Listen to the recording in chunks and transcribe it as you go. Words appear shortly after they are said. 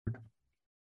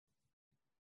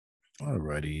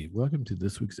Alrighty, welcome to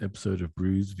this week's episode of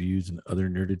Brews, Views, and Other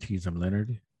Nerdities. I'm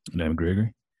Leonard. And I'm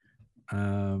Gregory.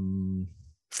 Um,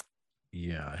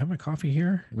 yeah, I have my coffee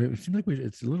here. It seems like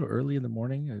it's a little early in the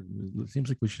morning. It seems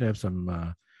like we should have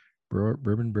some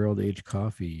bourbon barrel aged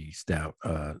coffee stout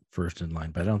first in line,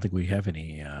 but I don't think we have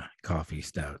any coffee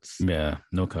stouts. Yeah,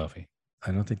 no coffee.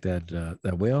 I don't think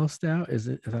that whale stout is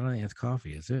it. I don't think it's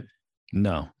coffee, is it?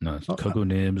 No. It's Oh, cocoa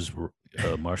nibs,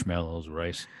 marshmallows,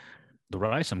 rice. The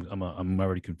rice, I'm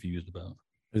already confused about.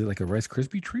 is it like a Rice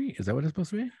Krispie treat? Is that what it's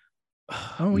supposed to be?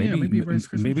 Oh maybe, yeah, maybe Rice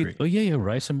Krispie maybe. treat. Oh yeah,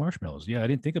 rice and marshmallows. Yeah, I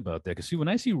didn't think about that. Because see, when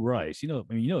I see rice,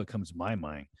 it comes to my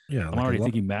mind. Yeah, I'm like already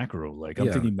thinking macro. Like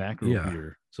I'm thinking macro yeah.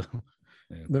 beer. So,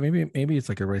 yeah. But maybe it's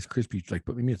like a Rice Krispie,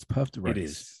 but maybe it's puffed rice. It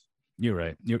is. You're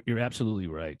right. You're absolutely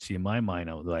right. See, in my mind,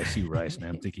 I see rice and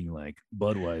I'm thinking like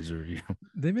Budweiser.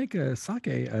 They make a sake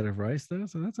out of rice though,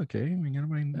 so that's okay. I mean, I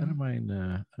don't mind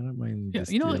Yeah,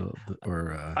 distilled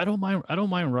or I don't mind. I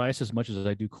don't mind rice as much as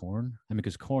I do corn. I mean,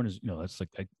 because corn is, that's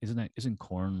like, isn't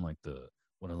corn like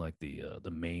one of like the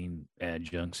main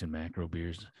adjuncts in macro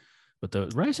beers? But the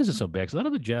rice isn't so bad. 'Cause a lot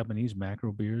of the Japanese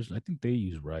macro beers, I think they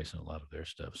use rice in a lot of their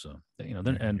stuff. So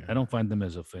and I don't find them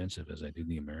as offensive as I do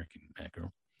the American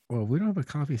macro. well, we don't have a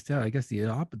coffee stout. I guess the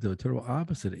total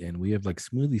opposite end. We have like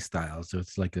smoothie style, so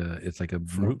it's like a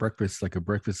Fruit. breakfast, like a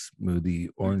breakfast smoothie,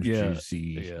 orange Yeah,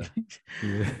 juicy.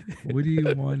 yeah. What do you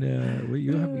want?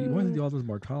 You want to do all those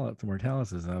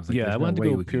Mortalises, and I was like, Yeah, there's I no wanted to way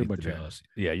go we can pure get through that. Martellus.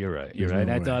 Yeah, you're right. You're There's right. no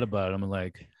And I way. thought about it. I'm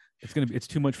like, it's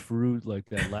too much fruit. Like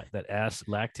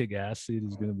lactic acid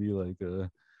is gonna be like All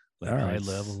high right.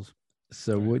 levels.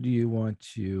 So, All right. what do you want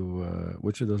to?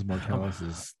 Which of those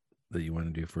Mortalises that you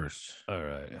want to do first? All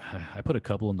right. I put a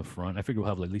couple in the front. I figure we'll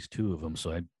have at least two of them.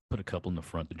 So I put a couple in the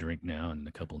front to drink now, and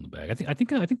a couple in the back. I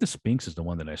think the Sphinx is the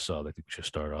one that I saw that I think we should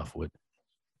start off with.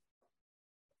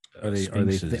 Are they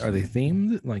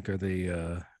themed? Like, are they?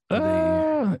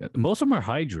 Most of them are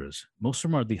Hydras. Most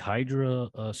of them are the Hydra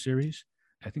series.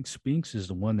 I think Sphinx is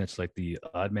the one that's like the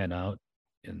odd man out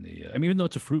in the. I mean, even though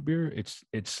it's a fruit beer, it's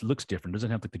looks different. It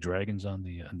doesn't have like the dragons on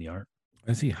the art.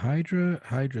 I see Hydra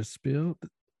Spill.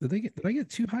 Did I get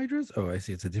two Hydras? Oh, I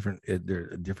see. It's a different. There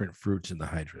are different fruits in the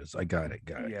Hydras. I got it.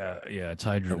 Yeah, it's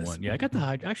Hydra And one. Yeah, I got the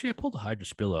Hydra. Actually, I pulled the Hydra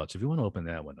spill out. So if you want to open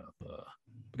that one up,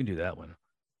 we can do that one.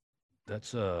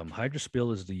 That's Hydra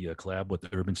Spill is the collab with the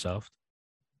Urban South.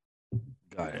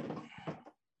 Got it.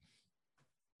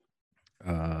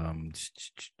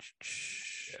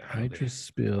 Hydra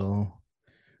Spill,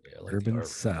 like Urban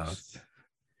South.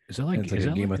 Is that like it's like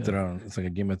a Game of Thrones? It's like a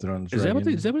Game of Thrones. Is that what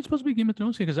it's supposed to be? Game of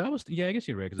Thrones? Because I guess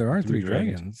you're right. There are three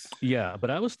dragons. Yeah, but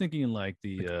I was thinking like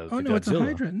the. Oh no, Godzilla. it's a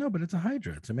Hydra. No, but it's a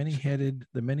Hydra. It's a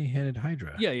many-headed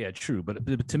Hydra. Yeah, true.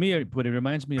 But to me, it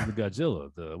reminds me of the Godzilla.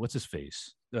 The what's his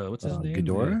face? What's his name?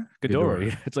 Ghidorah. Ghidorah.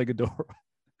 Yeah, it's like Ghidorah.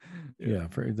 Yeah.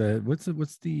 For the what's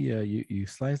the you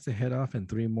slice the head off and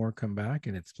three more come back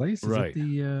in its place. Is right. It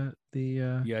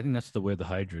Yeah, I think that's the way the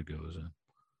Hydra goes.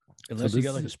 Unless you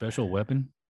got like a special weapon.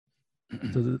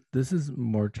 So this is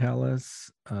Mortalis,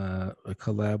 a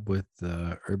collab with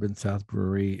Urban South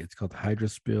Brewery. It's called Hydra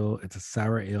Spill. It's a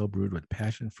sour ale brewed with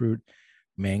passion fruit,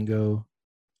 mango.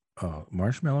 Oh,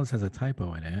 marshmallows has a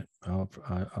typo in it. I'll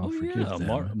forgive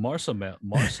them. Marsa.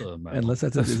 Unless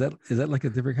is that like a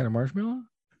different kind of marshmallow?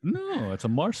 No, it's a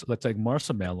Marsa. That's like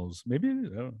marshmallows. Maybe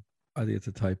I think it's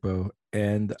a typo.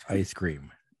 And ice cream.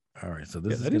 All right, so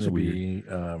this is going to be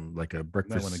like a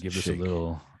breakfast. I want to give shake. This a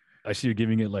little. I see you're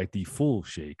giving it like the full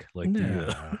shake. Like it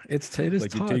is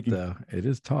like taut though. It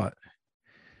is taut.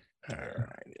 All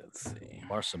right, let's see.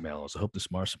 Marshmallows. I hope this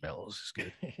marshmallows is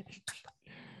good.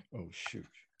 Oh shoot.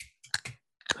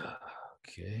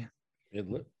 Okay. It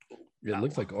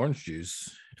looks like orange juice.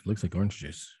 It looks like orange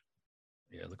juice.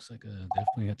 Yeah, it looks like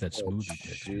definitely got that smoothie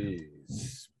texture.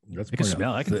 That's I can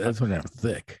smell. That's when they're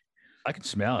thick. I can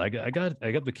smell. I got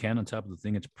the can on top of the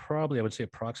thing. It's probably, I would say,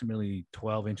 approximately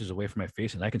 12 inches away from my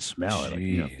face, and I can smell it.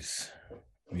 Jeez.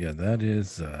 Yeah, that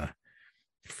is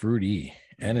fruity,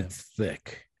 and it's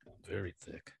thick. Very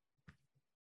thick.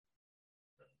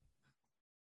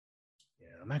 Yeah,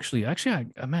 I'm actually,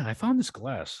 man, I found this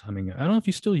glass. I mean, I don't know if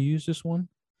you still use this one.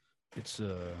 It's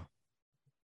Can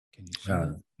you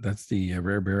see that's the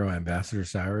Rare Barrel Ambassador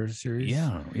Sour series?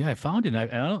 Yeah, I found it. I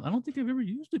don't think I've ever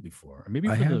used it before. Maybe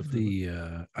I have the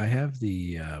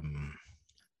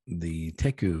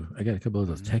Teku. I got a couple of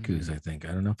those Tekus. I think.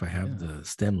 I don't know if I have the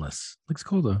stemless. Looks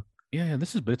cool though. Yeah.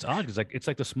 But it's odd because it's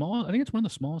like the small. I think it's one of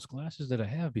the smallest glasses that I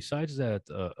have. Besides that,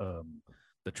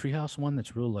 the Treehouse one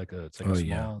that's real like a. It's like a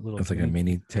small little. It's like a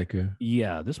mini Teku.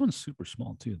 Yeah, this one's super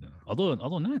small too, though. Although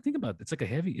now I think about it, it's like a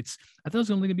heavy. I thought it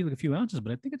was only gonna be like a few ounces,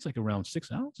 but I think it's like around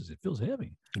 6 ounces. It feels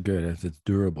heavy. Good, it's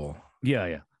durable. Yeah,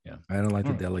 yeah, yeah. I don't like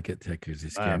the Oh, delicate textures. They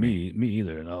scare me. me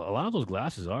either. And a lot of those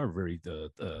glasses are very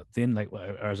thin, like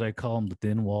or as I call them, the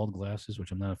thin-walled glasses,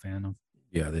 which I'm not a fan of.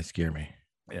 Yeah, they scare me.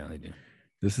 Yeah, they do.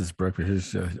 This is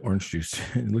breakfast. Here's orange juice.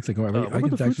 It looks like What I were the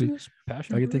could fruits in actually, this?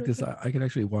 Passion I could fruit, take I this. think. I could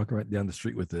actually walk right down the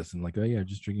street with this and like, oh yeah,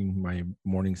 just drinking my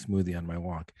morning smoothie on my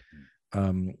walk.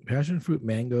 Passion fruit,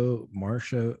 mango,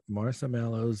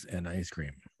 marshmallows, and ice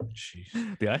cream.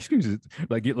 Jeez. The ice cream is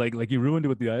like you ruined it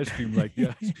with the ice cream, like the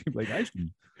ice cream, like ice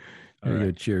cream. Here you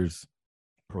go. Cheers.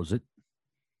 Prosit.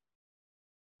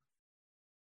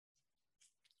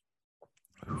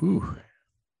 Whew.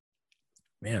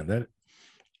 Man, that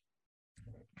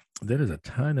is a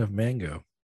ton of mango.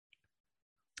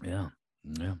 Yeah,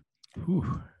 yeah,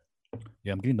 Whew.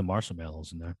 yeah. I'm getting the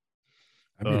marshmallows in there.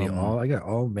 I'm getting I got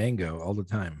all mango all the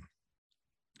time.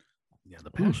 Yeah,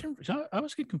 the passion. I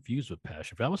was getting confused with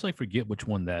passion. I was like, forget which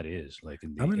one that is. Like,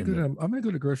 I'm gonna go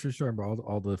to grocery store and buy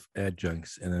all the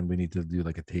adjuncts, and then we need to do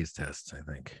like a taste test. I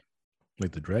think,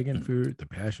 like the dragon fruit, the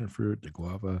passion fruit, the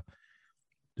guava.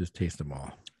 Just taste them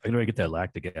all. I'm gonna get that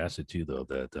lactic acid too, though.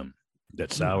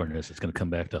 That sourness. It's gonna come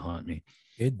back to haunt me.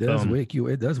 It does wake you.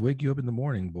 It does wake you up in the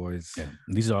morning, boys. Yeah,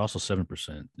 these are also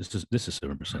 7%. This is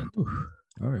 7%.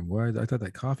 All right. Well, I thought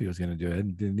that coffee was gonna do it. I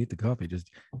didn't need the coffee. Just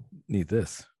need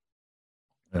this.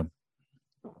 Yeah.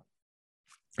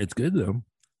 It's good though.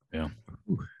 Yeah.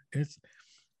 It's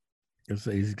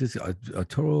just a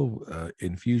total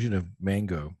infusion of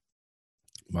mango.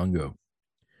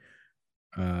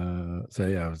 So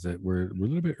yeah, we're a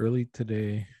little bit early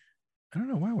today. I don't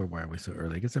know why are we so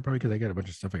early. I guess probably because I got a bunch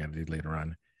of stuff I got to do later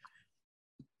on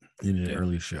in an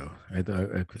early show.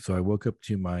 So I woke up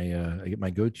to I get my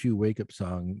go-to wake-up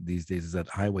song these days is that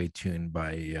Highway Tune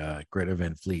by Greta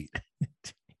Van Fleet.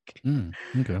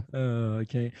 Okay.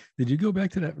 Okay. Did you go back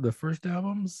to the first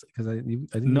albums? Because I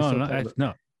think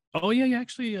no. Oh yeah.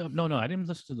 Actually, no. I didn't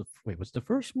listen to what's the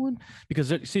first one?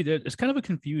 Because it's kind of a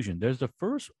confusion. There's the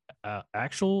first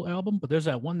actual album, but there's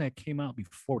that one that came out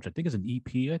before, which I think is an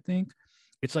EP. I think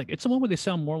it's the one where they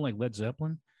sound more like Led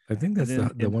Zeppelin. I think that's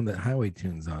the one that Highway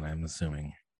Tune's on. I'm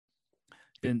assuming.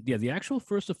 And yeah, the actual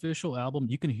first official album,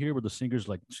 you can hear where the singer's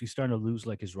like she's starting to lose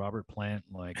like his Robert Plant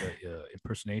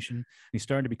impersonation. And he's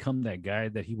starting to become that guy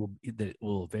that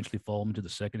will eventually fall into the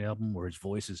second album, where his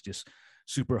voice is just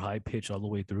super high pitch all the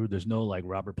way through. There's no like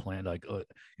Robert Plant, like I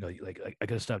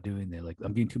gotta stop doing that. Like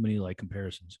I'm getting too many like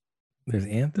comparisons. There's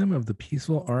Anthem of the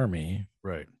Peaceful Army.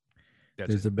 Right.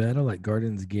 There's a battle at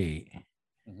Garden's Gate.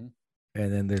 Mm-hmm.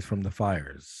 And then there's From the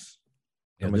Fires.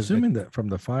 Yeah, I'm assuming that From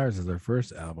the Fires is their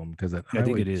first album because that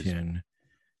Highway Tune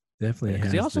definitely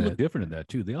has. They also look different in that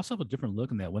too. They also have a different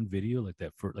look in that one video, like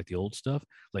that for like the old stuff.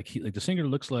 Like the singer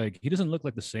looks like he doesn't look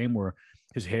like the same. Where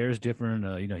his hair is different.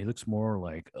 He looks more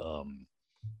like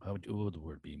what would the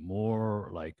word be? More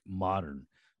like modern.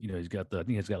 He's got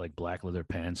like black leather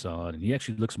pants on, and he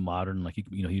actually looks modern. Like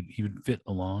he would fit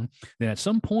along. Then at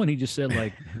some point he just said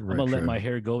like, "I'm gonna let my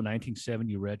hair go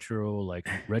 1970 retro, like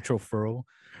retro furl."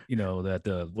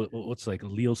 What's like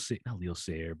not Leo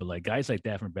Sayer, but like guys like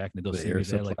that from back in the day,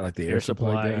 like the Air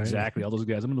Supply guy. Exactly. All those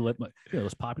guys. I'm gonna let it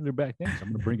was popular back then, so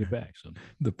I'm gonna bring it back. So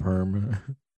the perm.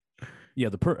 Yeah,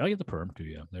 the perm. I get the perm too.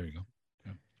 Yeah, there you go.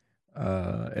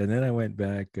 And then I went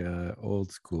back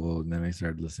old school, and then I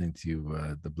started listening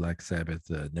to the Black Sabbath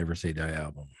Never Say Die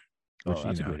album. Which,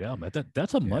 that's a great album.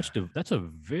 That's a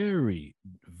very,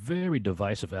 very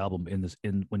divisive album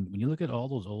when you look at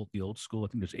all the old school. I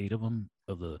think there's 8 of them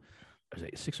there's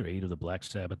 6 or 8 of the Black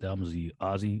Sabbath albums, the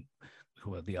Ozzy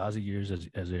years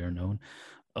as they are known.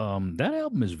 That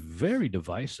album is very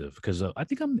divisive because I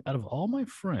think out of all my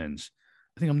friends,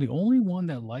 I think I'm the only one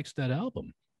that likes that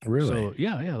album. Really? So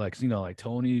yeah, like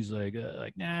Tony's like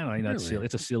nah, not silly.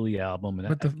 It's a silly album.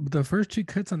 But the first 2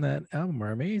 cuts on that album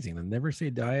are amazing. The Never Say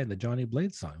Die and the Johnny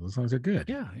Blade song. Those songs are good.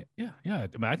 Yeah.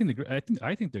 I mean,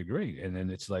 I think they're great. And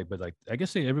then it's like, but like I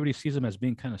guess everybody sees them as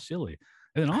being kind of silly.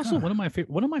 And then also one of my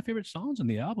favorite songs on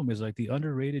the album is like the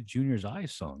underrated Junior's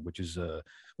Eyes song, which it's a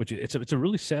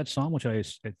really sad song, which I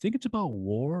think it's about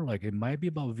war, like it might be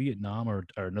about Vietnam or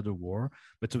another war,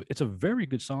 but it's a very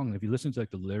good song. And if you listen to like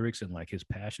the lyrics and like his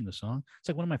passion, the song, it's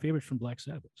like one of my favorites from Black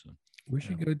Sabbath. So we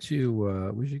should go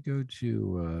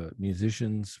to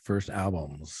musicians' first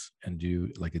albums and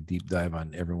do like a deep dive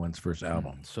on everyone's first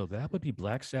album. So that would be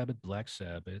Black Sabbath,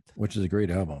 which is a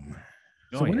great album.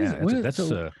 Oh,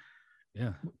 so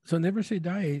yeah. So Never Say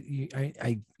Die.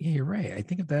 You're right. I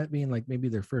think of that being like maybe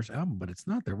their first album, but it's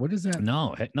not there. What is that?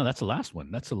 No, that's the last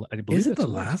one. I believe is it the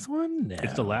last one? No.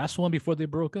 It's the last one before they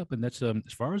broke up, and that's as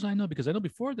far as I know, because I know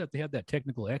before that they had that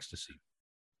Technical Ecstasy.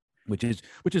 which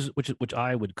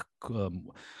I would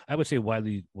say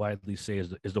widely say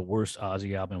is the worst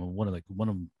Ozzy album, and one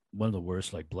of the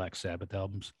worst like Black Sabbath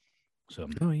albums. So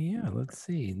Oh yeah, let's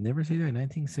see. Never Say Die,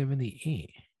 1978.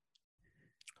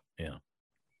 yeah,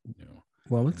 you know,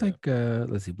 Well, it looks and, like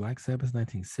let's see, Black Sabbath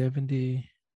 1970.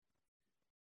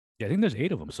 yeah, I think there's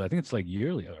 8 of them, so I think it's like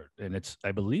yearly, and it's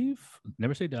I believe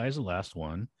Never Say Die is the last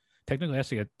one. Technical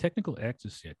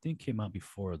Ecstasy, I think came out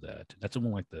before that. That's the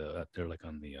one like they're like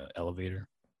on the elevator.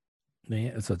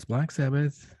 Yeah, so it's Black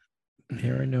Sabbath,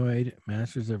 Paranoid,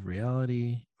 Masters of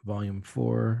Reality, Volume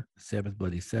 4, Sabbath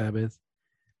Bloody Sabbath,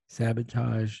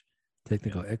 Sabotage,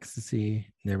 Technical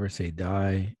Ecstasy, Never Say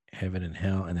Die, Heaven and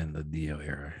Hell, and then the Dio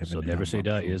era. Heaven So and Never Hell, Say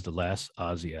Volume Die 4. is the last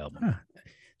Ozzy album.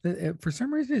 For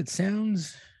some reason, it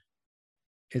sounds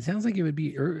like it would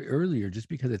be earlier, just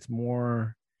because it's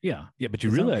more. Yeah, but you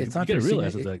It's realize it's not you got to their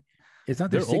realize it's like it's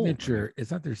not their they're old. signature. It's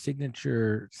not their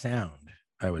signature sound,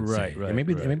 I would Right, say. And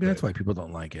maybe that's why people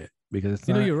don't like it, because it's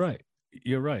You know, not. you're right.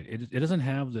 You're right. It doesn't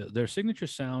have their signature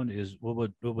sound is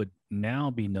what would now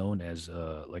be known as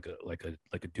like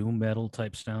a doom metal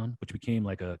type sound, which became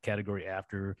like a category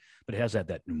after, but it has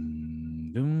that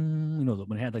doom, you know,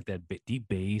 when it had like that deep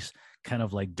bass, kind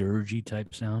of like dirgy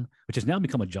type sound, which has now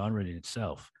become a genre in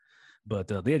itself.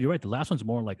 But yeah, you're right. The last one's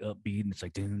more like upbeat, and it's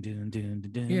like dun dun dun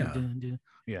dun dun Yeah. dun dun.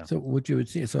 Yeah. So what you would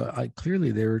see, so I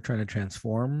clearly they were trying to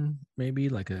transform, maybe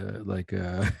like a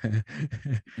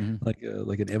Mhm. like an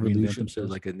Reinvent evolution to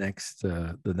themselves. like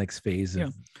the next phase Yeah.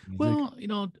 of music. Well, you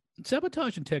know,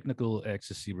 Sabotage and Technical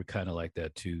Ecstasy were kind of like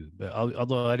that too. But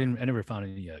although I never found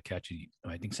any catchy.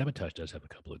 I think Sabotage does have a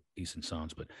couple of decent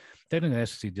songs, but Technical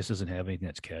Ecstasy just doesn't have anything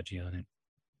that's catchy on it.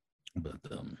 But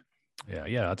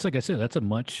yeah, it's like I said, that's a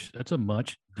much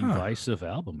divisive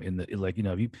album. In the like, you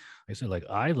know, like I said, like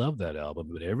I love that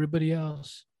album, but everybody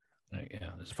else, like,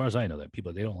 yeah, as far as I know, that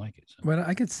people they don't like it. So. But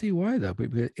I could see why though,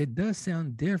 because it does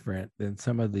sound different than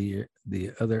some of the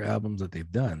other albums that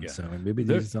they've done. Yeah. So I mean, maybe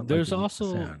they just don't like the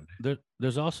sound.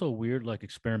 There's also weird like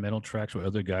experimental tracks where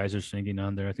other guys are singing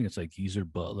on there. I think it's like Geezer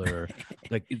Butler,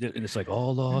 like and it's like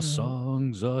all lost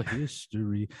songs of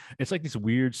history. It's like these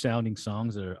weird sounding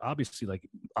songs that are obviously like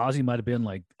Ozzy might have been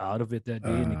like out of it that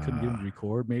day and he couldn't get him to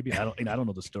record. Maybe I don't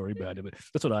know the story behind it, but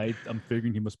that's what I'm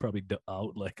figuring. He must probably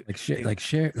out like Sharon.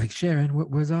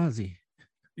 Where's Ozzy?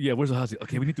 Yeah, where's Ozzy?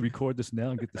 Okay, we need to record this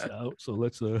now and get this out. So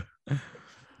let's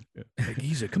Hey,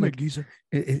 Geezer, come here, Geezer.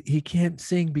 He can't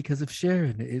sing because of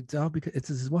Sharon. It's all because it's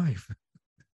his wife.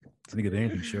 I think if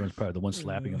anything, Sharon's probably the one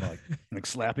slapping him, like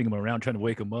slapping him around, trying to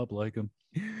wake him up, like him.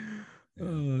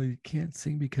 Oh, you can't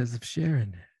sing because of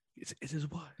Sharon. It's his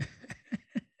wife.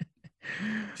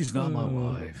 She's not my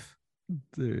wife.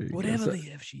 Whatever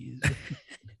the F she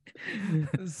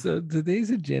is. So today's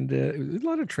agenda, a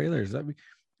lot of trailers. I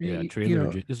mean, trailer. You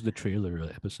know, this is the trailer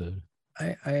episode.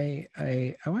 I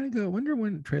want to go. I wonder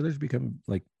when trailers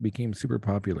became super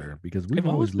popular, because we've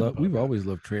always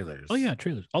loved trailers. Oh yeah,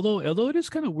 trailers. Although it is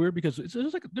kind of weird because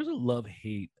there's a love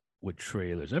hate with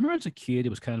trailers. I remember as a kid it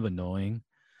was kind of annoying,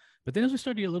 but then as we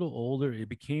started to get a little older, it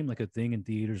became like a thing in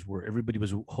theaters where everybody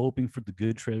was hoping for the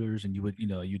good trailers, and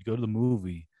you'd go to the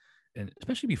movie, and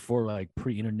especially before like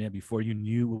pre-internet, before you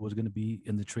knew what was going to be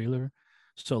in the trailer.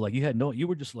 So like you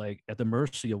were just like at the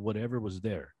mercy of whatever was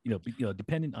there,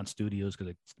 depending on studios, because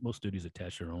like, most studios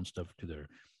attach their own stuff to their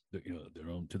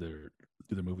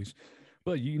movies.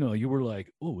 But you were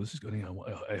like, oh, this is going to.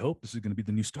 I hope this is going to be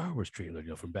the new Star Wars trailer,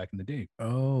 from back in the day.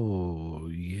 Oh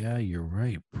yeah, you're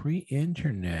right.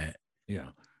 Pre-internet,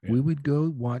 yeah. We would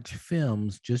go watch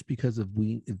films just because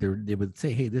they would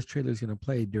say, hey, this trailer is going to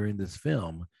play during this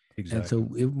film. Exactly. And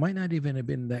so it might not even have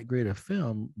been that great a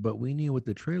film, but we knew what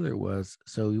the trailer was,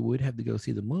 so we would have to go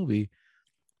see the movie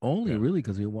only really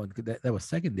because we wanted that was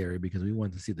secondary, because we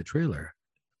wanted to see the trailer.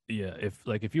 Yeah, if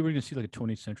you were going to see like a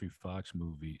 20th Century Fox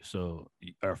movie,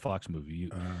 or Fox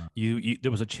movie, you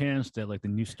there was a chance that like the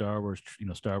new Star Wars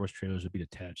trailers would be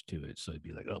attached to it, so it'd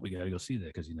be like, oh, we got to go see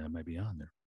that because it might be on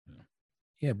there.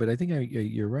 Yeah, but I think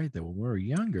you're right though. When we were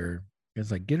younger, it's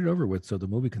like get it over with so the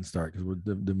movie can start, because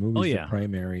the movie's the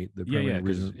primary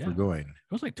reason for going.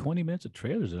 It was like 20 minutes of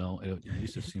trailers. It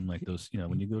used to seem like those,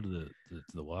 when you go to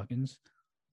the walk-ins.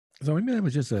 So maybe that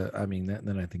was just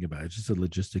then I think about it, it's just a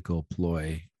logistical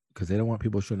ploy, because they don't want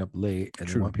people showing up late, and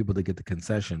they want people to get the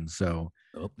concessions. So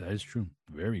that is true,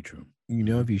 very true.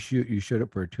 If you showed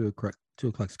up for a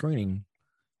 2:00 screening,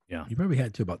 you probably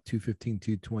had to about 2:15,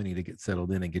 2:20 to get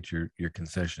settled in and get your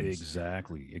concessions.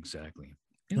 Exactly.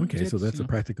 Okay, so that's a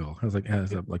practical. I was like,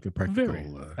 like a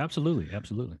practical. Absolutely.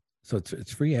 So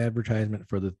it's free advertisement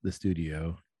for the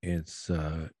studio. It's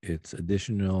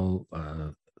additional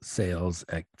sales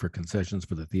for concessions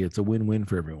for the theater. It's a win-win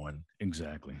for everyone.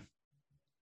 Exactly.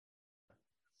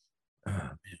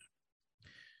 Man.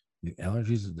 The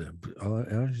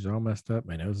allergies are all messed up.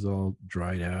 My nose is all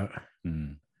dried out.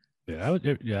 Mm. Yeah, I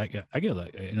get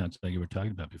like, it's like you were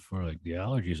talking about before, like the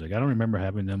allergies. Like I don't remember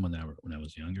having them when I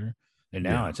was younger, and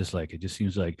now it's just like it just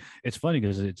seems like it's funny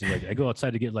because it's like I go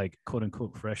outside to get like quote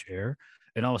unquote fresh air,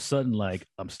 and all of a sudden like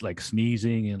I'm like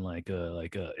sneezing and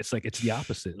it's like it's the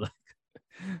opposite.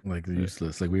 Like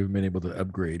useless. Like we haven't been able to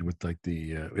upgrade with like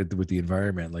with the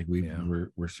environment. Like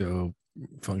we're so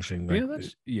functioning. Like,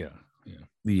 yeah.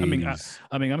 The I mean, 80s.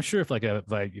 I mean, I'm sure if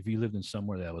you lived in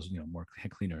somewhere that was more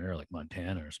cleaner air, like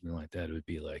Montana or something like that, it would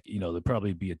be like there'd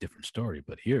probably be a different story.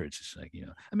 But here, it's just like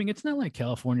I mean, it's not like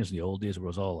California's the old days where it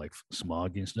was all like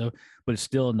smog and stuff, but it's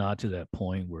still not to that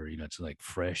point where it's like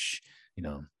fresh.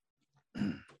 No,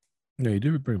 you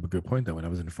did bring up a good point though. When I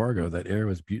was in Fargo, that air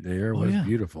was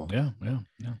beautiful. Yeah.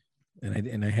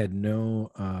 And I had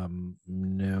no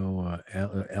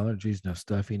allergies, no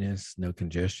stuffiness, no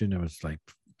congestion. It was like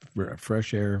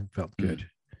fresh air, felt good.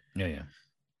 Yeah.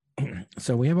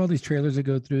 So we have all these trailers to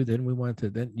go through. Then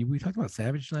we talked about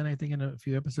Savage Land, I think, in a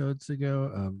few episodes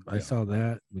ago. I saw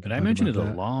that. And I mentioned it a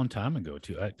long time ago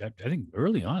too. I think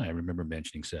early on I remember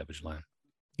mentioning Savage Land.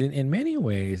 In many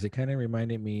ways, it kind of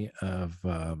reminded me of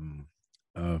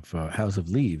House of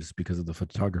Leaves because of the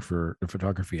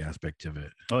photography aspect of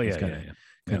it. Oh yeah,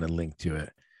 kind of linked to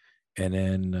it. And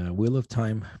then Wheel of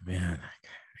Time, man.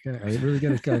 I really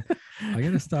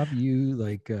gotta stop you.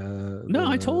 Like no,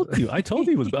 I told you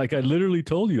it was like I literally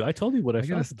told you. I told you what I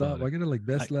gotta stop. I gotta like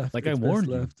best left. Like I warned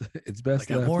you. It's best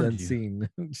left unseen.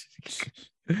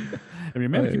 I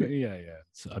remember. Yeah.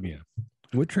 So, I mean,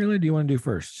 what trailer do you want to do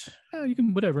first? You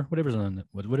can whatever's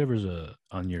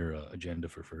on your agenda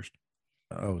for first.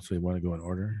 Oh, so you want to go in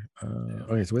order?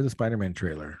 Okay, so with the Spider-Man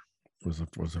trailer was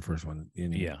the first one.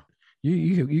 Yeah.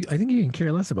 You I think you can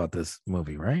care less about this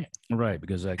movie, right? Right,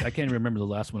 because I can't remember the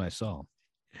last one I saw.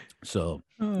 So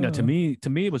to me,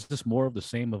 it was just more of the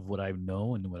same of what I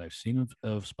know and what I've seen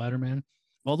of Spider-Man.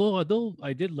 Although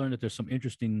I did learn that there's some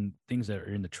interesting things that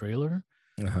are in the trailer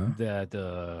that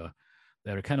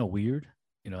are kind of weird.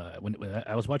 When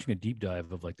I was watching a deep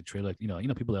dive of like the trailer,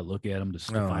 people that look at them to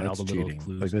find all the little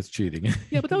clues. Like that's cheating.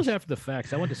 Yeah, but that was after the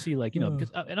facts. I wanted to see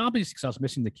because and obviously I was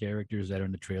missing the characters that are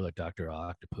in the trailer, like Dr.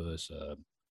 Octopus. So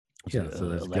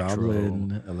there's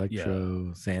Goblin,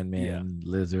 Electro, Sandman,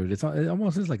 Lizard. It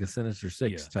almost is like a Sinister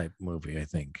Six type movie, I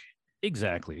think.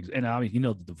 Exactly, and I mean,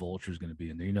 the Vulture is going to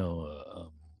be in there.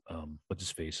 What's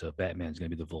his face? Batman's gonna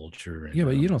be the Vulture. And,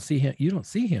 but you don't see him. You don't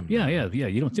see him. Yeah.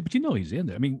 You don't see, but he's in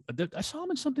there. I mean, I saw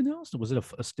him in something else. Was it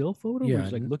a still photo? Yeah, where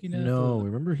he's like looking at. No,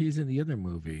 remember he's in the other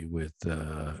movie with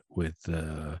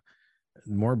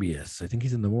Morbius. I think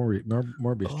he's in the Morbius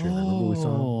trailer. Remember we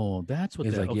saw him? That's what.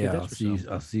 He's like,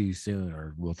 I'll see you soon,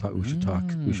 or we'll talk. We should talk.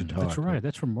 That's right.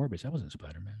 That's from Morbius. That wasn't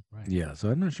Spider-Man, right? Yeah. So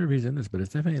I'm not sure if he's in this, but it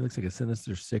definitely looks like a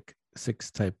Sinister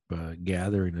Six type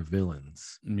gathering of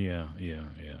villains. Yeah.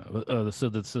 So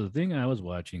the thing I was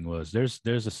watching was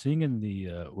there's a scene in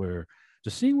where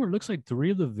it looks like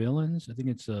three of the villains. I think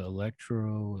it's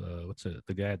Electro.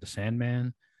 The guy at the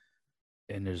Sandman.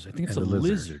 And I think it's a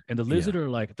lizard. And the lizard are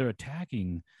like they're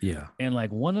attacking. Yeah. And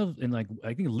like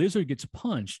I think lizard gets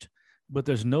punched, but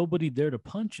there's nobody there to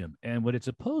punch him. And what it's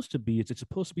supposed to be is it's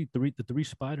supposed to be the three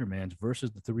Spider-Mans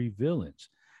versus the three villains.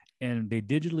 And they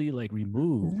digitally like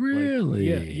remove.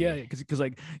 Really? Like, yeah. Because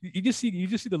like you just see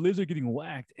the lizard getting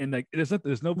whacked, and like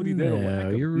there's nobody there to whack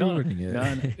him. You're ruining it.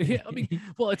 No. Yeah, I mean,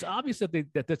 well, it's obvious that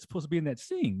that's supposed to be in that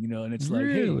scene, and it's like,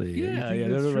 really? Hey, yeah.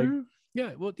 They're like,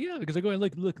 yeah, well, yeah, because I go and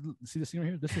look, see the scene right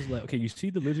here. This is like, okay, you see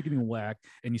the lizard getting whacked,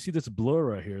 and you see this blur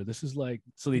right here. This is like,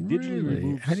 so they digitally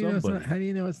remove somebody. How do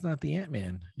you know it's not the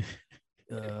Ant-Man?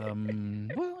 Well, I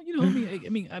mean,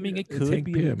 it could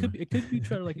be. It could be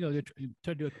trying to like,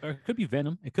 try to do it, or it could be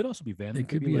Venom. It could also be Venom. It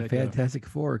could be a Fantastic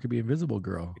Four. It could be Invisible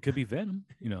Girl. It could be Venom.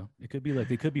 It could be like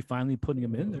they could be finally putting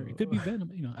him in there. It could be Venom.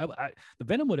 The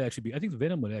Venom would actually be. I think the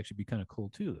Venom would actually be kind of cool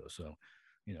too, though. So.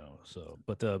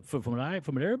 But from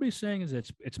what everybody's saying is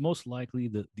it's most likely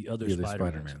the other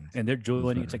Spider-Man, and they're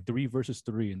joining. It's like 3 versus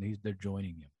 3, and they're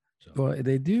joining him. So. Well,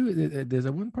 they do. There's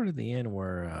a one part at the end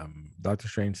where Doctor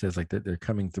Strange says like that they're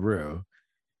coming through,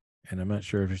 and I'm not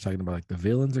sure if he's talking about like the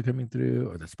villains are coming through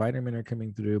or the Spider-Men are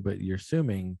coming through, but you're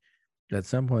assuming that at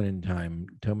some point in time,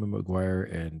 Tobey Maguire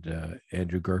and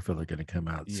Andrew Garfield are going to come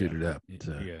out suited up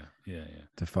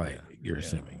to fight. You're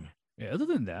assuming. Yeah, other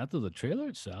than that, though, the trailer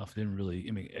itself didn't really.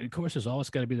 I mean, of course, there's always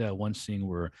got to be that one scene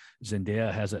where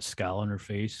Zendaya has that scowl on her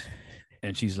face,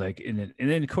 and she's like, and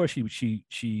then of course she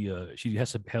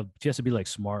has to be like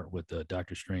smart with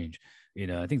Doctor Strange,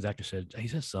 I think the actor said he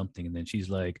says something, and then she's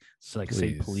like, it's like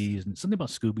say Please. please, and something about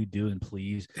Scooby Doo and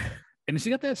please, and she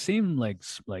got that same like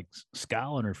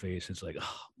scowl on her face. It's like,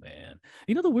 oh man,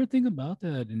 the weird thing about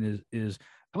that is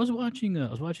I was watching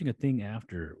a thing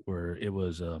after where it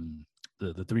was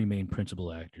the three main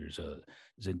principal actors,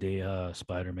 Zendaya,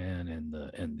 Spider Man,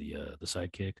 and the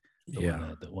sidekick,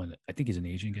 Yeah. the one I think he's an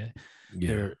Asian guy.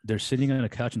 Yeah. They're sitting on a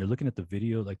couch and they're looking at the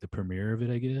video, like the premiere of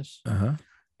it, I guess, Uh-huh.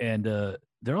 and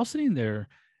they're all sitting there,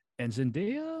 and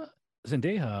Zendaya,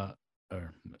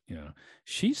 or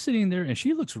she's sitting there and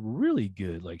she looks really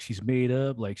good, like she's made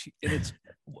up, like she and it's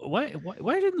why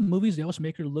did the movies they always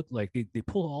make her look like they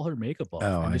pull all her makeup off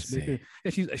Oh, and I just make her,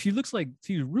 see. yeah, she looks like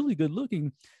she's really good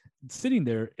looking sitting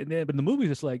there, and then but in the movies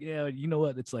it's like, yeah, you know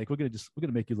what, it's like we're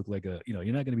gonna make you look like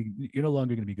you're no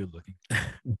longer gonna be good looking,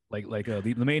 like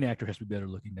the main actor has to be better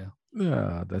looking now.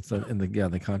 Yeah, that's in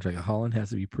the contract. Holland has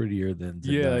to be prettier than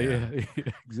Yeah, Zendaya. yeah,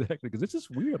 yeah, exactly. Because it's just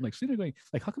weird. I'm like sitting there going,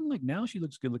 like, how come like now she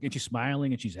looks good looking and she's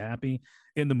smiling and she's happy.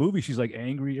 In the movie, she's like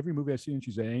angry. Every movie I've seen,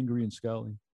 she's angry and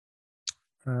scowling.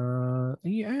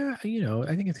 Yeah,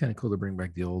 I think it's kind of cool to bring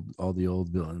back all the old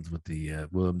villains with the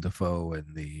Willem Dafoe and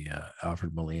the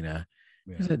Alfred Molina.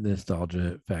 Yeah. There's that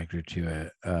nostalgia factor to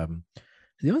it.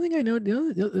 The only thing I know,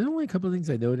 the only couple of things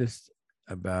I noticed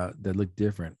about that look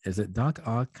different is that Doc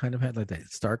Ock kind of had like that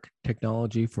Stark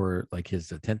technology for like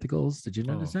his tentacles. Did you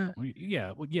notice Oh, that?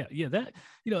 yeah. Well, yeah, yeah. That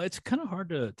it's kind of hard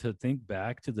to think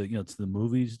back to the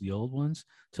movies, the old ones,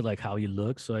 to like how he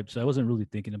looks. So I wasn't really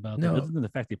thinking about that, No, other than the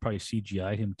fact they probably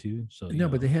CGI'd him too. So no,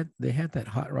 but they had that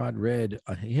hot rod red.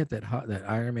 He had that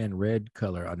Iron Man red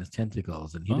color on his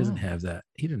tentacles, and he doesn't Oh, have that.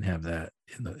 He didn't have that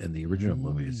in the original mm,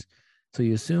 movies. So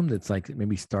you assume it's like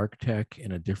maybe Stark Tech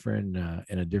in a different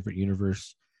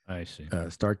universe. I see.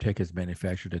 Stark Tech has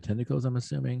manufactured the tentacles. I'm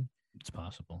assuming. It's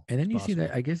possible. And It's then you see that,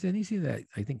 possible. I guess, then you see that,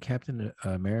 I think Captain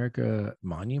America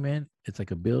monument. It's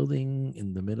like a building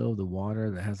in the middle of the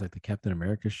water that has like the Captain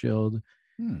America shield.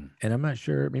 Hmm. And I'm not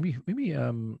sure. Maybe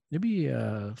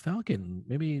Falcon.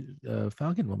 Maybe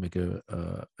Falcon will make a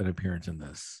an appearance in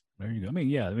this. There you go. I mean,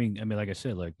 yeah. I mean, like I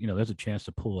said, like there's a chance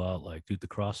to pull out like do the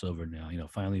crossover now.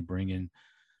 Finally bring in.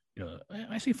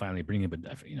 I say finally bring in, but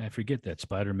I forget that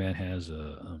Spider Man has.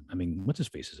 I mean, what's his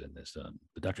face is in this?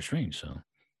 The Doctor Strange. So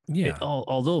Yeah,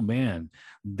 although man,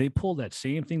 they pulled that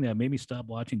same thing that made me stop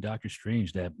watching Doctor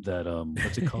Strange. That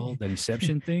what's it called? That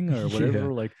Inception thing or yeah,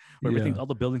 whatever. Like where everything, yeah. all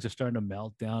the buildings are starting to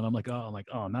melt down. I'm like,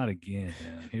 oh, not again,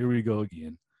 man. Here we go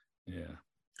again. Yeah.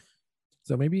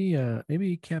 So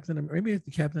maybe Captain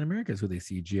America is who they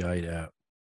CGI'd out.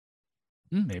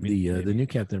 Maybe, The maybe. new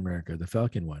Captain America, the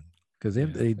Falcon one, because they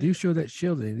Yeah. they do show that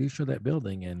shield, they do show that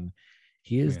building, and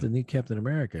he is Yeah. the new Captain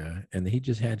America, and he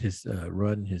just had his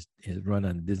run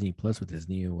on Disney Plus with his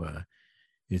new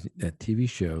that TV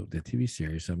show, the TV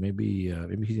series. So maybe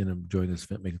he's gonna join this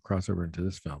film, make a crossover into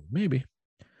this film. Maybe Yeah.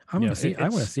 I want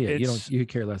to see it. It's You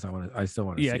care less. I still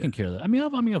want to yeah, see I can it. care that. I mean,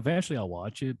 eventually I'll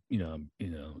watch it,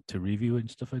 to review it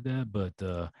and stuff like that. But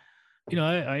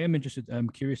I am interested. I'm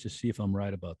curious to see if I'm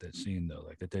right about that scene though,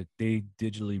 like that they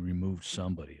digitally removed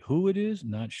somebody. Who it is,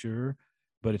 not sure,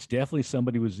 but it's definitely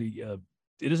somebody was.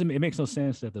 It makes no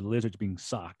sense that the lizard's being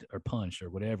socked or punched or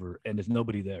whatever, and there's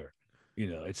nobody there.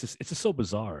 It's just so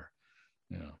bizarre.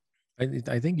 You know.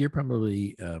 I think you're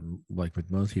probably like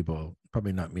with most people,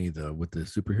 probably not me though, with the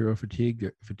superhero fatigue.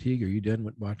 Fatigue. Are you done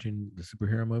with watching the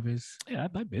superhero movies? Yeah,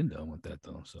 I've been done with that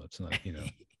though, so it's not.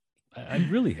 I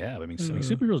really have. I mean, Uh,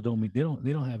 superheroes don't mean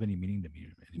they don't have any meaning to me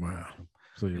anymore. wow.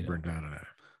 So you're You know, burnt out on that.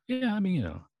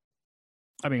 yeah.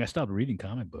 I stopped reading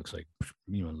comic books like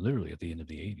literally at the end of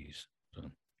the '80s.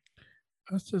 So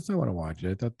I want to watch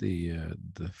it. I thought the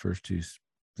first two,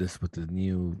 this with the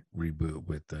new reboot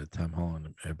with Tom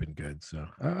Holland have been good. So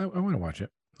I want to watch it.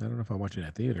 I don't know if I'll watch it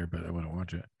at theater, but I want to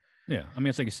watch it. yeah,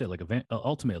 it's like I said, like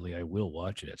ultimately I will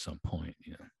watch it at some point.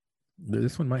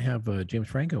 This one might have James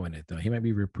Franco in it though. He might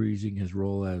be reprising his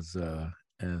role as Are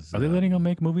they letting him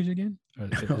make movies again? Or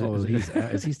oh, he's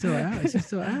out. Is he still out? Is he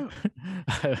still out?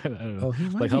 I don't know. Oh, he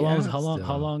might Like how be long? out How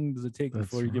still. long does it take That's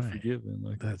before you get right. forgiven?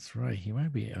 Like That's right. He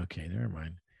might be okay. Never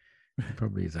mind. He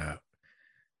probably is out.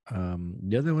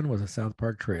 The other one was a South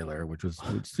Park trailer, which was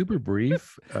super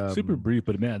brief. super brief,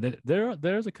 but man,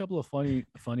 there's a couple of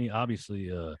funny,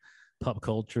 obviously pop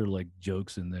culture like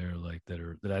jokes in there, like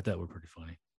that I thought were pretty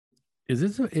funny. Is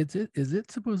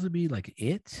it supposed to be like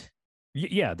it?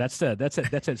 Yeah, that's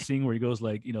that scene where he goes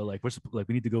like, like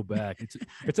we need to go back.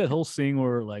 It's that whole scene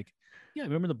where like Yeah,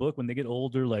 remember the book when they get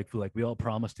older, like we all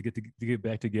promised to get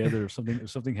back together, or something. If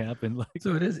something happened, like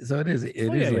So it is. So it is. It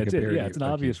oh yeah, is yeah, like a it's it. Yeah, parody. it's an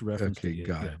Okay. obvious reference Okay. to it.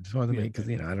 Got Yeah, it. Just wanted to yeah, make because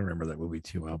I don't remember that movie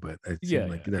too well, but it yeah,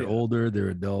 seemed like yeah, they're yeah. older. They're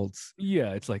adults.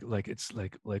 Yeah, it's like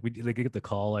we they get the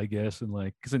call, I guess, and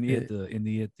like because It, in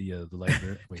the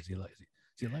library. Wait, is he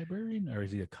a librarian or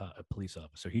is he a police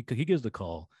officer? He gives the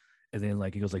call, and then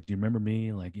like he goes like, "Do you remember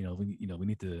me?" Like we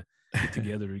need to get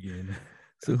together again.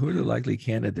 so who are the likely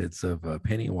candidates of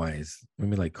Pennywise? I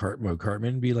mean, like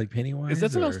Cartman be like Because Pennywise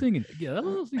that's what I was or thinking. Yeah, that's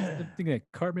what I was thinking. I'm thinking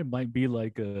that Cartman might be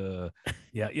like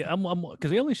yeah. I'm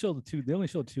because they only show the two. They only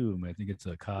show two of them. I think it's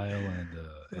Kyle and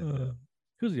uh,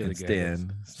 who's the other and guy?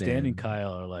 That's Stan and Stan,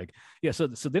 Kyle are like yeah. So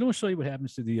they don't show you what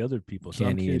happens to the other people. So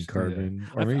I'm Kenny and curious to see that. Cartman,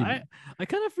 or maybe I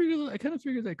kind of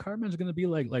figured that Cartman's gonna be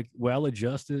like well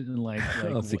adjusted and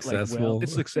well successful.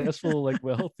 it's successful like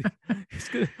wealthy.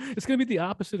 It's gonna be the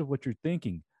opposite of what you're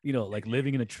thinking. Like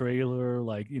living in a trailer,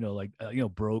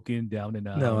 broken down and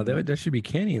out. No, that should be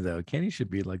Kenny though. Kenny should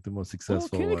be like the most Well,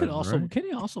 successful one, right?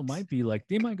 Kenny also might be like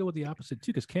they might go with the opposite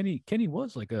too because Kenny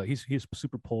was like he's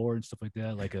super poor and stuff like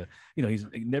that he's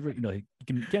never he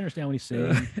can't understand what he's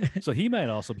saying so he might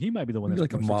be the one He'll be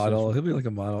that's like a more model. successful. He'll be like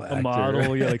a model A actor.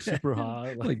 model, yeah, like super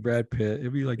hot, like Brad Pitt.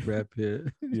 It'd be like Brad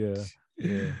Pitt. yeah,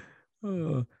 yeah.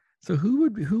 Oh, so who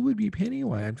would be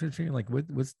Pennywise? I'm just thinking like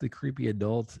what's the creepy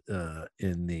adult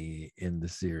in the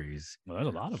series? Well, there's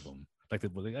a lot of them. I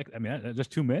mean, there's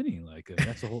too many.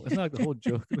 That's the whole. It's not like the whole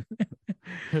joke.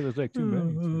 There's like too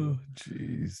many. Oh,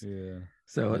 jeez. Yeah.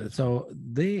 So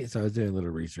Yeah, so I was doing a little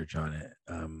research on it.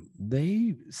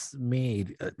 They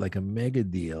made like a mega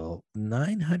deal,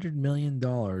 $900 million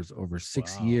over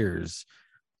 6 years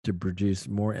to produce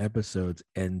more episodes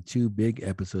and 2 big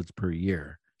episodes per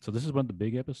year. So this is one of the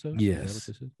big episodes. Yes,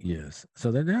 yes.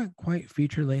 So they're not quite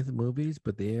feature length movies,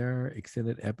 but they are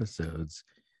extended episodes.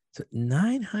 So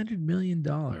 $900 million.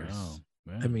 Wow.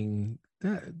 Yeah. I mean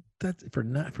that's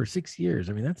for 6 years.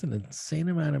 I mean that's an insane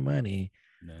amount of money.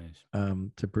 Nice.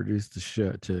 To produce the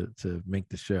show to make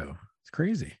the show. It's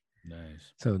crazy.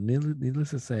 Nice. So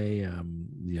needless to say,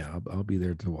 yeah, I'll be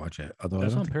there to watch it. Although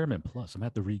that's on Paramount Plus. I'm gonna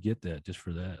have to re-get that just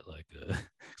for that.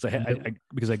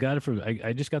 Because I got it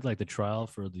I just got like the trial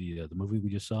for the movie we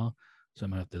just saw, so I'm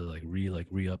gonna have to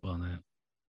re up on that.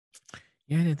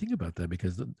 Yeah, I didn't think about that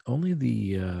because only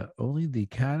the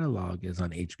catalog is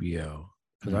on HBO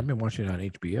because I've been watching it on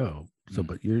HBO. So,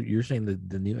 but you're saying that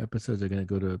the new episodes are going to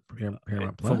go to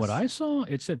Paramount Plus? From what I saw,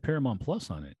 it said Paramount Plus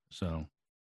on it. So,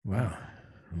 wow,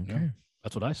 okay, yeah,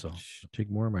 that's what I saw. Take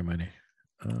more of my money.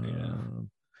 Yeah.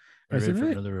 Are you ready for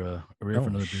another?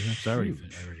 Sorry,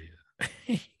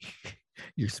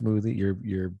 your smoothie,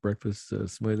 your breakfast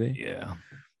smoothie.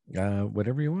 Yeah.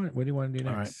 Whatever you want. What do you want to do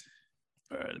next?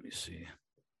 All right. Let me see.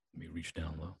 Let me reach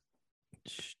down low. Oh,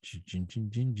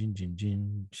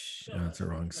 that's a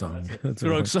wrong song. That's the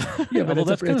wrong song. Yeah, but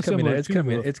that's kind of similar. It's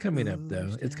coming up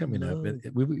though. It's coming up.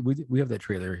 We have that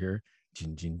trailer here.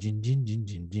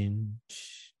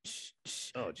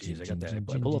 Oh geez, I got that.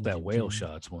 I pull up that whale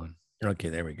shots one. Okay,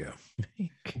 there we go.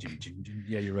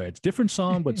 Yeah, you're right. It's different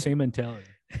song, but same mentality.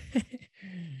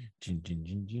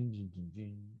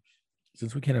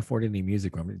 Since we can't afford any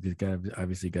music, we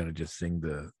obviously got to just sing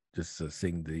the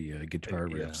guitar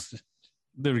riffs.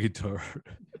 The guitar.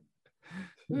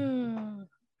 Now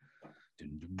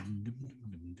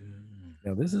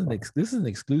this is an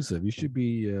exclusive. You should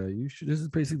be this is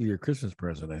basically your Christmas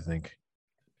present, I think.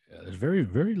 Yeah, there's very,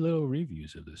 very little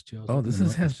reviews of this too. Oh, this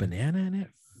has banana in it?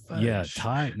 Fudge. Yeah,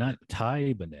 not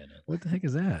Thai banana. What the heck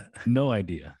is that? No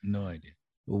idea.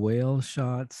 Whale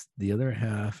shots, the other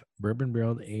half, bourbon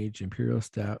barreled aged imperial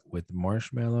stout with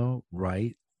marshmallow,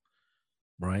 rice,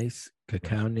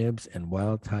 cacao nibs, and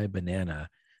wild Thai banana.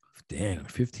 Dang,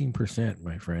 15%,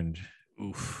 my friend.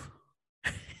 Oof.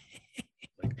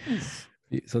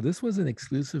 So this was an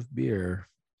exclusive beer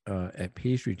at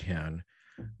Pastry Town.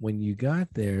 When you got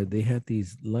there, they had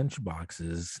these lunch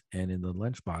boxes, and in the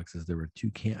lunch boxes there were 2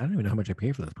 cans. I don't even know how much I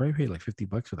paid for this. Probably paid like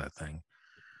 $50 for that thing.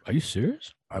 Are you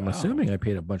serious? I'm assuming I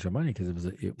paid a bunch of money because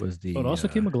it was the. Oh, it also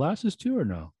came with glasses too, or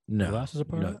no? No, the glasses are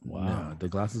part. No, wow, no, the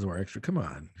glasses were extra. Come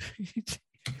on,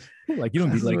 like you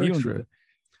don't get like you don't like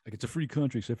it's a free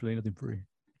country except for anything free.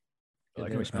 I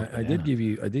did give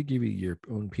you your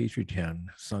own Pastry Town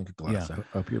sunk glass. Yeah.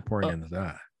 I hope you're pouring into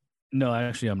that. No,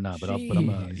 actually, I'm not. But I'm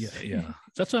yeah.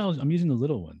 That's why I'm using the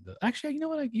little one. Actually, you know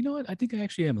what? I think I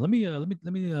actually am. Let me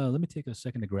take a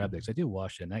second to grab that because I did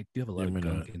wash it and I do have a lot of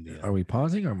gunk in there. Are we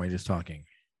pausing or am I just talking?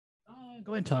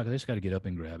 Go ahead and talk. I just got to get up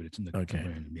and grab it. It's in the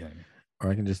okay. Yeah. Or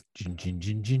I can just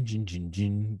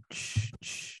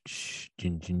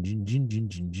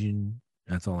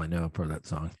That's all I know for that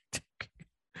song.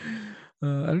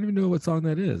 I don't even know what song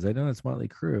that is. I know it's Motley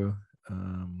Crue.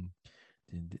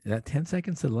 That 10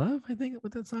 Seconds to Love, I think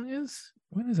what that song is.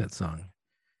 What is that song?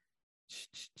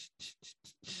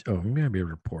 Oh, maybe I'll be able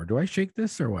to report. Do I shake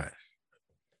this or what?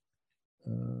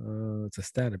 It's a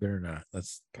stat. I better not.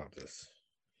 Let's pop this.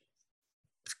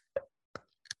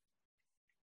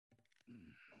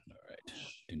 All right.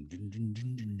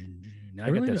 Now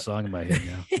I got that song in my head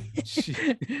now.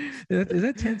 Is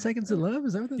that 10 Seconds to Love?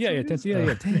 Is that what that yeah, song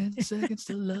is? 10 seconds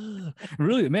to love.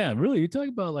 Really, man, really, you talking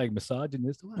about like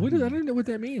misogynist? What is, I don't know what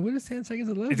that means. What is 10 Seconds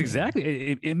to Love? It's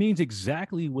exactly it means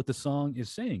exactly what the song is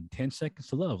saying. 10 seconds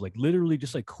to love. Like literally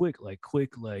just like quick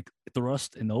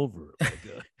thrust and over. Like,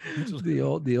 the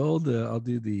old I'll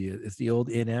do it's the old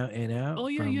in out Oh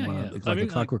yeah, from, yeah. Like a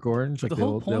Clockwork Orange. Like the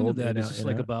whole point of that is just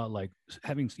like out. about like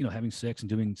having sex and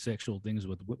doing sexual things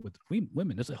with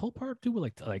women. There's a whole part too where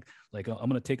like I'm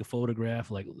gonna take a photograph,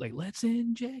 like let's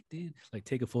inject it, like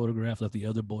take a photograph, let the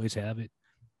other boys have it.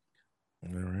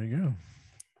 There you go.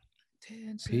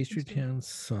 Pastry Town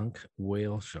sunk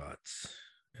whale shots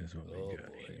is what we got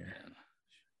here. Man.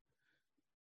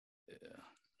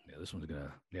 Yeah, this one's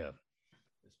gonna yeah.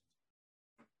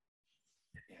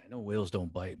 I know whales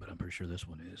don't bite, but I'm pretty sure this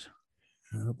one is.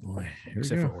 Oh boy!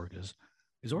 Except for orcas.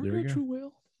 Is orca a true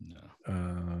whale? No.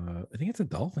 I think it's a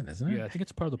dolphin, isn't it? Yeah, I think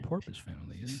it's part of the porpoise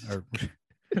family. Isn't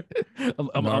it?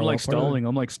 I'm like stalling.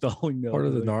 I'm like stalling. Part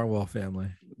of the narwhal family.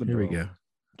 Here we go.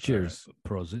 Cheers.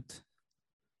 Prosit.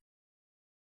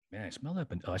 Man, I smell that.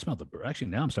 I smell the.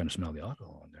 Actually, now I'm starting to smell the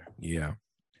alcohol in there. Yeah.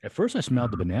 At first, I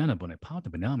smelled the banana, but when I popped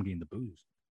it, but now I'm getting the booze.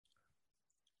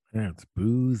 Yeah, it's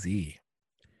boozy.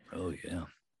 Oh yeah.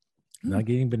 Not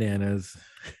getting bananas.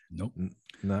 Nope.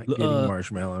 Not getting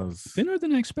marshmallows. Thinner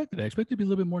than I expected. I expected it to be a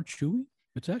little bit more chewy.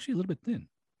 It's actually a little bit thin.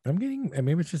 I'm getting,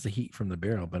 maybe it's just the heat from the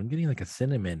barrel, but I'm getting like a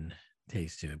cinnamon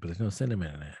taste to it, but there's no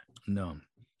cinnamon in it. No.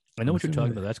 I know what you're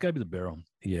talking about. That's got to be the barrel.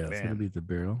 Yeah, it's going to be the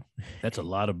barrel. That's a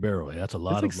lot of barrel. That's a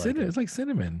lot of cinnamon. It's like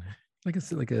cinnamon. Like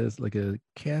a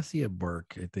cassia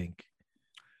bark, I think.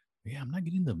 Yeah, I'm not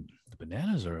getting the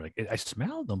bananas, or like I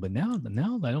smelled them, but now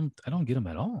I don't get them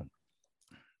at all.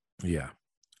 Yeah.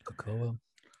 Cocoa.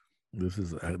 This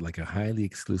is like a highly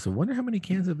exclusive. Wonder how many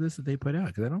cans of this that they put out,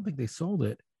 because I don't think they sold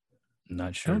it.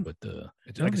 Not sure, but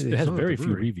it has very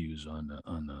few reviews on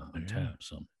tap.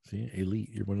 So see, elite.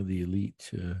 You're one of the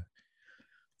elite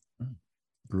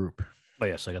group. Oh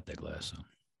yes, I got that glass. So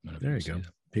there you go.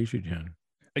 Pastry Town.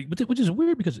 Which is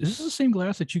weird because is this the same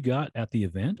glass that you got at the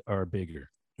event or bigger?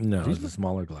 No, it's a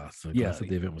smaller glass. The glass at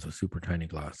the event was a super tiny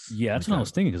glass. Yeah, that's what I was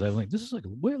thinking, because I was like, this is like a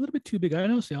little bit too big. I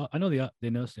know they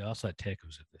noticed the outside tech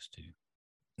was at this too.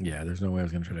 Yeah, there's no way I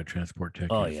was going to try to transport tech.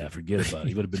 Oh yeah, forget about it.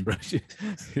 You would have been brushing.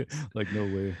 Like no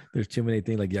way. There's too many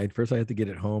things. Like first I had to get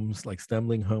it home. Like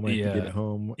stumbling home, I had to get it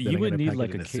home. You would need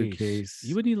like a case.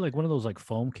 You would need like one of those like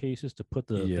foam cases to put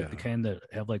the kind that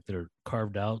have like they're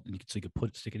carved out, and so you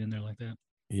could stick it in there like that.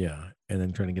 Yeah, and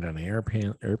then trying to get on an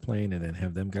airplane and then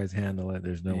have them guys handle it.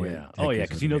 There's no way. Oh yeah,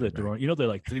 because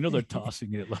they're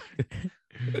tossing it like.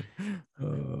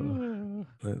 Man,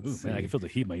 I can feel the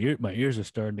heat. My ears are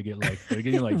starting to get like they're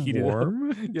getting like heated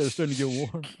warm. Yeah, they're starting to get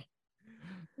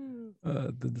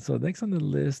warm. So next on the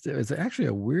list is actually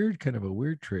a weird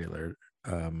trailer.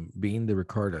 Being the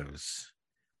Ricardos.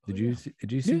 Did you see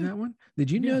that one?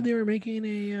 Did you know they were making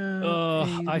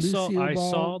I saw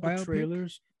the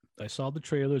trailers. I saw the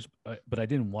trailers, but I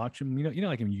didn't watch them. You know,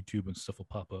 like on YouTube and stuff will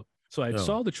pop up. So I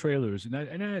saw the trailers, and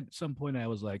at some point I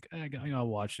was like, I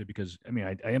watched it because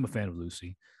I am a fan of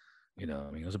Lucy. It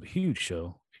was a huge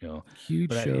show.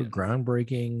 Huge show,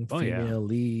 groundbreaking female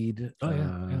lead.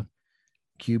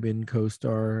 Cuban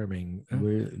co-star.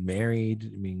 We're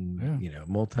married.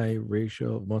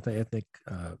 Multiracial, multi-ethnic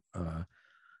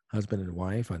husband and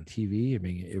wife on TV.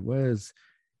 It was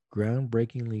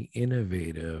groundbreakingly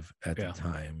innovative at the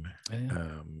time.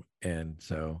 And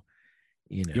so,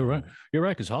 you're right,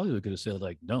 because Hollywood could have said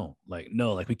no,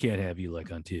 we can't have you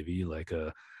like on TV,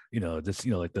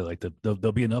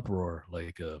 there'll be an uproar,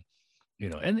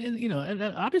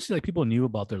 and obviously like people knew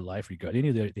about their life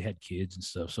regarding they had kids and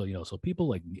stuff, so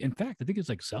people in fact I think it's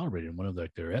like celebrated in one of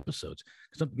their episodes,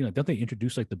 because don't they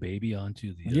introduce like the baby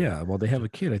onto the well, they have a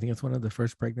kid. I think it's one of the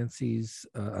first pregnancies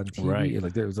on TV, right?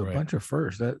 Like there was a bunch of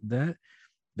firsts.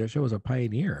 That show was a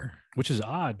pioneer, which is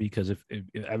odd because if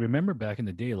I remember back in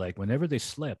the day, like whenever they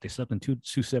slept in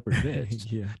two separate beds.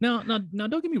 Now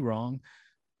don't get me wrong.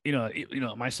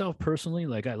 Myself personally,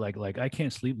 I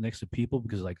can't sleep next to people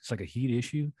because it's like a heat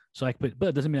issue. So but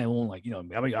it doesn't mean I won't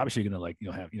obviously you're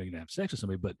gonna have sex with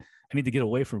somebody, but I need to get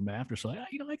away from them after. So I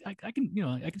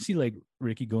can see like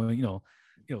Ricky going,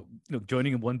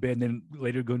 joining in one bed and then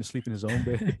later going to sleep in his own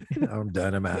bed. I'm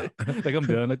done. I'm out. Like I'm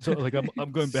done. Like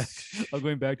I'm going back. I'm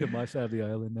going back to my side of the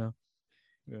island now.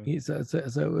 Yeah. So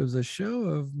it was a show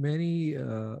of many it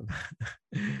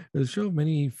was a show of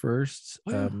many firsts.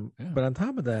 Oh, yeah. But on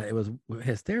top of that, it was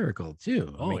hysterical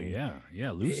too. Oh, yeah.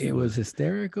 Lucy it was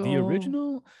hysterical. The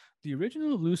original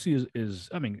Lucy is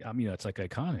I mean, it's like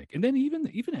iconic. And then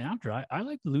even after, I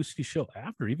like the Lucy show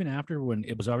after, even after when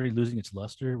it was already losing its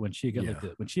luster, when she got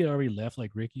when she had already left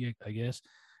like Ricky, I guess,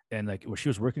 and like where she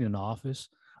was working in an office.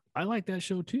 I like that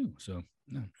show too. So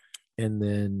yeah. And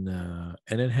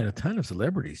it had a ton of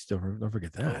celebrities. Don't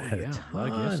forget that. Oh, it had yeah. a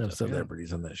ton of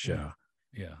celebrities on that show.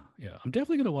 Yeah. I'm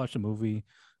definitely gonna watch the movie.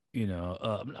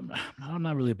 I'm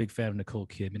not really a big fan of Nicole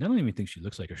Kidman. I don't even think she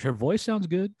looks like her. Her voice sounds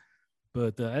good,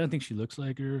 but I don't think she looks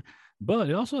like her.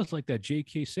 But it also has like that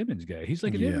J.K. Simmons guy. He's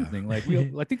like in everything. Like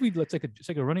I think it's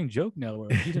like a running joke now where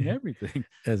he's in everything.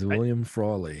 As William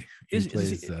Frawley, he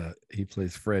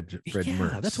plays Fred. Fred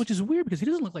Mertz. That's which is weird because he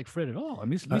doesn't look like Fred at all. I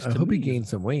mean, I hope he gained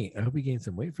some weight. I hope he gained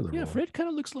some weight for the role. Yeah, Fred kind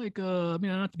of looks like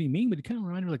not to be mean, but he kind of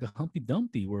reminded me of like a Humpty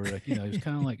Dumpty, where like he's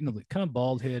kind of like kind of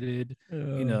bald headed,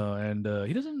 and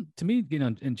he doesn't to me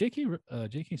and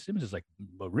J.K. Simmons is like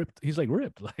ripped. He's like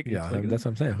ripped. Like that's what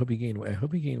I'm saying. I hope he gained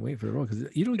weight for the role because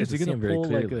you don't get to see him very pull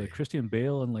clearly. Like a Christian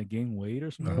Bale and like gain weight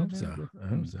or something. I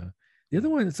hope so. The other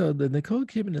one, so the Nicole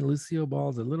Kidman and Lucille Ball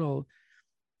is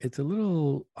it's a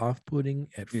little off-putting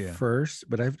at first,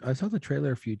 but I saw the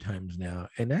trailer a few times now,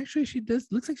 and actually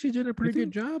looks like she's doing a pretty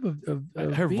good job of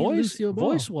her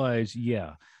voice wise.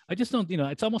 Yeah, I just don't,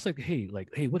 it's almost like, hey,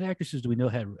 what actresses do we know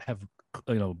have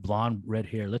blonde red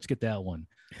hair? Let's get that one,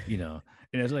 and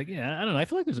it's like, I don't know. I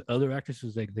feel like there's other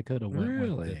actresses they could have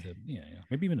went with,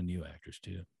 maybe even a new actress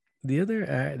too. The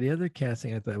other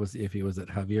casting I thought was iffy was that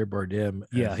Javier Bardem.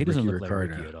 Yeah, he doesn't look like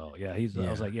Ricky at all. Yeah, I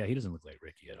was like, he doesn't look like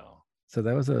Ricky at all. So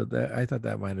that was I thought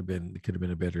that could have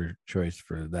been a better choice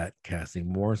for that casting,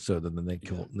 more so than the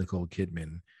Nicole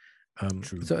Kidman.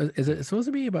 True. So is it supposed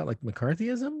to be about like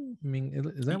McCarthyism? I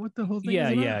mean, is that what the whole thing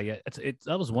is about? Yeah.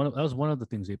 That was one of the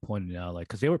things they pointed out, like,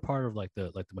 because they were part of like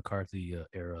the McCarthy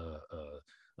era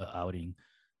outing.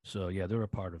 So yeah, they were a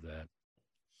part of that.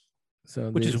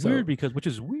 Which is weird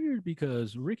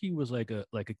because Ricky was like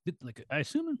I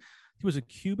assume he was a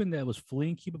Cuban that was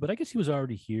fleeing Cuba, but I guess he was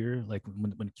already here like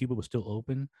when Cuba was still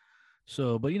open.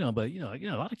 So, but a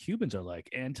lot of Cubans are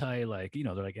like they're like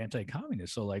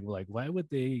anti-communist. So like why would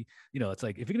they? It's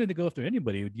like if you're gonna go after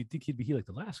anybody, you'd think he'd be like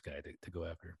the last guy to go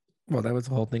after. Well, that was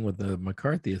the whole thing with the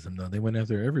McCarthyism, though. They went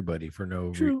after everybody for no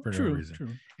reason. True.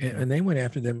 And they went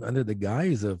after them under the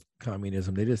guise of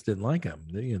communism. They just didn't like them.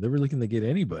 They were looking to get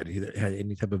anybody that had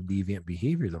any type of deviant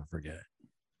behavior. Don't forget.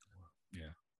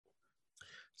 Yeah.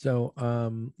 So,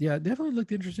 it definitely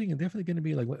looked interesting, and definitely going to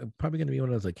be probably going to be one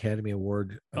of those Academy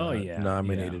Award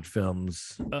nominated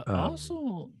films.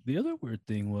 Also, the other weird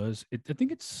thing was, I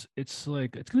think it's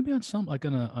like it's going to be on some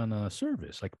on a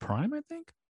service like Prime.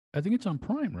 I think it's on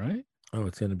Prime, right? Oh,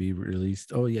 it's going to be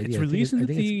released. Oh, yeah. It's released in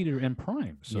the theater and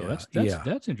Prime. So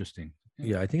that's interesting.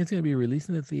 Yeah, I think it's going to be released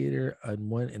in the theater on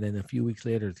one, and then a few weeks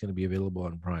later, it's going to be available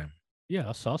on Prime. Yeah,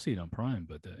 I'll see it on Prime,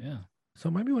 but yeah. So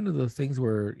it might be one of those things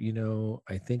where,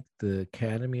 I think the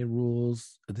Academy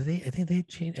rules, I think they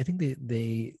changed. I think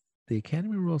the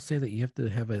Academy rules say that you have to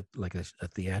have a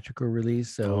theatrical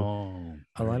release. So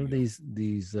a lot of these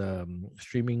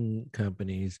streaming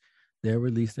companies, they'll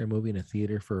release their movie in a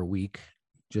theater for a week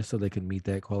just so they can meet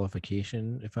that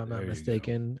qualification, if I'm not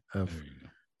mistaken,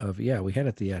 we had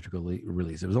a theatrical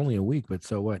release. It was only a week, but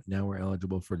so what? Now we're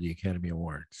eligible for the Academy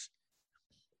Awards.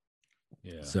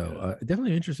 Yeah. So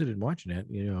definitely interested in watching it.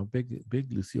 Big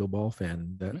Lucille Ball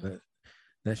fan.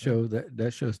 That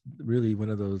show's really one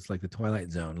of those like the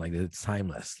Twilight Zone. Like it's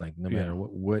timeless. Like no matter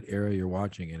what era you're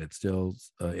watching it, it's still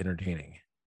entertaining.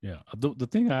 Yeah. The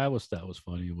thing I always thought was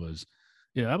funny was,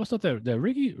 I always thought that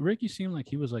Ricky seemed like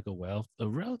he was like a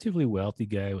relatively wealthy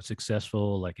guy, was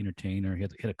successful, like entertainer. He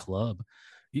had a club.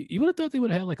 You would have thought they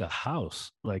would have like a house,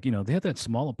 like they had that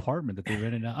small apartment that they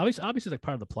rented out. Obviously, like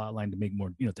part of the plot line to make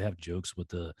more, to have jokes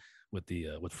with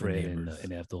Fred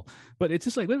and Ethel. But it's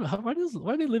just like, why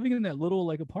are they living in that little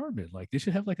like apartment? Like they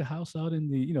should have like a house out in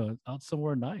the out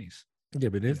somewhere nice. Yeah,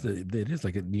 but it is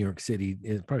like a New York City.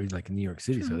 It's probably like in New York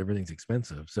City, so everything's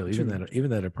expensive. So even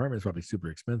that apartment is probably super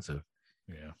expensive.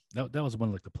 Yeah, that was one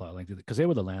of like the plot lines because they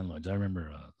were the landlords. I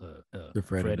remember the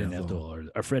Fred and Ethel,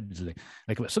 or Fred.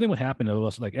 Like something would happen to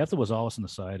us. Like Ethel was always on the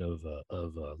side of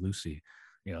Lucy.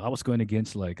 I was going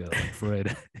against like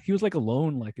Fred. He was like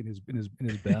alone, like in his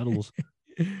battles.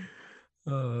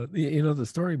 The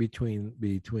story between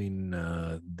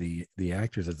the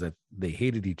actors is that they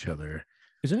hated each other.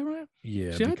 Is that right?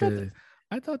 Yeah, See, because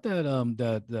I thought that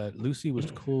that Lucy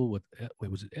was cool with wait,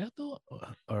 was it Ethel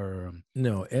or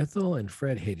no, Ethel and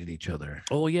Fred hated each other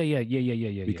oh yeah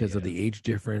because of the age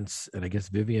difference, and I guess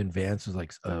Vivian Vance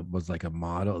was like a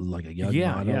model, like a young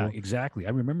yeah model, exactly. I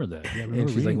remember that. Yeah, I and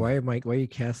remember she's like, reading that. why are you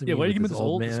casting Yeah, me why are you with giving me this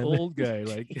old this man?" old guy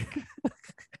like?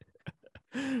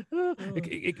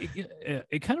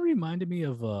 It kind of reminded me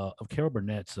of Carol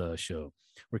Burnett's show,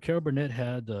 where Carol Burnett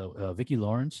had Vicki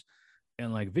Lawrence,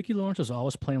 and like Vicki Lawrence was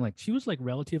always playing like she was like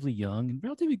relatively young and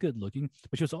relatively good looking,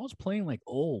 but she was always playing like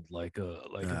old,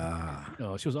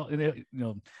 Ah, she was all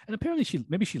and apparently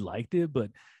she liked it, but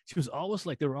she was always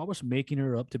like they were always making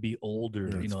her up to be older,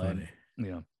 that's and funny.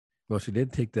 you know, Well, she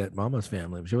did take that Mama's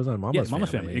Family. She was on yeah, Mama's Mama's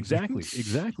Family, Family.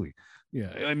 exactly. Yeah,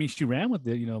 I mean, she ran with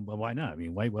it, but why not? I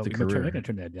mean, why? Well, The I'm not career. gonna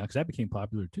turn that down because that became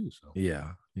popular too. So,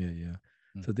 Yeah. mm.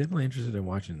 So definitely interested in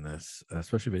watching this,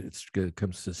 especially if it's good,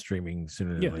 comes to streaming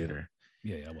sooner than yeah, later.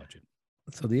 yeah, I watch it.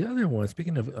 So the other one,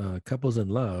 speaking of couples in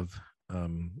love,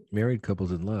 married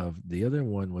couples in love, the other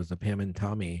one was the Pam and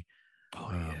Tommy Oh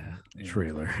yeah.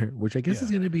 trailer, which I guess is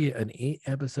Yeah. going to be an 8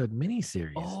 episode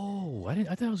miniseries. Oh, I didn't.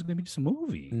 I thought it was going to be just a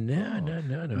movie. No, Oh, no,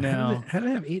 no, no. now, How do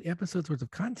I have 8 episodes worth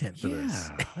of content for this?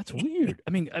 yeah, that's weird. I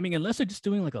mean, unless they're just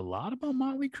doing like a lot about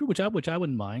Motley Crue, which I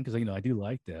wouldn't mind because I do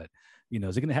like that.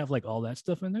 Is it going to have like all that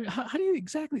stuff in there? How do you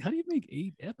How do you make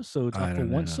 8 episodes I off of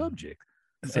don't one know. subject?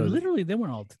 So And literally, they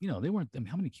weren't all. They weren't. I mean,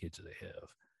 how many kids do they have?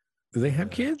 do they have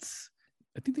kids?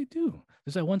 I think they do.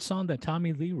 There's that one song that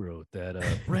Tommy Lee wrote that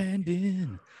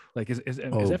Brandon. Like is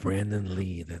Oh, that from Brandon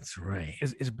Lee. That's right.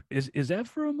 is that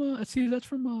from see that's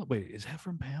from wait, is that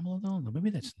from Pamela though? No,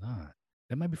 maybe that's not.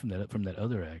 That might be from that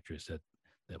other actress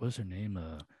that was her name,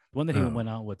 the one that he Oh. went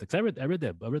out with. Because I read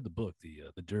the book,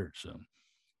 the Dirt. So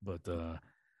but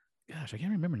gosh, I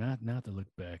can't remember not to look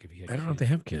back if he had I don't know if they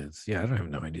have kids. Yeah, I don't have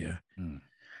no idea. Hmm.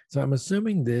 So I'm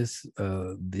assuming this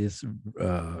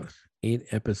 8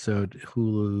 episode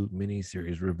Hulu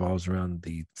miniseries revolves around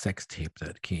the sex tape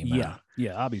that came out.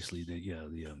 Yeah, obviously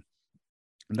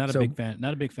not a So- big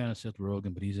fan of Seth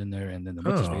Rogen, but he's in there, and then the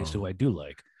what's his face who I do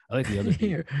like. I like the other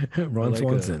dude. Ron like,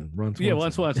 Swanson. Ron Swanson. Yeah,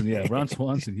 Ron Swanson. Yeah, Ron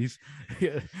Swanson.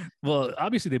 Yeah. Well,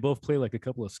 obviously they both play like a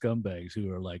couple of scumbags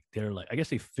who are like I guess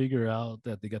they figure out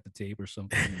that they got the tape or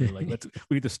something. And they're like,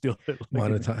 we need to steal it.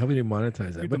 Monetize. How would you monetize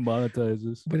We that? need to monetize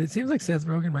this. But it seems like Seth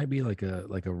Rogen might be like a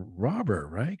robber,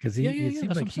 right? Because it seems that's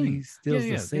like what I'm saying. he steals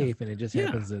Yeah, the safe, and it just Yeah.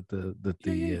 happens that the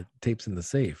Yeah. tape's in the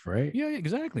safe, right? Yeah,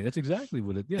 exactly. That's exactly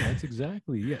what it. Yeah, that's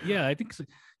exactly. Yeah. I think.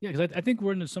 Yeah, because I think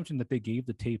we're in the assumption that they gave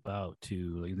the tape out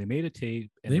to. Like, they made a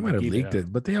tape. And They might have gave leaked out.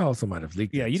 it, but they also might have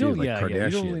leaked Yeah, it you too, don't- like yeah, you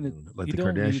don't Kardashian, really- like you the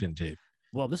don't need- Kardashian tape.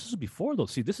 Well, this is before though.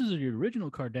 See, this is the original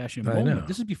Kardashian I moment. know.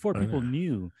 This is before I people know.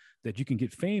 knew that you can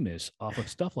get famous off of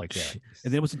stuff like that.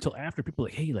 And then it was until after people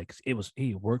like, hey, like it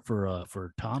worked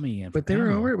for Tommy and for But they were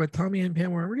Pamela. already, but Tommy and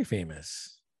Pam were already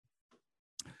famous.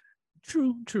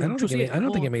 True. I don't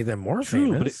think it made them more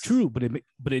famous.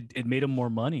 But it made them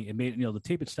more money. It made the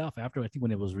tape itself after I think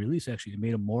when it was released actually it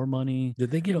made them more money.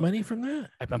 Did they get money from that?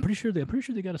 I'm pretty sure they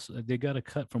got a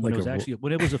cut from when Like it was actually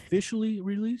when it was officially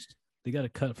released. They got a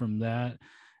cut from that,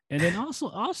 and then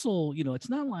also it's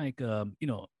not like I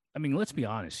mean let's be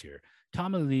honest here.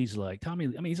 Tommy Lee's like Tommy.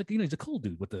 I mean, he's a cool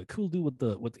dude with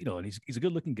and he's a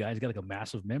good looking guy. He's got like a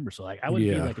massive member, so like I wouldn't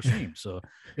be like ashamed. So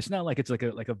it's not like it's like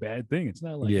a bad thing. It's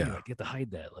not like you get to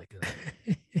hide that like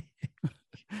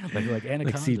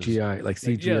anacondas. CGI, like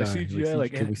CGI, yeah, CGI.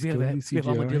 Like can we still do we have CGI?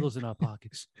 armadillos in our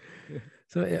pockets.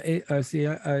 So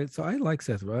so I like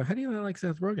Seth Rogen. How do you not like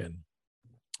Seth Rogen?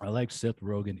 I like Seth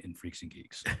Rogen in Freaks and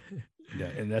Geeks. Yeah,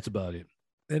 and that's about it.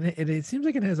 And it seems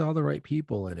like it has all the right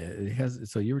people in it. It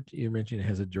has. So you mentioned it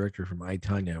has a director from I,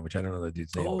 Tonya, which I don't know the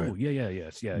dude's name. Oh, but,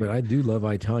 yes. But I do love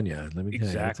I, Tonya. Let me tell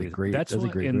Exactly. you, that's a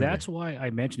great movie. That's why I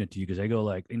mentioned it to you because I go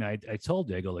like, I told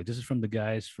you, I go like, this is from the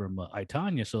guys from I,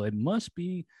 Tonya, so it must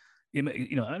be,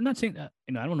 I'm not saying that,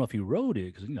 I don't know if he wrote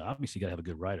it because obviously you got to have a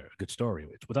good writer, a good story.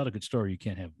 Without a good story, you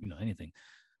can't have anything,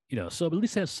 So at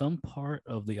least has some part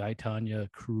of the I, Tonya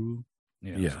crew.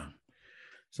 Yeah.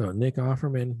 So Nick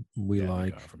Offerman, we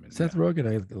like. Seth Rogen,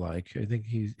 I like. I think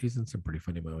he's in some pretty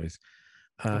funny movies.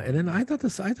 And then I thought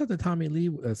the Tommy Lee,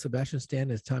 Sebastian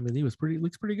Stan as Tommy Lee looks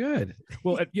pretty good.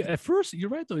 Well, at first you're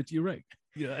right though. You're right.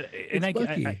 Yeah, and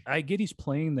I get he's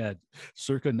playing that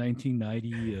circa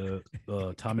 1990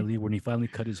 Tommy Lee when he finally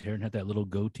cut his hair and had that little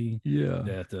goatee. Yeah,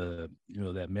 that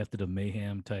that Method of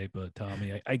Mayhem type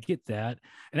Tommy. I get that,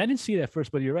 and I didn't see it at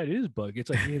first, but you're right. It is Bucky. It's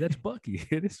like, hey, that's Bucky.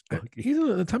 It is Bucky.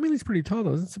 Tommy Lee's pretty tall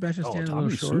though. Isn't Sebastian Stan a little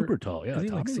short? Super tall. Yeah,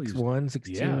 he's like 6'1", 6'2".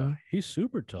 Yeah, he's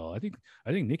super tall. I think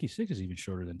Nikki Sixx is even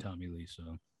shorter than Tommy Lee. So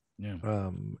Yeah.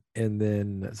 And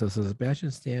then so Sebastian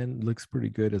Stan looks pretty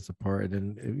good as a part.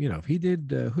 And then he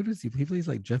did who does he plays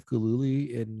like Jeff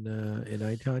Galooly in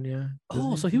I, Tonya, doesn't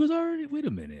Oh, he? so he was already. Wait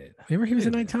a minute. Remember he was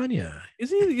Wait a in I, minute. Tonya. Is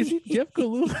he Jeff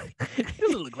Goldblum? He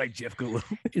doesn't look like Jeff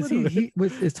Goldblum. Is Wait a minute. he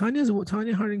was is Tanya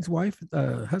Harding's wife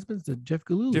husband's the Jeff Jeff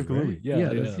Galooly, Goldblum. right? Yeah,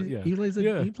 Yeah, yeah, yeah, he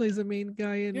yeah. plays the main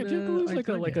guy Yeah, in Jeff Goldblum's I,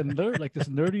 like a Tonya. nerd, like this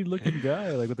nerdy looking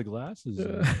guy, like with the glasses.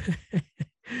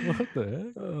 What the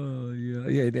heck? Oh yeah,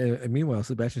 yeah. And meanwhile,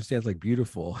 Sebastian Stan's like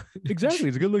beautiful. Exactly.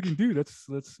 He's a good looking dude. That's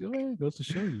goes to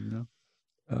show you,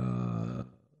 uh,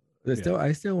 Yeah.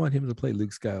 I still want him to play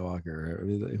Luke Skywalker. I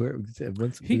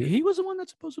mean, He was the one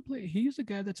that's supposed to play. He's the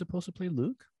guy that's supposed to play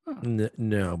Luke. Huh.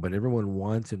 no, but everyone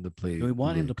wants him to play And we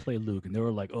want him to Luke. play Luke, and they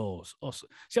were like,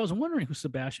 See, I was wondering who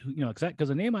Sebastian, because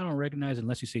the name I don't recognize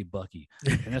unless you say Bucky,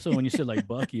 and that's when you said like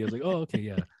Bucky, I was like, oh, okay,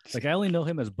 yeah, like I only know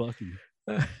him as Bucky.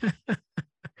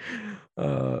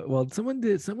 Well, someone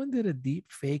did a deep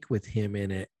fake with him in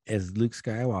it as Luke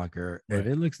Skywalker, and Right.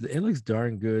 it looks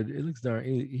darn good. It looks darn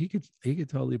he could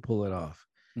totally pull it off.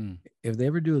 Mm. If they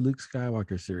ever do a Luke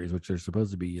Skywalker series, which they're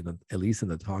supposed to be at least in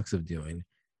the talks of doing,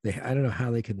 I don't know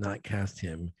how they could not cast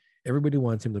him. Everybody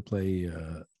wants him to play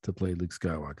Luke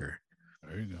Skywalker.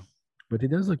 There you go. But he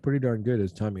does look pretty darn good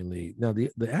as Tommy Lee. Now the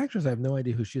actress, I have no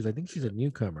idea who she is. I think she's a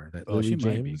newcomer. That Oh, Lily she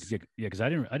might be. James. Yeah, because I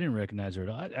didn't recognize her at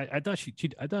all. I thought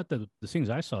I thought that the things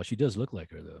I saw, she does look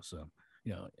like her though. So,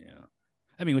 yeah.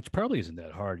 I mean, which probably isn't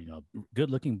that hard.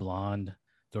 Good looking blonde.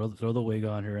 Throw the wig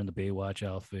on her in the Baywatch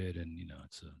outfit, and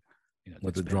it's a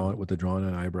With the drawn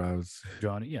on eyebrows.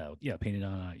 drawn. Yeah, painted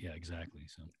on. Yeah, exactly.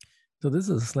 So this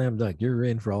is a slam dunk. You're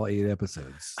in for all 8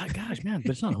 episodes. Gosh, man,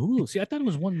 but it's not Hulu. See, I thought it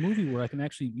was one movie where I can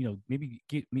actually, maybe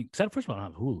get me. First of all, I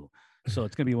don't have Hulu, so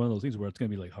it's gonna be one of those things where it's gonna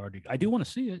be like hard to. I do want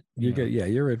to see it.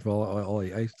 You're in for all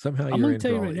 8. Somehow I'm you're gonna in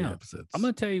tell for you all right 8 now. episodes. I'm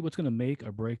gonna tell you what's gonna make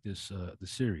or break this the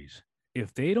series.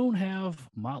 If they don't have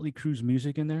Motley Crue's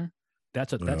music in there,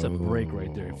 that's a break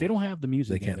right there. If they don't have the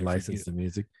music, they can't license the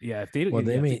music. Yeah, if they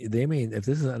they may if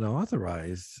this is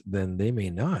unauthorized, then they may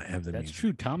not have the music. That's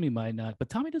true. Tommy might not, but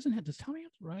Tommy doesn't have. Does Tommy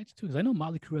have the rights too? Because I know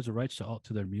Motley Crue has the rights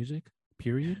to their music.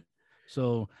 Period.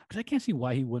 So, because I can't see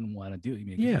why he wouldn't want to do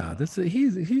it. Yeah,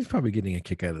 he's probably getting a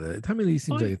kick out of it. Tommy Lee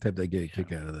seems like the type that get a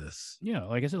kick out of this. Yeah,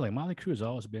 like I said, like Motley Crue has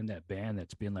always been that band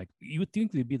that's been like, you would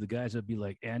think they'd be the guys that'd be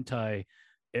like anti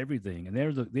everything, and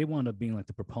they wound up being like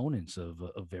the proponents of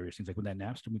various things. Like when that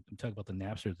Napster, we talk about the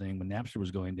Napster thing, when Napster was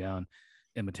going down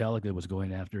and Metallica was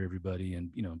going after everybody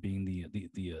and being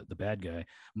the bad guy,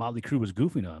 Motley Crue was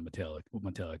goofing on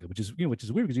Metallica, which is weird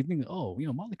because you think,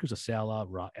 Motley Crue's a sellout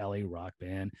LA rock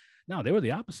band. No, they were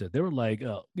the opposite. They were like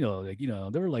they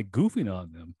were like goofing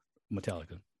on them,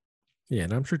 Metallica. Yeah,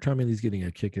 and I'm sure Tommy Lee's getting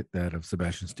a kick at that of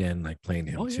Sebastian Stan like playing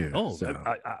him too. Oh, so.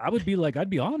 I would be like, I'd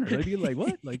be honored. I'd be like,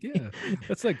 what? Like, yeah,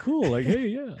 that's like cool. Like, hey,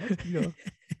 yeah,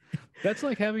 that's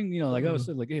like having, like I was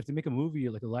saying, like, hey, if they make a movie,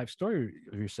 like a life story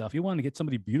of yourself, you want to get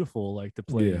somebody beautiful, like to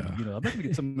play. Yeah. I'm not gonna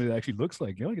get somebody that actually looks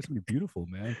like. You want to get somebody beautiful,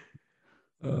 man.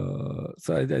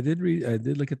 So I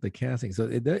did look at the casting. So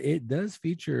it does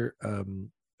feature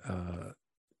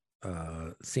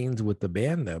scenes with the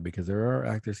band though, because there are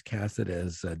actors casted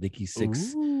as Nikki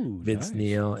Sixx, Vince nice.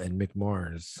 Neil, and Mick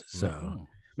Mars. So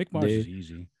Mick Mars is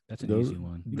easy. That's an easy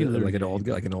one. You can like an old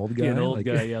guy, Yeah, an old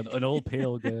guy. Yeah, an old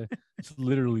pale guy.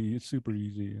 It's super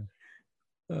easy.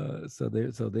 Yeah. So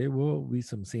there will be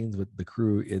some scenes with the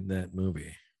crew in that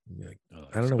movie. Like,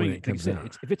 I don't know when it comes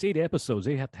out. If it's 8 episodes,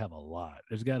 they have to have a lot.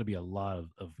 There's got to be a lot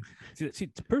of.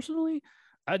 See, personally,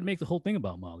 I'd make the whole thing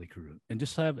about Motley Crue and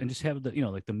just have the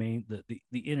like the main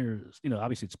the inner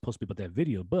obviously it's supposed to be about that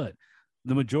video, but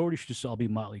the majority should just all be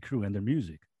Motley Crue and their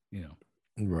music.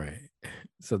 Right.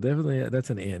 So definitely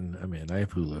that's an in. I'm in. I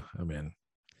have Hulu. I'm in.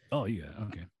 Oh yeah.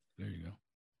 Okay. There you go.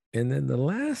 And then the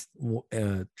last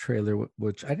trailer,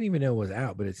 which I didn't even know was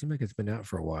out, but it seemed like it's been out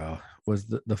for a while, was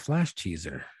the Flash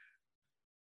teaser.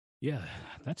 Yeah,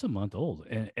 that's a month old,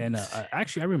 and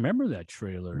actually I remember that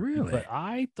trailer. Really? But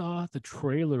I thought the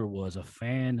trailer was a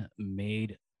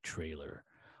fan-made trailer,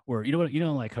 where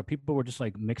like how people were just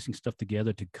like mixing stuff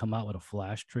together to come out with a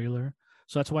Flash trailer.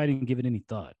 So that's why I didn't give it any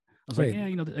thought. I was like, yeah,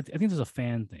 I think this is a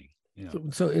fan thing.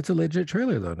 So it's a legit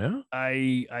trailer though, no?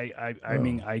 I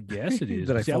mean, I guess it is.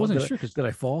 I wasn't sure. Did I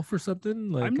fall for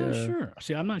something? Like, I'm not sure.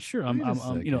 See, I'm not sure. I'm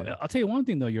I'll tell you one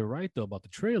thing though. You're right though about the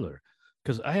trailer.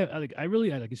 Because I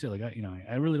really, like you said, like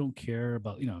I really don't care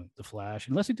about the Flash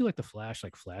unless they do like the Flash,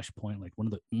 like Flashpoint, like one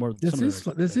of the more. This is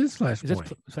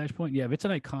Flashpoint. Flashpoint, yeah. If it's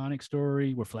an iconic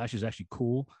story where Flash is actually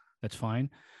cool, that's fine.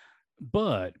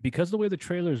 But because of the way the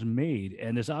trailer is made,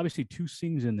 and there's obviously 2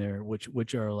 scenes in there,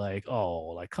 which are like, oh,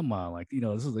 like come on, like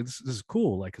this is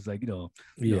cool, like because like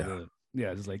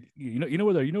yeah, it's like you know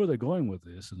where they're going with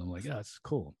this, and I'm like, yeah, it's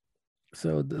cool.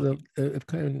 So But if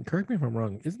correct me if I'm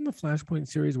wrong, isn't the Flashpoint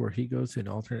series where he goes to an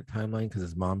alternate timeline because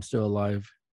his mom's still alive?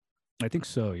 I think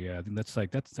so. Yeah, I think that's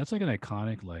like an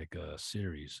iconic like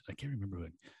series. I can't remember what.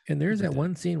 And there's Who's that that?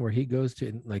 one scene where he goes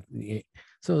to like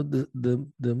so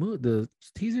the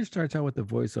teaser starts out with the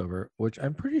voiceover, which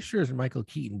I'm pretty sure is Michael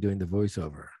Keaton doing the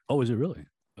voiceover. Oh, is it really?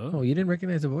 Oh, Oh, you didn't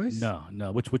recognize the voice? no,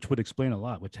 no. Which would explain a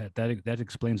lot. Which had, that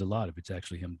explains a lot if it's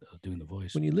actually him doing the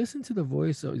voice. When you listen to the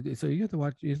voice, so you have to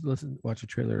watch a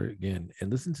trailer again and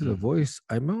listen to the Mm. voice.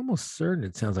 I'm almost certain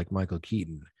it sounds like Michael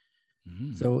Keaton.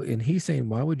 Mm. So, and he's saying,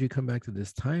 "Why would you come back to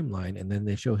this timeline?" And then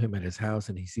they show him at his house,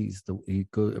 and he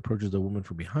approaches the woman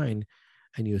from behind,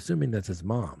 and you assuming that's his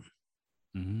mom.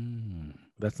 Mm.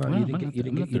 That's not Well, you I'm didn't gonna get have to,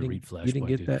 I'm gonna have to read you didn't Flashpoint,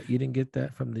 get dude. that you didn't get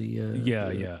that from Yeah,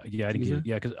 the yeah, yeah. I didn't get it. teaser.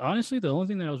 Yeah, because honestly, the only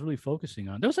thing that I was really focusing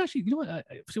on, that was actually, you know what?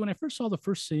 See, when I first saw the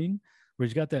first scene where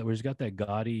he's got that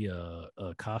gaudy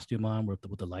costume on with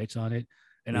the lights on it,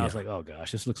 and I was Yeah, like, oh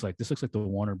gosh, this looks like the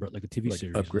Warner, but like the TV like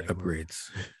series, like where, upgrades.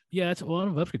 yeah, it's a lot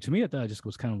of upgrade. To me, I thought it just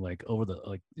was kind of like over the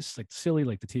like this like silly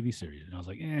like the TV series, and I was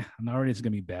like, I'm already it's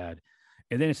gonna be bad.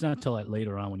 And then it's not until like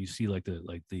later on when you see like the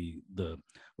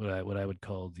what I would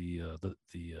call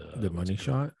The what's money it called,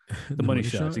 shot, the the money money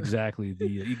shots, shot. exactly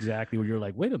exactly where you're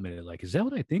like, wait a minute, like is that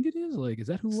what I think it is, like is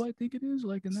that who I think it is,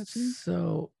 like in that scene.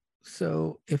 So,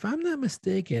 so if I'm not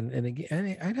mistaken, and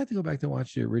again, I'd have to go back to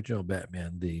watch the original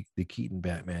Batman, the Keaton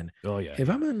Batman. Oh yeah, If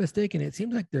yeah, I'm not mistaken, it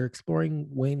seems like they're exploring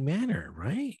Wayne Manor,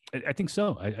 right? I think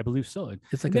so. I believe so.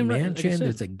 It's And like a then like I mansion. said,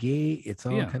 It's a gate. It's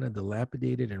all yeah, kind of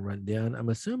dilapidated and run down. I'm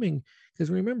assuming because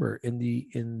remember in the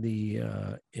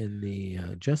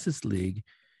Justice League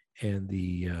and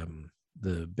the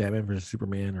Batman versus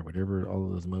Superman or whatever, all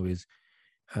of those movies,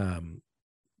 um,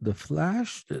 the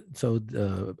Flash. So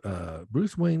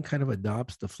Bruce Wayne kind of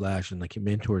adopts the Flash and like he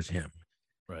mentors him.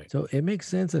 right. So it makes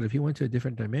sense that if he went to a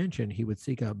different dimension, he would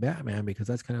seek out Batman because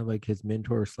that's kind of like his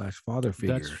mentor slash father That's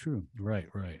figure. true. Right,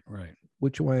 right, right.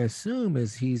 Which I assume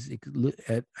is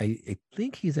I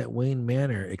think he's at Wayne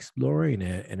Manor exploring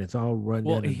it, and it's all run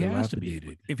Well, down he and has to be.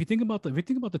 dilapidated. If you think about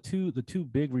the two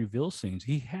big reveal scenes,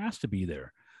 he has to be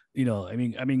there. You know, I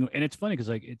mean, and it's funny because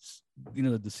like it's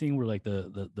the scene where like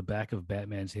the back of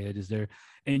Batman's head is there,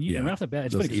 and Yeah, right off the bat,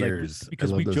 it's those funny because ears. I because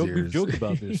love those we've ears. joked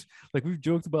about this, like we've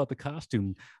joked about the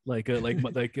costume,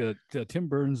 Tim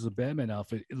Burns' the Batman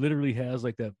outfit, it literally has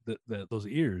like that those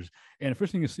ears, and the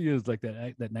first thing you see is like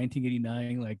that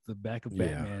 1989 like the back of Yeah,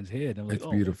 Batman's head. I'm like, it's oh,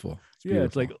 like beautiful. It's yeah,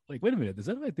 it's beautiful. like wait a minute, is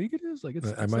that what I think it is? Like I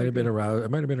it's might like have been aroused. I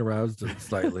might have been aroused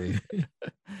slightly.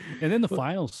 and then the But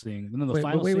final scene, and then the wait,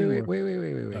 but final scene where wait.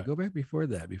 Go back before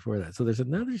that. Before that. So there's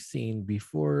another scene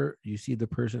before you see the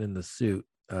person in the suit,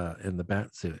 in the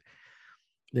bat suit.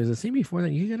 There's a scene before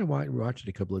that. You got to watch it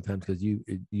a couple of times because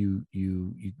you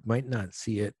might not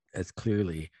see it as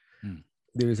clearly. hmm.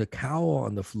 There's a cowl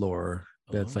on the floor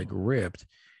that's like Oh, ripped,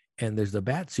 and there's the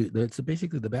bat suit. That's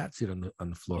basically the bat suit on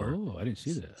the floor. oh, I didn't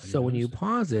see that. I So didn't when you notice that.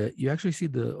 pause it, you actually see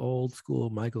the old school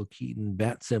Michael Keaton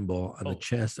bat symbol on the Oh,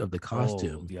 chest of the oh,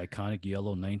 costume. the iconic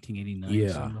yellow 1989 Yeah.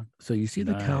 symbol. So you see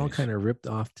the cowl Nice. kind of ripped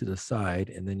off to the side,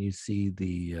 and then you see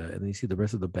the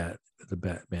rest of the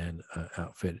Batman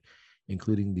outfit,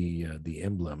 including the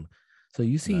emblem. So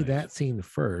you see Nice. that scene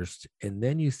first, and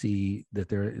then you see that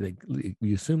they're like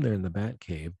you assume they're in the Bat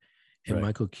Cave, and Right.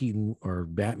 Michael Keaton or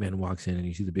Batman walks in, and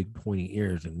you see the big pointy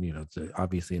ears, and it's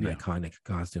obviously an Yeah. iconic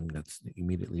costume that's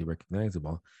immediately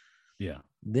recognizable. Yeah.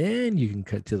 Then you can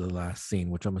cut to the last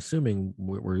scene, which I'm assuming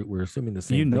we're assuming the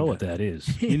same You thing. know what that is.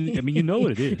 I mean, you know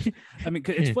what it is. I mean,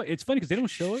 it's funny because they don't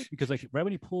show it because like right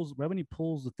when he pulls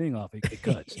the thing off, it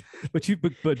cuts. But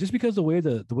just because the way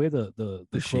the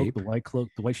The cloak, shape. the white cloak,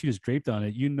 the white sheet is draped on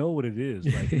it, you know what it is.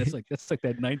 Like and that's like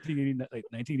that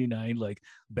 1989 like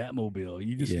Batmobile.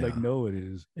 You just like Yeah, know it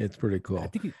is. it's pretty And I cool.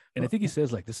 think I think he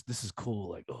says like this is cool.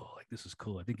 Like oh like this is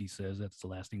cool. I think he says that's the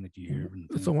last thing that you hear.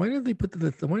 So why did they put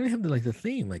why did they have like the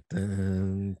theme like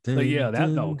dun, Like dun, yeah, that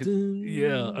no, dun, dun.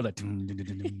 yeah, or like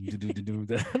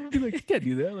that. I would be like, you can't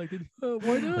do that. Like, Why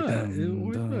like not? Why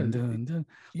not?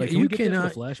 Like, can You we get that for the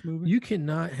cannot Flash movie? you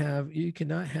cannot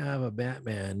have a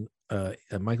Batman a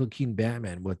Michael Keaton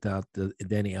Batman without the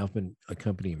Danny Elfman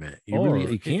accompaniment. Or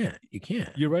You can't.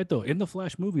 you're right though. In the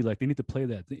Flash movie, like they need to play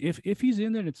that. If he's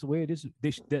in there, and it's the way it is.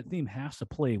 That theme has to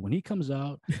play when he comes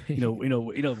out.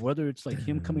 Whether it's like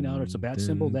him coming out or it's a bat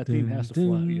symbol, that theme has to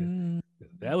fly. Yeah,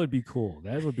 that would be cool.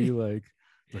 That would be like,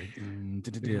 Like,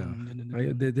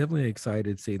 Yeah, they're definitely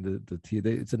excited seeing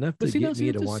it's enough but to see now, get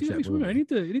me to watch that movie. I need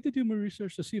to do more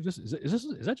research to see if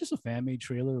is that just a fan made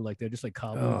trailer? Like they're just like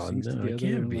cobbling Oh scenes no, it together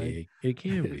can't and like. be. It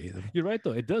can't be. You're right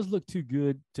though. It does look too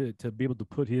good to be able to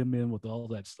put him in with all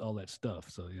that stuff.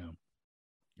 So yeah.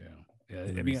 I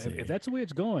Let me mean, see. if that's the way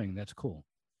it's going, that's cool.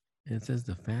 It says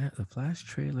the Flash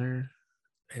trailer.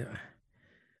 Yeah.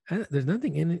 There's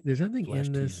nothing in it. There's nothing Flash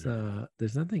in this. teaser.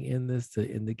 There's nothing in this to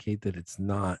indicate that it's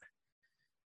not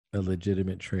a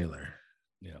legitimate trailer.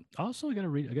 Yeah. Also, I gotta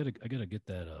read. I gotta get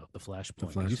that the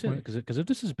Flashpoint. The You said Flashpoint? because if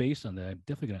this is based on that, I'm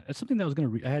definitely gonna. It's something that I was gonna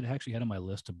read. I had actually had on my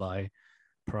list to buy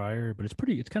prior, but it's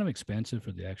pretty. It's kind of expensive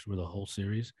for the whole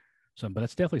series. So, but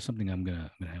that's definitely something I'm gonna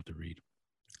have to read.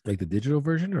 Like the digital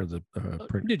version or the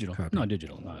print Digital, copy? no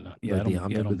digital, no. Yeah, Like I don't. Yeah,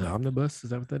 I don't. the omnibus.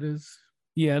 Is that what that is?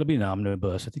 Yeah, it'll be an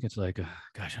omnibus. I think it's like,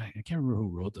 gosh, I can't remember who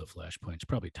wrote the Flashpoint. It's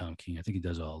probably Tom King. I think he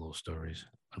does all those stories.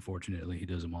 Unfortunately, he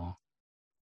does them all.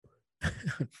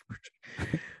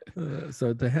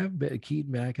 So to have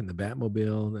Keaton Mac and the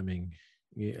Batmobile, I mean,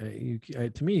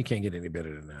 to me, you can't get any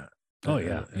better than that. Oh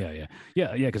yeah.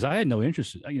 Because I had no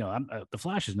interest. I'm the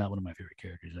Flash is not one of my favorite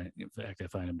characters. In fact, I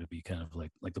find him to be kind of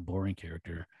like the boring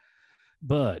character.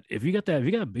 But if you got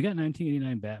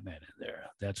 1989 Batman in there,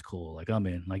 that's cool. Like I'm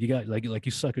in. Like you got like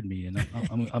you suckered me, and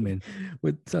I'm in.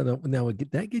 Now would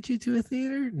that get you to a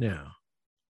theater? No.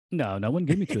 No, wouldn't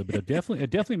get me to it, but it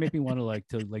definitely make me want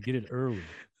to get it early.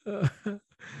 Yeah.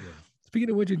 Speaking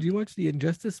of which, did you watch the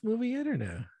Injustice movie yet or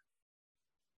no?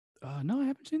 No, I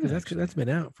haven't seen that. That's been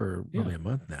out for probably a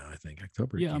month now. I think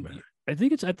October. Yeah, I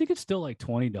think it's still like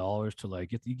 $20 to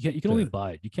like you can only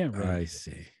buy it. You can't rent it. I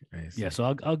see. Yeah,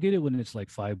 so I'll get it when it's like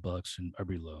 $5 and or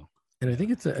below. And I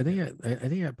think I think I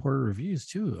got poor reviews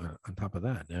too on top of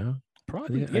that. No.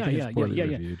 Probably,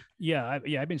 Reviewed.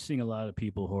 I've been seeing a lot of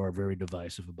people who are very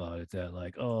divisive about it. That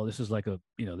like, oh, this is like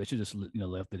they should just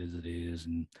left it as it is.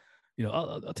 And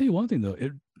I'll tell you one thing though.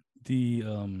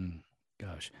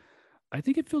 Gosh, I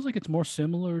think it feels like it's more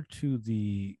similar to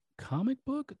the comic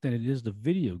book than it is the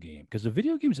video game, because the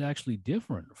video game is actually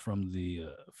different from the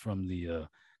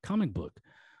comic book,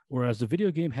 whereas the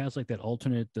video game has like that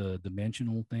alternate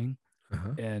dimensional thing.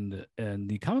 Uh-huh. And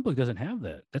the comic book doesn't have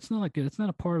that. That's not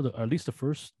a part of or at least the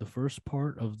first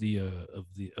part of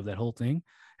that whole thing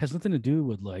has nothing to do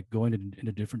with like going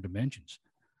into different dimensions.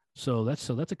 So that's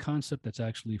a concept that's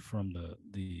actually from the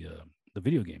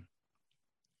video game.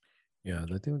 Yeah,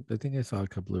 I think I saw a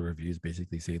couple of reviews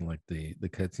basically saying like the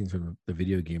cutscenes from the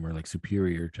video game are like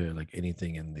superior to like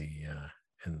anything in the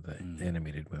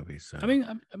animated movie. So I mean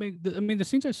the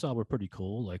scenes I saw were pretty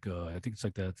cool. Like I think it's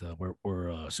like that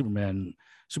where Superman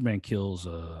kills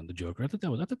the Joker. I thought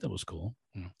that was cool.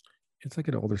 Yeah. It's like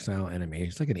an older style animation.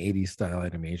 It's like an 80s style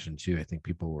animation too. I think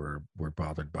people were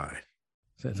bothered by.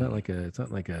 So it's not like it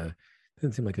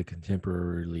doesn't seem like a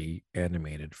contemporarily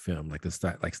animated film like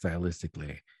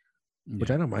stylistically. Yeah.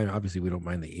 Which I don't mind. Obviously, we don't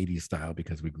mind the 80s style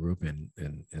because we grew up in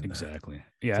exactly.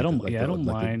 That. Yeah, I don't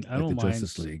mind. I don't mind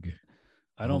Justice League.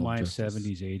 I don't mind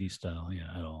 70s, 80s style,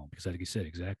 at all. Because like you said,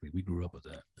 exactly, we grew up with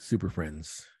that. Super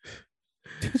Friends.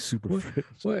 Friends.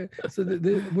 What? So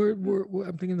we're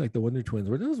I'm thinking like the Wonder Twins.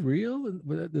 Were those real?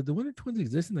 Did the Wonder Twins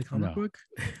exist in the comic book?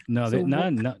 No,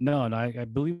 no. And I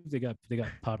believe they got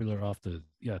popular off the.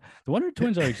 Yeah, the Wonder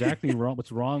Twins are exactly wrong.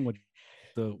 What's wrong with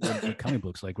the comic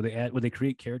books? Like where they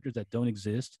create characters that don't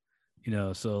exist.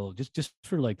 So just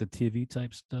for like the TV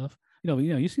type stuff.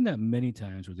 You've seen that many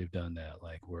times where they've done that.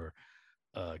 Like where.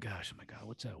 Gosh, oh my God,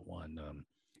 what's that one?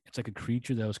 It's like a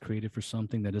creature that was created for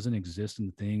something that doesn't exist in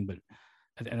the thing, but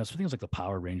and I think it's like the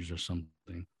Power Rangers or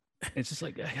something. It's just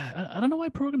like I don't know why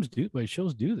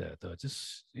shows do that though. It's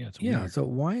just it's weird. So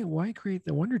why create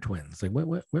the Wonder Twins? Like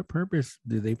what purpose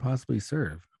do they possibly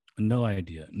serve? No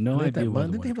idea. No idea.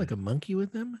 Did they have like a monkey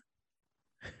with them?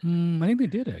 I think they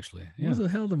did actually. Yeah. What the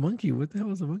hell the monkey? What the hell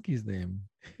was the monkey's name?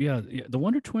 Yeah. The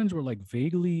Wonder Twins were like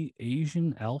vaguely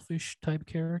Asian, elfish type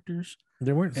characters.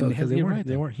 They weren't. So they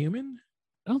weren't human.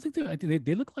 I don't think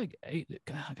they look like.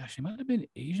 Gosh, they might have been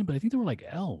Asian, but I think they were like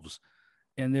elves,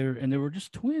 and they were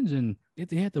just twins, and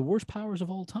they had the worst powers of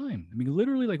all time. I mean,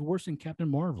 literally like worse than Captain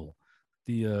Marvel,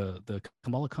 the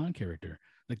Kamala Khan character.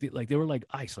 Like they were like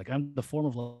ice. Like I'm the form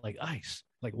of like ice,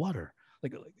 like water.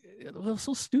 Like it was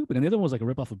so stupid. And the other one was like a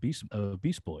ripoff of Beast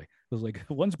Boy. It was like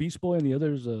one's Beast Boy and the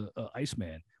other's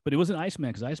Iceman. But it wasn't Iceman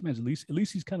because Iceman's at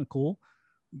least he's kind of cool.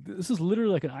 This is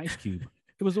literally like an ice cube.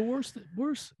 It was the worst.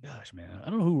 Gosh, man,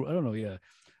 I don't know. Yeah,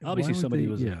 obviously somebody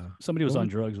was on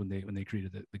drugs when they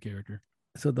created the character.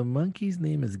 So the monkey's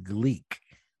name is Gleek.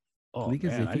 Oh, Gleek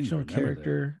is a fictional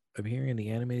character appearing in the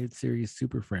animated series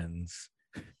Super Friends.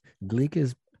 Gleek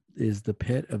is is the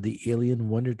pet of the alien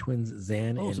Wonder Twins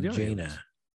Zan Oh, so and they are Jaina. aliens.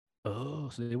 Oh,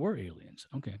 so they were aliens.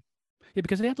 Okay. Yeah,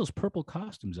 because they had those purple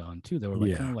costumes on too. They were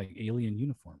like kind Yeah. of like alien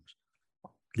uniforms.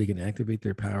 They can activate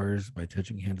their powers by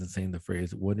touching hands and saying the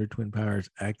phrase Wonder Twin powers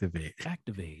activate.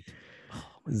 Activate. Oh,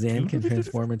 Zan can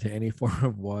transform into any form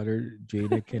of water.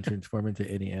 Jaina can transform into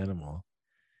any animal.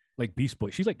 like Beast Boy.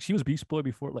 She was Beast Boy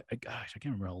before. Like gosh, I can't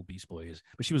remember how old Beast Boy is,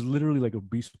 but she was literally like a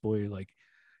Beast Boy, like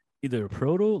either a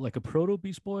proto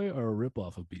Beast Boy or a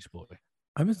ripoff of Beast Boy.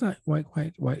 I'm just not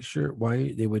quite sure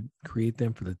why they would create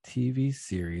them for the TV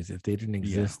series if they didn't Yeah,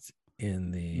 exist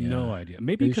in the. no idea. Are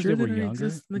Maybe you because sure they they were didn't younger.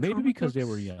 exist in the Maybe comic because they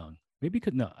were books? young. Maybe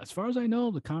because no. As far as I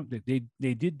know,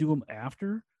 they did do them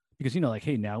after because like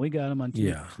hey, now we got them on TV,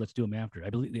 Yeah. so let's do them after. I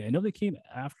know they came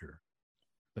after,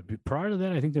 but prior to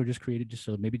that, I think they were just created just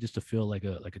so maybe just to fill like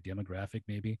a demographic,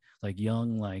 maybe like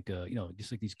young, like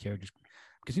just like these characters,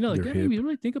 because like They're I mean, if hip. you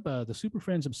really think about it, the Super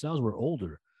Friends themselves were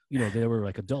older. They were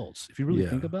like adults. If you really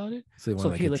think Yeah. about it, So they so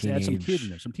want like okay, a let's add some kid in teenage.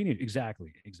 there, some teenage.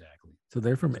 Exactly. So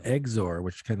they're from So, Exor,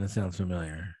 which kind of sounds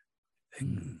familiar.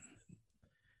 hmm.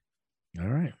 All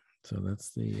right. So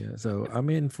that's the. So I'm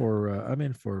in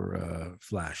for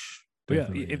Flash. But yeah,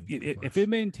 Definitely in for if Flash. if it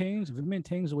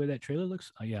maintains the way that trailer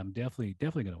looks, yeah, I'm definitely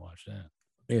gonna watch that.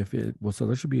 If it well, so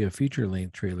there should be a feature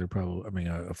length trailer, probably. I mean,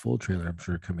 a full trailer. I'm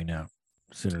sure coming out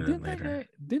sooner than Didn't that later. guy?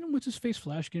 Didn't what's his face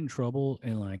Flash get in trouble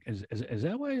and like is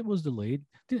that why it was delayed?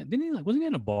 Didn't he like wasn't he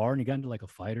in a bar and he got into like a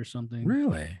fight or something?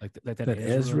 Really? Like that That Ezra was that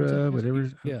Ezra, Ezra?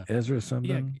 whatever, Yeah, Ezra yeah,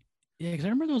 something. yeah. Because I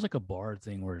remember there was like a bar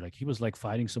thing where like he was like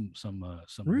fighting some woman.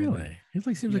 Really? He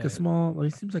like seems like a Yeah, small. He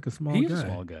seems like a small he is a guy.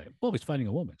 small guy. Well, he's fighting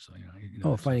a woman, so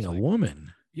Oh, it's fighting a like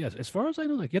woman. yes. As far as I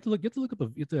know, like you have to look up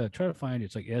you have to try to find it.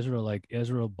 It's like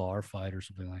Ezra bar fight or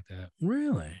something like that.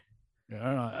 Really? Yeah, I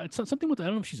don't know. It's something with I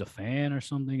don't know if she's a fan or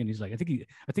something. And he's like, I think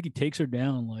he takes her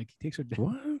down. Like he takes her down.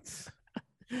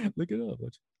 What? Look it up.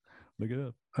 Look it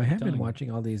up. I I'm have been telling you.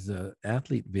 watching all these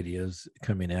athlete videos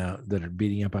coming out that are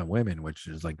beating up on women, which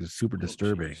is like super Oh,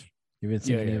 disturbing. jeez. You been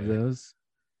seeing Yeah, any yeah, of yeah. those?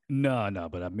 No,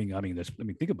 but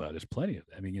think about it. There's plenty of.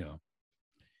 I mean,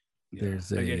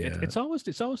 There's it's always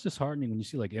disheartening when you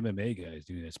see like MMA guys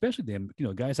doing it, especially them,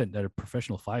 guys that are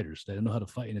professional fighters that don't know how to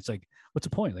fight. And it's like, what's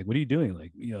the point? Like, what are you doing?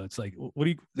 Like, it's like, what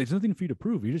do you? There's nothing for you to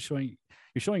prove. You're showing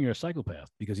you're a psychopath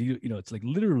because it's like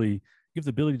literally you have the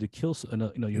ability to kill,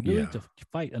 your ability to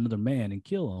fight another man and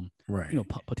kill him, right.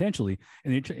 Potentially,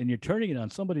 and you're turning it on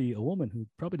somebody, a woman who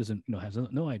probably doesn't, has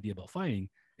no idea about fighting.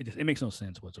 It makes no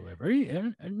sense whatsoever.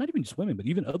 And not even just women, but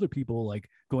even other people like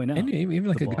going out. And even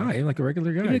like a guy, even like a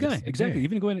regular guy. Even a guy, exactly.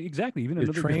 Even even you're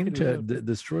another trained guy to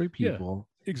destroy people.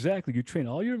 Yeah, exactly. You train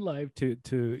all your life to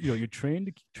you're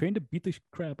trained to beat the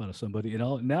crap out of somebody,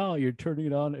 and now you're turning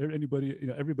it on anybody,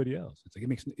 everybody else. It's like it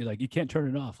makes like you can't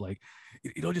turn it off. Like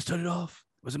you don't just turn it off.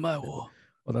 It wasn't my war.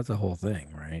 Well, that's a whole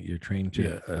thing, right? You're trained to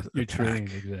you're attack.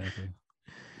 trained exactly.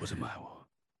 It wasn't my war.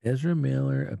 Ezra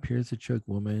Miller appears to choke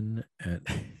woman at.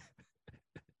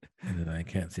 And then I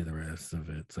can't see the rest of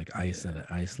it. It's like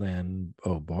Iceland.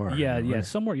 Oh, bar. Yeah, right? yeah,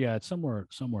 somewhere. Yeah, it's somewhere.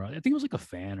 I think it was like a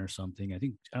fan or something. I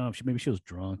don't know. Maybe she was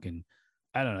drunk, and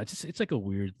I don't know. It's like a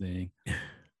weird thing.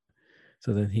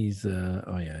 So then he's.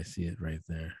 Oh yeah, I see it right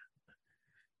there.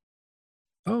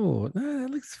 Oh, that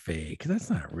looks fake. That's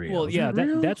not real. Well, Is yeah,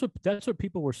 real? that's what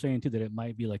people were saying too. That it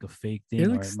might be like a fake thing, It or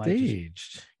looks it might just.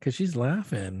 staged because she's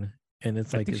laughing, and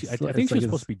it's like I think she was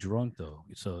supposed to be drunk though,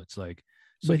 so it's like.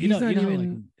 So but he's not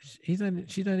even. Like, he's not.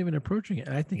 She's not even approaching it.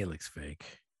 I think it looks fake.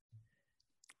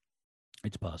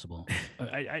 It's possible.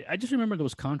 I just remember there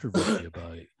was controversy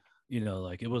about it.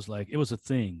 Like it was a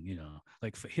thing.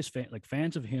 Like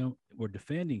fans of him were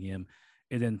defending him,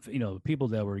 and then people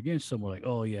that were against him were like,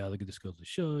 "Oh yeah, look at this goes to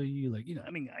show you." Like I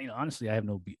mean, honestly, I have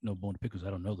no bone to pick because I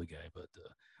don't know the guy, but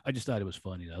I just thought it was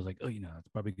funny. I was like, "Oh, it's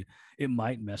probably good. It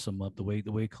might mess him up the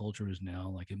way culture is now.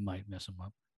 Like it might mess him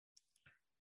up."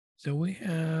 So we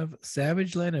have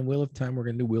Savage Land and Wheel of Time. We're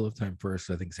gonna do Wheel of Time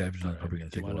first. I think Savage Land probably gonna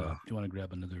take a while. Do you want to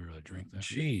grab another drink there?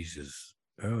 Jesus.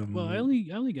 Well, I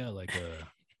only got like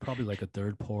probably like a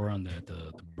third pour on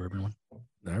the bourbon one.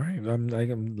 All right, I'm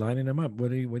lining them up. What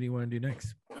do you want to do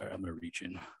next? All right, I'm gonna reach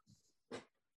in.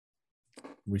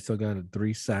 We still got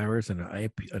 3 sours and an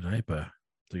IPA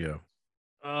to go.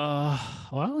 Well,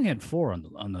 I only had 4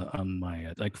 on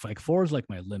my like 4 is like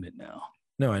my limit now.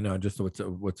 No, I know. Just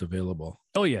what's available.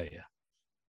 Oh yeah.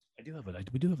 I do have it.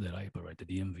 We do have that IPA, right? The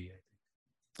DMV, I think.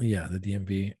 Yeah, the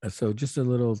DMV. So just a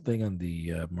little thing on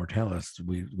the Mortalis.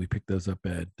 We picked those up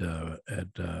at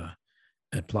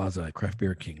Plaza at Craft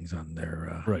Beer Kings on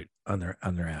their right on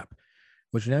their app,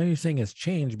 which now you're saying has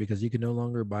changed because you can no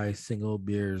longer buy single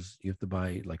beers. You have to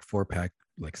buy like 4-pack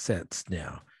like sets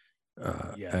now.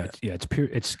 It's pure.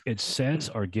 It's sets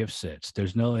or gift sets.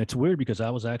 There's no. It's weird because I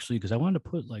wanted to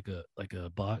put like a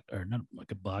box or not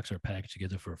like a box or a package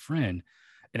together for a friend,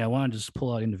 and I wanted to just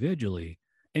pull out individually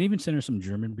and even send her some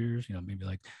German beers. Maybe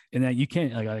like and that you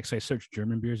can't I searched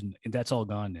German beers and that's all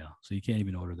gone now, so you can't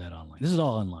even order that online. This is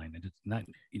all online, and it's not.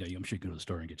 I'm sure you can go to the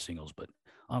store and get singles, but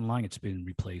online it's been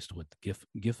replaced with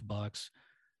gift box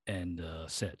and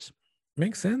sets.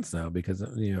 Makes sense now because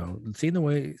seeing the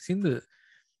way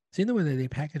that they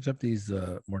package up these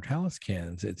Mortalis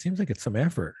cans, it seems like it's some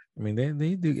effort. I mean,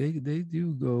 they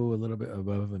do go a little bit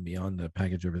above and beyond to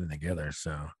package everything together.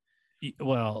 So,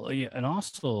 well, yeah, and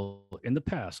also in the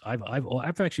past, I've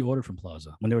actually ordered from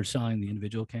Plaza when they were selling the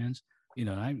individual cans.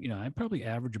 I probably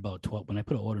average about 12 when I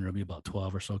put an order in. It'll be about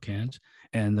 12 or so cans,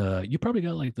 and you probably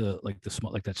got the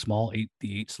small that small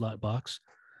 8 slot box.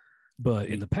 But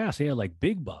in the past, they had like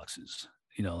big boxes.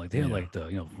 Like they had like the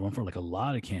one for like a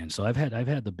lot of cans. So I've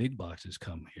had the big boxes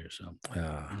come here. So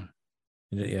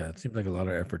yeah, it seems like a lot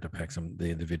of effort to pack the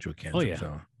individual cans. Oh yeah,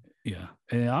 so. yeah,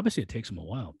 and obviously it takes them a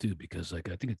while too because like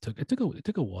I think it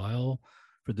took a while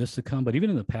for this to come. But even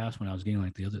in the past when I was getting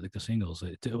like the singles,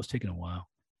 it was taking a while.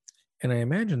 And I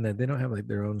imagine that they don't have like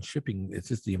their own shipping. It's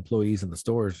just the employees in the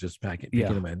stores just picking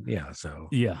them in. Yeah. So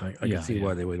I can see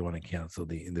why they would want to cancel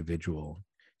the individual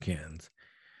cans.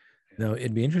 Now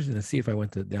it'd be interesting to see if I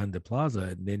went down to Plaza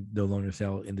and they no longer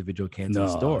sell individual cans in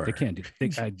the store. They can't do.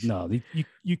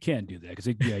 You can't do that because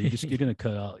you're gonna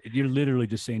cut out. You're literally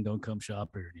just saying don't come shop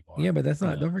here anymore. Yeah, but that's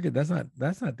not. Don't forget that's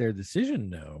not their decision.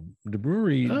 No, the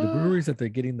breweries that they're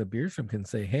getting the beers from can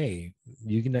say, hey,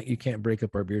 you can't break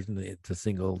up our beers into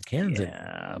single cans.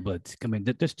 Yeah, but I mean,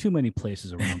 there's too many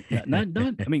places around. not.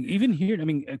 I mean, even here. I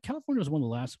mean, California was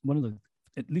one of the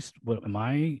at least what from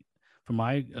my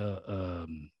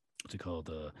what's it called?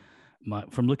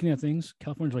 From looking at things,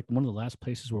 California's like one of the last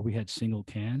places where we had single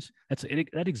cans.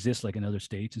 That exists like in other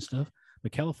states and stuff,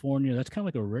 but California, that's kind of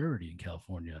like a rarity in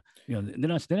California. And then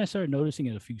I started noticing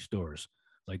it at a few stores,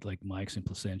 like Mike's in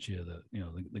Placentia,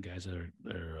 the guys that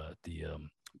are at the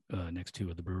next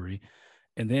to the brewery,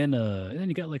 and then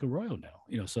you got like a Royal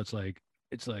now, so it's like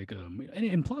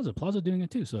and Plaza doing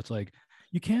it too. So it's like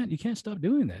you can't stop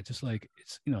doing that. Just like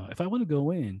it's if I want to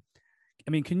go in. I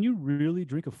mean, can you really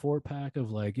drink a 4-pack of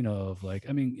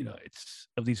it's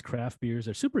of these craft beers?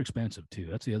 They're super expensive too.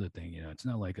 That's the other thing. It's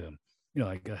not like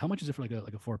how much is it for like a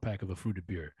 4-pack of a fruited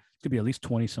beer? It could be at least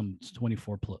 24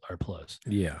 or plus.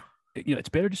 Yeah. It's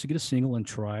better just to get a single and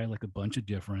try like a bunch of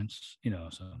difference.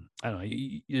 So I don't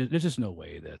know. There's just no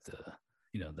way that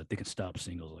that they can stop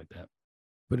singles like that.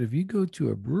 But if you go to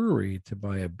a brewery to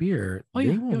buy a beer,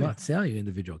 they will not sell you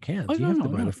individual cans. You have to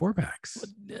buy the 4-packs.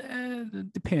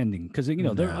 Depending, because I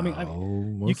mean,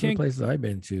 most of the places I've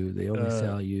been to, they only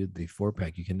sell you the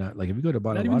 4-pack. You cannot if you go to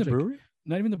Bottle Logic.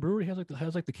 Not even the brewery has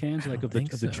the cans of the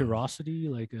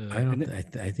Churosity.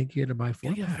 I think you had to buy 4-packs.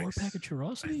 You get a 4-pack of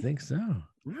Churosity. I think so.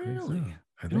 Really?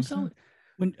 I think so.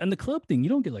 And the club thing, you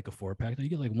don't get like a 4-pack. You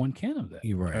get like one can of that.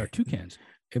 You're right. Or 2 cans.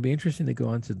 It'd be interesting to go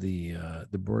onto the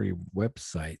brewery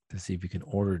website to see if you can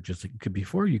order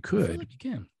before you could. I feel like you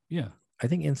can. Yeah. I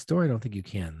think in store, I don't think you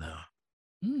can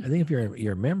though. I think if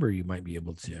you're a member, you might be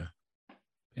able to.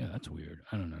 Yeah, that's weird.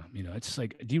 I don't know. It's just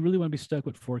like, do you really want to be stuck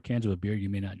with 4 cans of a beer you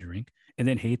may not drink and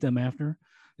then hate them after?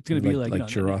 It's going to be like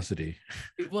Churosity.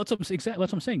 Well, that's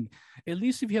what I'm saying. At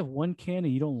least if you have 1 can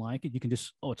and you don't like it, you can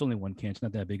just, it's only 1 can. It's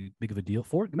not that big of a deal.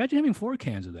 Imagine having 4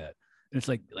 cans of that. And it's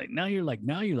like now your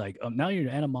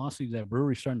animosity to that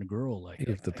brewery starting to grow. Like you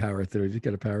have to power through. You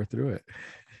got to power through it.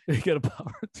 You got to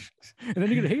power through, and then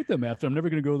you're gonna hate them after. I'm never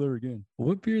gonna go there again.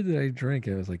 What beer did I drink?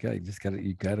 I was like,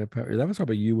 you got to power. That was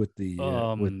probably you with the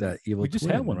with that evil. We just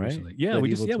twin, had one right? recently. Yeah, we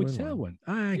just had one.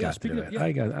 I got through it.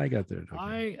 I got through it.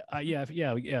 Okay.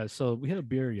 Yeah. So we had a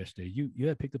beer yesterday. You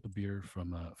had picked up a beer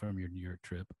from your New York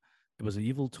trip. It was an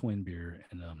Evil Twin beer,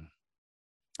 and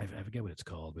I forget what it's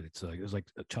called, but it was like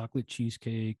a chocolate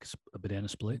cheesecake, a banana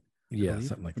split. Yeah,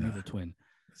 something like that. Evil Twin.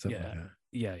 Something like that.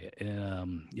 Yeah.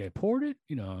 And I poured it,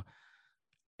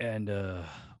 and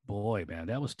boy, man,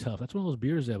 that was tough. That's one of those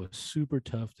beers that was super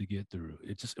tough to get through.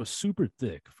 It was super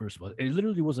thick. First of all, it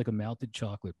literally was like a melted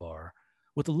chocolate bar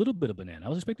with a little bit of banana. I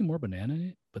was expecting more banana in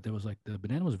it, but there was like the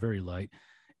banana was very light,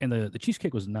 and the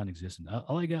cheesecake was non-existent.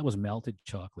 All I got was melted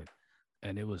chocolate.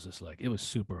 And it was just like, it was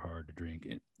super hard to drink.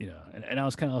 And I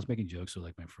was making jokes with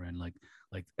like my friend, like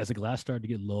as the glass started to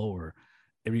get lower,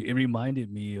 it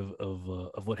reminded me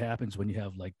of what happens when you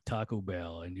have like Taco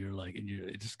Bell and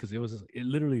it's just because it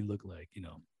literally looked like,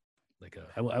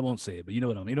 I won't say it, but you know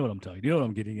what I'm talking, you know what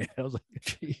I'm getting at. I was like,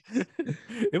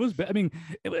 it was bad. I mean,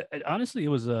 honestly, it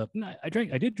was,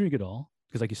 I did drink it all.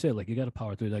 Because like you said, like you got to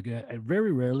power through. Like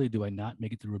very rarely do I not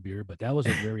make it through a beer, but that was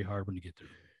a very hard one to get through.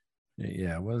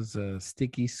 Yeah, it was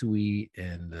sticky sweet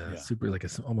and Yeah. super like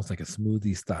almost like a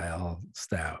smoothie style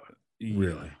stout.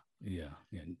 Really. Yeah.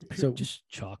 So just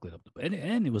chocolate up the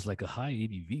and it was like a high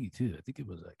ABV too. I think it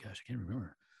was gosh, I can't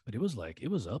remember, but it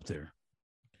was up there.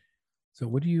 so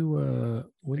what are you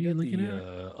looking at?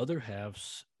 Other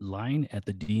halves line at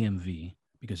the DMV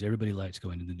because everybody likes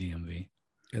going to the DMV.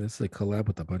 Yeah, this is a collab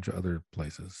with a bunch of other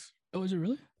places. Oh, is it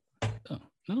really? Oh,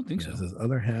 I don't think Yeah, so. it says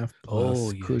other half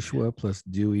plus Kushwa plus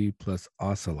Dewey plus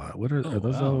Ocelot. What are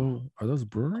those wow. all? Are those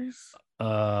breweries?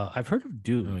 I've heard of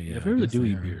Dewey. Oh, yeah, I've heard of the I guess they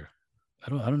Dewey are. beer. I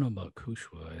don't know about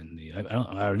Kushwa and the I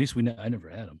don't or at least I never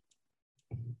had them.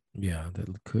 Yeah, the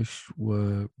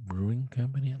Kushwa Brewing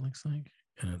Company, it looks like,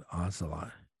 and an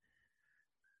Ocelot.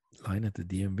 Line at the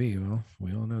DMV. Well,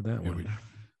 we all know that one.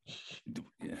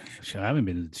 Yeah, I haven't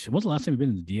been. When's the last time you've been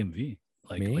in the DMV?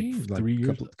 Like 3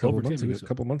 years,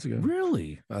 couple months ago.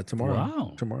 Really? Tomorrow.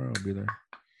 Wow. Tomorrow I'll be there.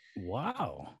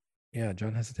 Wow. Yeah,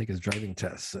 John has to take his driving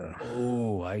test. So.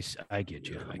 Oh, I get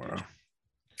you. I get you.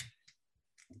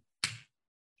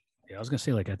 Yeah, I was gonna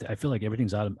say like I feel like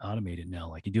everything's automated now.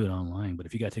 Like you do it online, but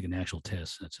if you got to take an actual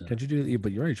test, that's Can't you do?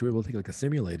 But you're right. You should be able to take like a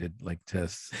simulated like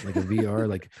test, like a VR.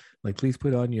 like please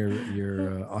put on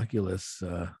your Oculus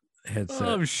headset.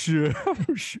 I'm sure.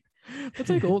 That's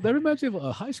like old. That reminds me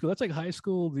of high school. That's like high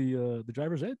school. The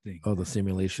driver's ed thing. Oh, the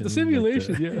simulation. The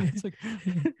simulation. Yeah. It's like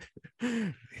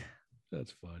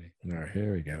that's funny. All right,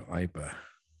 here we go. IPA.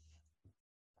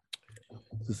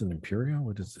 Is this an Imperial?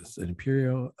 What is this? An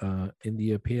Imperial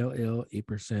India Pale Ale,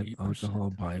 8%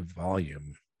 alcohol by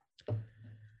volume.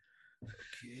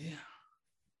 Okay.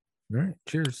 All right.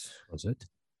 Cheers. Was it?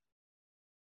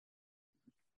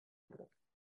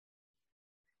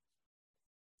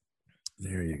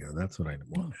 There you go. That's what I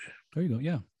want. There you go.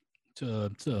 Yeah.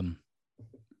 It's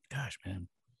gosh, man.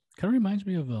 Kind of reminds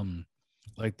me of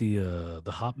like the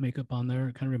hop makeup on there.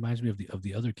 It kind of reminds me of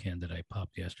the other can that I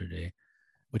popped yesterday,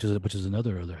 which is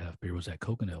another other half beer. Was that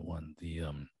coconut one?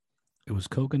 It was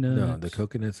coconut. No, the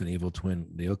coconut's an evil twin.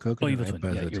 The coconut Evil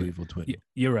Twin. Yeah, evil twin. Yeah,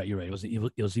 you're right. It was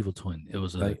evil twin. It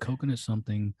was a coconut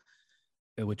something,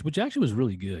 which actually was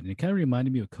really good, and it kind of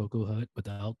reminded me of Cocoa Hut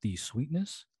without the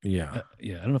sweetness. Yeah,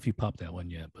 yeah. I don't know if you popped that one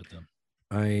yet, but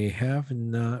I have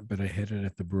not, but I had it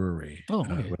at the brewery. Oh,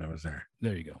 okay. When I was there.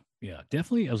 There you go. Yeah,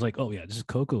 definitely. I was like, oh yeah, this is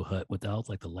Cocoa Hut without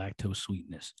like the lactose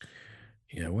sweetness.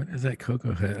 Yeah, what is that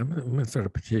Cocoa Hut? I'm gonna start a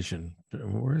petition.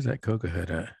 Where is that Cocoa Hut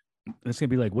at? It's gonna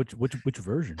be like which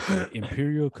version? Like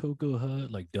Imperial Cocoa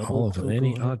Hut, like double. All of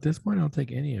it. At this point, I'll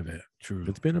take any of it. True.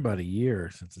 It's been about a year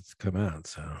since it's come out,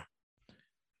 so I'm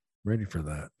ready for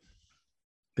that.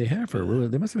 They have for really.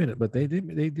 They must have made it, but they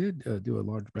did do a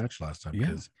large batch last time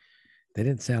because they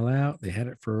didn't sell out. They had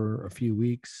it for a few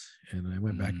weeks, and I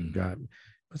went back and got.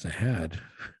 Must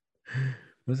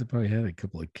have probably had a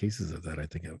couple of cases of that. I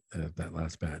think of that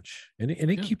last batch, and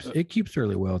it keeps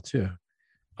really well too.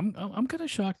 I'm kind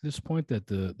of shocked at this point that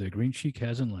the Green Cheek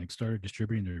hasn't like started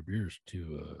distributing their beers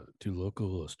to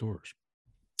local stores.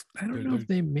 I don't know if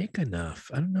they make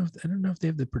enough. I don't know if they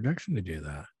have the production to do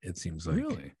that. It seems like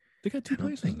really they got two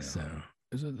places. I think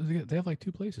so. They have like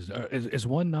two places. Is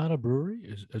one not a brewery?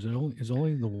 Is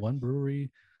only the one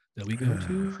brewery that we go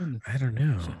to? I don't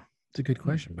know. It's a good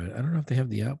question, but I don't know if they have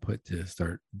the output to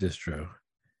start distro.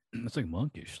 It's like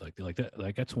Monkish, like that.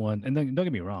 Like that's one. And then don't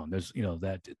get me wrong. There's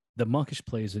that the Monkish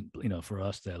plays in for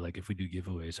us that like if we do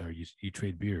giveaways or you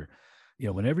trade beer,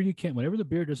 whenever the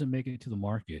beer doesn't make it to the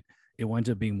market, it winds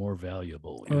up being more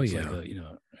valuable. Oh yeah. Like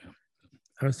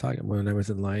I was talking when I was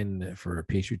in line for a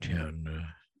Pastry Town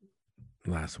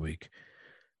last week.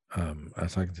 I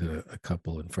was talking to a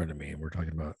couple in front of me, and we're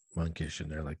talking about Monkish, and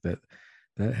they're like that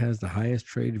has the highest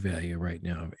trade value right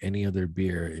now of any other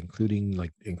beer, including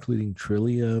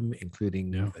Trillium,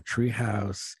 including a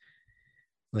Treehouse.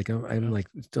 Like I'm like,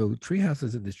 so Treehouse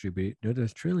doesn't distribute, no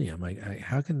does Trillium.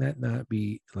 How can that not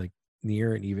be like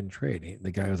near an even trade?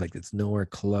 The guy was like, it's nowhere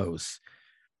close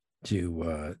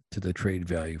to the trade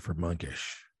value for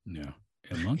Monkish. Yeah.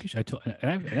 And Monkish, I've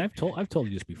told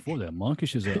you this before that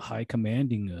Monkish is a high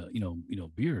commanding,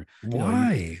 beer.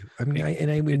 Why?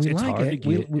 It's hard to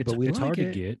get. It's hard to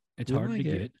get. It's hard to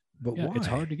get. But why? It's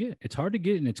hard to get. It's hard to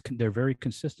get, and they're very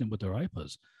consistent with their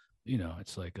IPAs.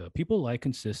 It's like people like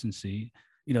consistency.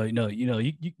 You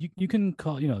can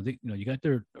call. You got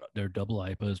their double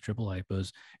IPAs, triple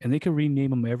IPAs, and they can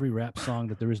rename them every rap song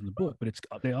that there is in the book. But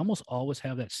they almost always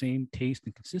have that same taste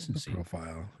and consistency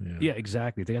profile. Yeah,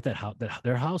 exactly. They got that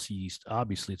their house yeast.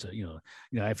 Obviously, it's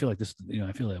I feel like this.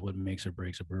 I feel like what makes or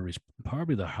breaks a brewery is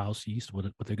probably the house yeast.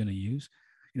 What they're going to use.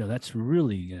 that's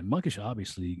really, and Monkish,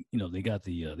 obviously, they got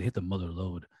they hit the mother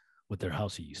load with their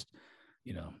house yeast,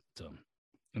 so,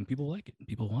 and people like it.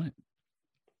 People want it.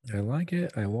 I like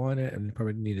it. I want it. And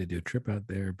probably need to do a trip out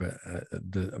there. But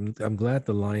I'm glad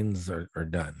the lines are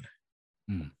done.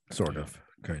 Sort Yeah. of,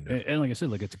 kind of. And like I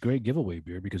said, like it's a great giveaway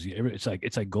beer because it's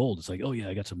like gold. It's like, oh yeah,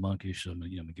 I got some Monkish, so I'm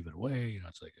gonna give it away.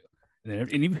 It's like,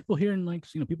 and even people here in like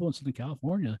people in Southern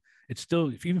California, it's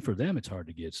still, even for them, it's hard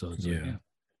to get. So it's like, yeah.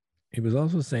 He was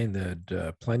also saying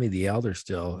that Pliny the Elder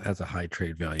still has a high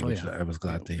trade value, which I was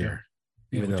glad to hear.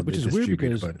 Even though which is weird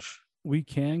because we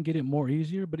can get it more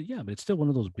easier, but it's still one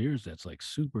of those beers that's like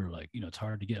super, like, it's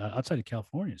hard to get outside of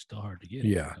California. It's still hard to get.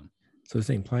 Yeah. So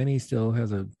saying Pliny still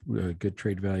has a good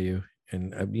trade value,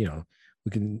 and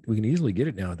we can easily get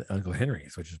it now at Uncle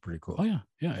Henry's, which is pretty cool. Oh yeah.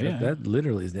 That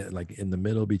literally is like in the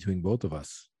middle between both of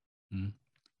us. Mm-hmm.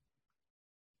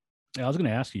 I was going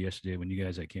to ask you yesterday when you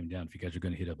guys came down if you guys are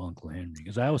going to hit up Uncle Henry,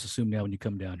 because I always assume now when you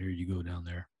come down here you go down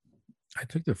there. I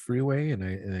took the freeway and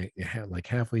I had like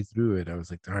halfway through it, I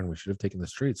was like, darn, we should have taken the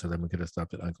street, so then we could have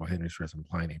stopped at Uncle Henry's for some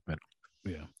Pliny, but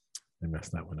yeah, I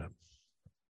messed that one up.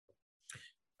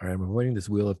 All right, I'm avoiding this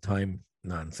Wheel of Time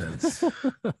nonsense.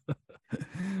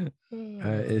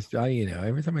 It's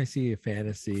every time I see a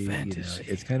fantasy.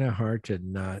 It's kind of hard to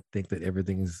not think that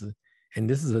everything's. And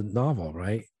this is a novel,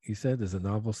 right? You said there's a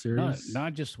novel series.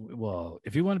 Not just, well,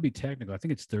 if you want to be technical, I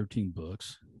think it's 13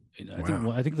 books.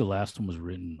 I think the last one was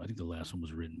written. I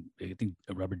think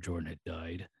Robert Jordan had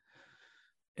died,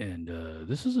 and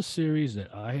this is a series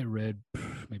that I had read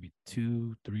maybe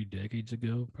 2-3 decades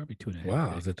ago, probably 2.5.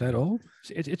 Wow, is it that old?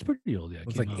 It's pretty old. Yeah,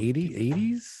 it's like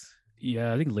 80s.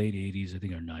 Yeah, I think late 80s. I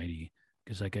think, or 90.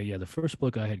 Because the first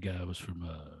book I had got was from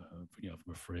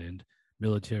from a friend.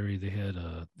 Military. They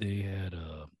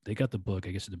got the book,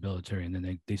 I guess, in the military, and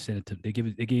then they sent it to. They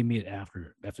gave me it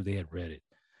after they had read it.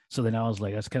 So then I was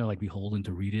like, that's kind of like beholden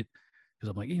to read it, because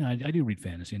I'm like, I do read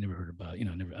fantasy. I never heard about,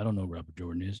 I don't know who Robert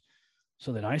Jordan is.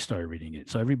 So then I started reading it.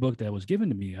 So every book that was given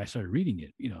to me, I started reading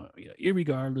it,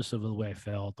 irregardless of the way I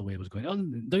felt, the way it was going.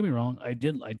 Don't get me wrong. I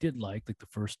did like the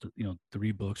first,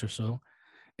 3 books or so.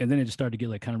 And then it just started to get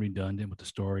like kind of redundant with the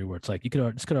story, where it's like,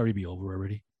 this could already be over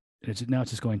already. And now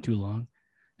it's just going too long.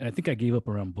 And I think I gave up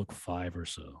around book 5 or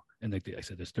so. And like I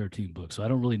said, there's 13 books. So I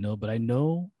don't really know, but I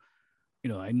know,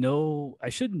 I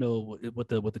should know what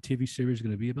the TV series is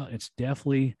going to be about. It's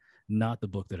definitely not the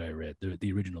book that I read,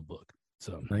 the original book.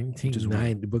 So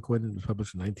 1990, the book was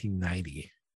published in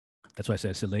 1990. That's why I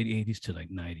said late 80s to like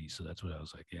 90s. So that's what I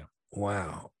was like, yeah.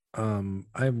 Wow.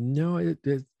 I have no idea.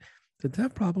 The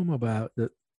tough problem about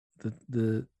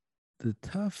the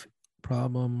tough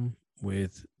problem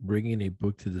with bringing a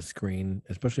book to the screen,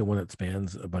 especially one that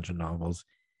spans a bunch of novels,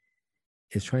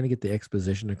 is trying to get the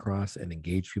exposition across and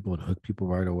engage people and hook people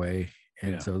right away.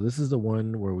 And so this is the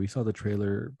one where we saw the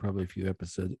trailer probably a few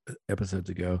episodes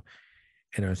ago,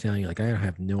 and I was telling you, like, I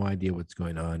have no idea what's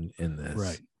going on in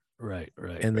this. Right.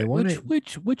 And they want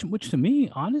which to me,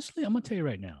 honestly, I'm gonna tell you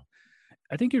right now,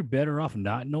 I think you're better off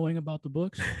not knowing about the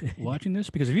books watching this,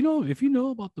 because if you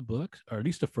know about the books, or at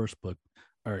least the first book,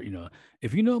 or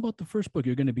if you know about the first book,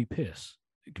 you're gonna be pissed,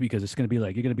 because it's gonna be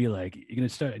like, you're gonna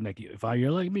start like, if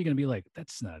you're like me, you're gonna be like,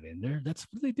 that's not in there. That's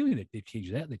what they doing. They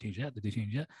changed that. They changed that. They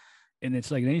changed that. And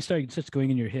it's like, then you start just going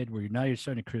in your head where you're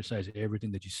starting to criticize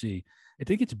everything that you see. I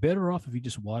think it's better off if you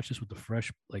just watch this with a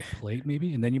fresh plate,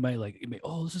 maybe, and then you might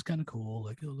oh, this is kind of cool.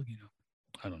 Like, oh, look,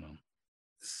 I don't know.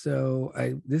 So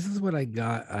this is what I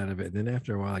got out of it. And then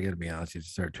after a while, I got to be honest, you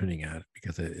just start tuning out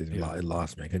because it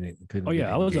lost me. I couldn't. Oh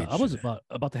yeah, I was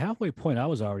about the halfway point. I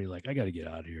was already like, I got to get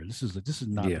out of here. This is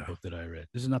not the book that I read.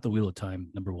 This is not the Wheel of Time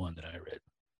 #1 that I read.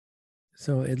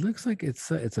 So it looks like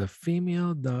it's a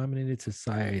female-dominated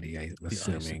society, I'm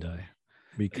assuming,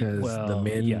 because the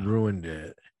men ruined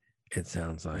it. It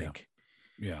sounds like,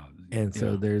 yeah. And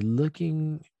so they're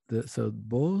looking. So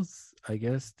both, I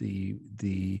guess,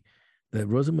 the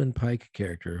Rosamund Pike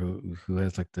character who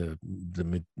has like the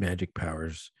magic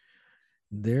powers,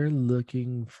 they're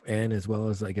looking, and as well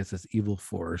as, I guess, this evil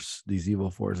force. These evil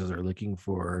forces are looking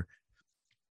for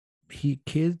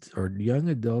kids or young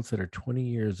adults that are 20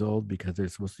 years old, because they're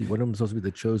supposed to be, one of them supposed to be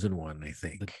the chosen one, I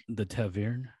think. The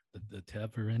Tavern, the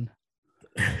Tavern.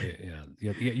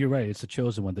 yeah, you're right. It's the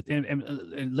chosen one.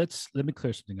 And let me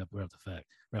clear something up right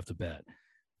off the bat.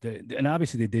 And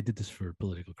obviously they did this for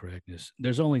political correctness.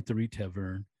 There's only 3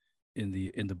 Tavern in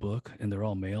the book, and they're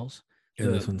all males.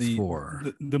 And this one's 4.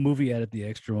 The movie added the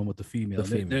extra one with the female.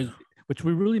 Which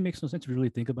really makes no sense if you really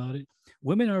think about it.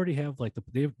 Women already have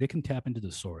they can tap into the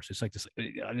source. It's like this.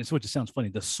 And it's what it sounds funny.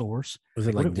 The source. Was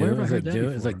it like Dune? Is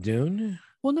it like Dune?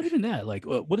 Well, not even that. Like,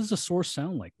 what does the source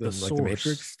sound like? The Like the source.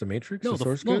 Matrix, the Matrix, No, the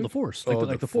source no, the code. force. Oh, Like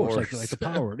the the force, force. like the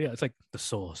power. Yeah, it's like the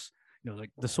source.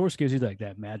 Like the source gives you like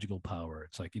that magical power.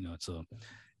 It's like it's a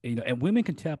and women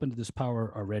can tap into this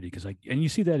power already because like, and you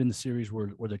see that in the series where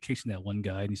they're chasing that one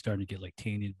guy and he's starting to get like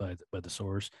tainted by the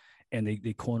source, and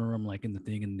they corner him like in the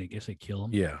thing and they guess they kill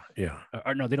him. Yeah, yeah.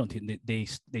 Or no, they don't. They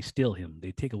steal him.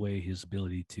 They take away his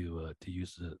ability to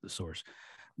use the source.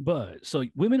 But so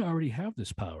women already have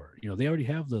this power. They already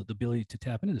have the ability to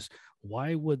tap into this.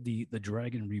 Why would the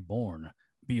dragon reborn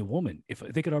be a woman if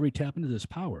they could already tap into this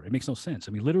power? It makes no sense.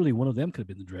 I mean, literally, one of them could have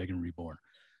been the dragon reborn.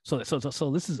 So this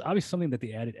is obviously something that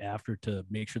they added after to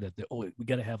make sure that we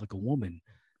got to have like a woman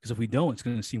because if we don't, it's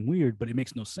going to seem weird. But it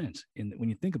makes no sense when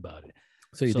you think about it.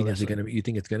 So you think it's gonna be? You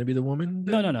think it's gonna be the woman?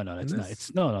 No. It's not.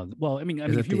 It's no. Well, I mean,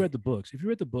 if you read the books, and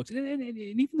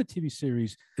even the TV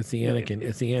series, it's the Anakin.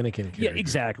 It's the Anakin character. Yeah,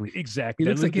 exactly. He looks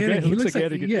like Anakin. He looks like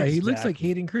Anakin. Yeah, he looks like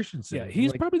Hayden Christensen. Yeah,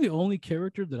 he's probably the only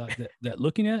character that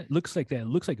looking at looks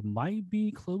like might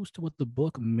be close to what the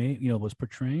book was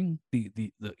portraying.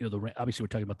 The obviously we're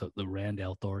talking about the Rand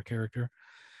al'Thor character.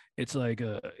 It's like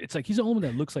he's the only one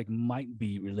that looks like might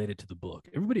be related to the book.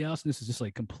 Everybody else in this is just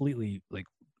like completely like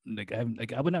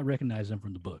I would not recognize them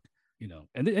from the book,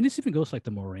 and this even goes like the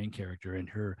Moraine character and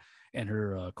her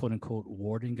quote unquote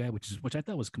warden guy, which I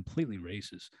thought was completely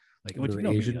racist. Like the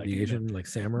Asian like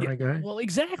samurai guy. Well,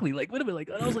 exactly. Like what about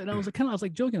like I was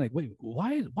like joking. Like wait,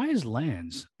 why is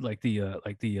Lance like the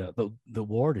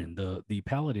warden, the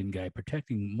paladin guy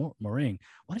protecting Moraine?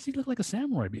 Why does he look like a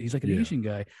samurai? He's like an Asian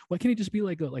guy. Why can't he just be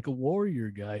like a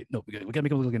warrior guy? No, we gotta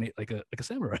make him look like a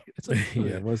samurai. It's like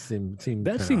it seemed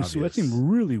that seemed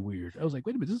really weird. I was like,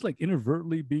 wait a minute, this is like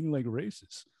inadvertently being like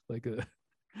racist. Like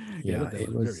it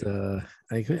was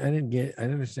I didn't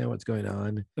understand what's going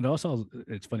on. And also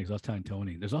it's funny because I was telling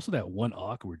Tony there's also that one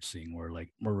awkward scene where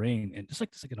like Moraine and just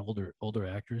like this like an older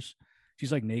actress,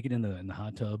 she's like naked in the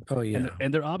hot tub. Oh yeah.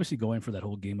 And they're obviously going for that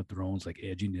whole Game of Thrones like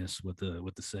edginess with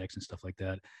the sex and stuff like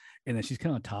that, and then she's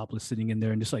kind of topless sitting in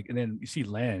there and just like, and then you see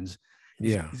Lance.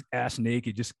 He's ass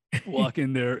naked, just walk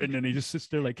in there, and then he just sits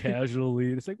there like casually.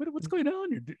 And it's like, what's going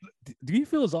on here? Do you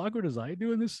feel as awkward as I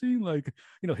do in this scene? Like,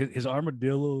 his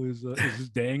armadillo is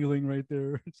just dangling right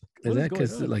there. It's like, is that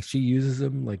because like she uses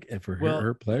him like for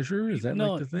her pleasure? Is that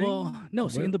like the thing? Well, no.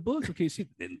 See, in the books, okay, see,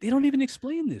 they don't even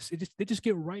explain this. They just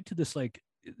get right to this like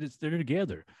they're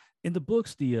together. In the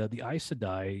books, the Aes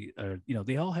Sedai,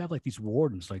 they all have like these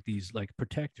wardens, like these like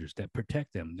protectors that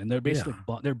protect them, and they're basically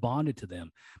they're bonded to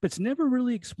them. But it's never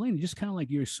really explained. It's just kind of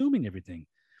like you're assuming everything.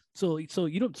 So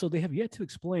you don't. So they have yet to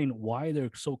explain why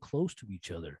they're so close to each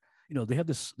other. They have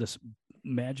this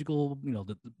magical,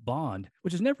 the bond,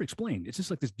 which is never explained. It's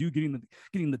just like this dude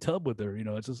getting the tub with her.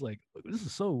 It's just like this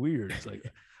is so weird. It's like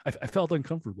I felt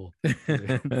uncomfortable.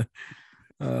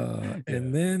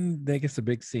 And then I guess the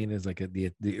big scene is like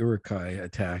the Uruk-hai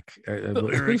attack. The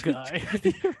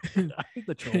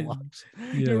Trollocs.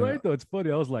 You're right though. It's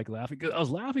funny. I was like laughing. I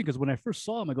was laughing because when I first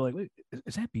saw him, I go like, wait,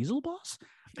 is that Beelzebos?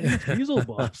 It's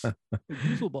Beelzebos.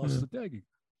 Beelzebos is attacking.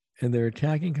 And they're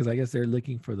attacking because I guess they're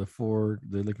looking for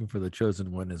they're looking for the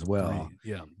chosen one as well.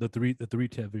 Yeah, the three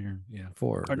Tevier. Yeah,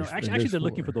 four. Or no, actually, they're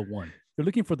looking for the one. They're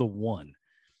looking for the one.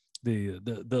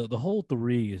 The whole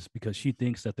three is because she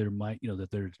thinks that there might,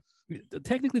 that there's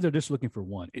technically they're just looking for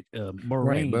one.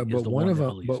 Moraine, right, but one of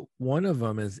them, one of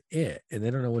them is it, and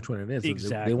they don't know which one it is.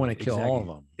 Exactly, they want to kill all of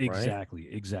them. Exactly.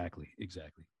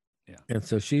 Yeah. And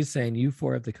so she's saying, you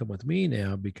four have to come with me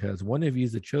now because one of you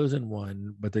is the chosen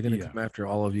one, but they're going to come after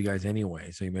all of you guys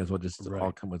anyway. So you may as well just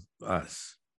all come with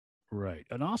us. Right.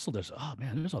 And also there's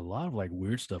a lot of like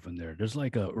weird stuff in there. There's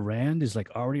like Rand is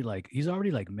like already like he's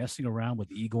already like messing around with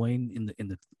Egwene in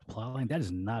the plot line. That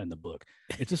is not in the book.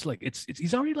 It's just like it's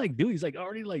he's already like he's like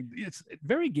already like it's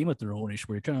very Game of Thrones-ish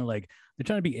where they're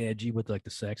trying to be edgy with like the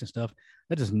sex and stuff.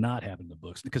 That does not happen in the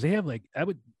books because they have like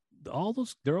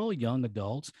they're all young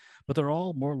adults, but they're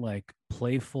all more like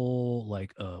playful,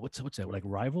 like what's that, like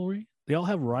rivalry. They all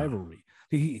have rivalry.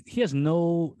 He has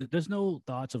there's no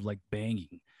thoughts of like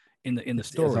banging in the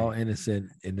story. It's all innocent.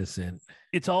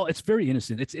 It's very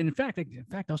innocent. It's in fact I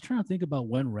was trying to think about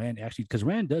when Rand actually, because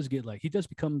Rand does get like he does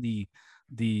become the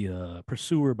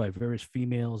pursuer by various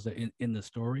females in the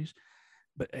stories.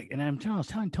 But and I was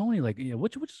telling Tony like,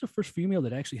 which is the first female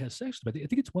that actually has sex? But I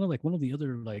think it's one of the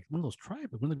other like one of those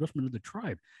tribes, one of the girls from another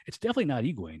tribe. It's definitely not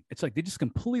Egwene. It's like they just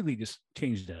completely just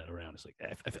changed that around. It's like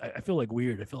I feel like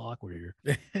weird. I feel awkward here.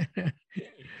 Yeah.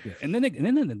 And then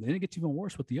it gets even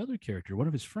worse with the other character, one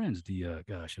of his friends.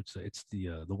 It's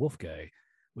the wolf guy,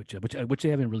 which they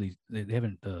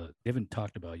haven't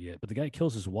talked about yet. But the guy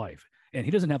kills his wife, and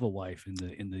he doesn't have a wife in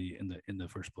the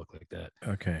first book like that.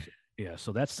 Okay. Yeah,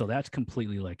 so that's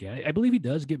completely like, yeah, I believe he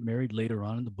does get married later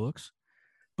on in the books,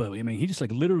 but I mean, he just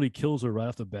like literally kills her right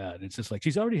off the bat. And it's just like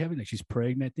she's already having like she's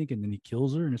pregnant, I think, and then he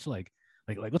kills her, and it's like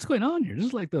what's going on here? This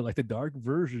is like the dark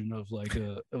version of like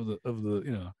of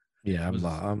the Yeah, was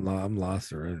I'm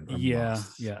lost, or I'm yeah,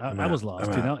 lost. yeah. I'm I was out. lost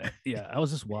I'm too. out. Now, yeah, I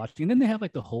was just watching, and then they have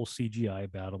like the whole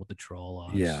CGI battle with the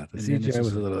Trollocs, Yeah, the and then it's CGI just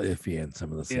was a like, little iffy in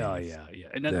some of the yeah, scenes. yeah.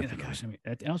 And Definitely. gosh, I mean,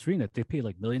 I was reading that they pay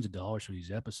like millions of dollars for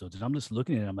these episodes, and I'm just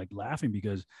looking at it, I'm like laughing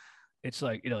because it's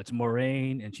like, it's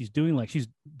Moraine, and she's doing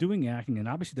acting, and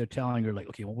obviously they're telling her like,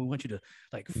 okay, well, we want you to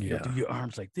like Yeah. do your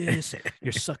arms like this,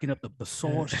 you're sucking up the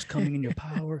source is coming in your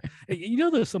power.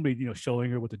 And there's somebody showing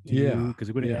her what to do, Yeah.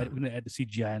 because we're gonna add the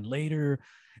CGI in later,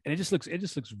 and it just looks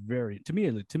very, to me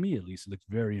at least, it looks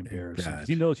very embarrassing,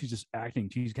 because Bad. she's just acting,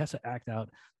 she has to act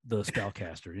out the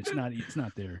spellcaster. It's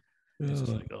not there. It's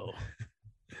just like, oh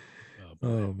boy.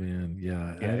 Oh man,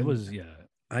 Yeah, it was,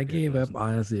 I it gave was, up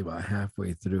honestly about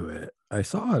halfway through it. I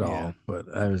saw it yeah. all, but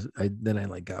I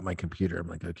like got my computer. I'm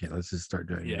like, okay, let's just start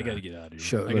doing. Yeah, I got to get out of here.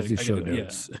 Show. I Let's do got show to, yeah.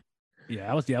 notes. Yeah,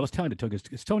 I was telling Tony,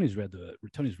 because Tony's read the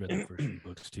first few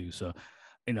books too. So,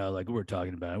 like we were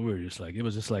talking about, we were just like,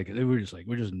 we're just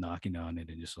knocking on it,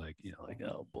 and just like, like,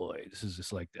 oh boy, this is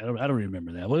just like, I don't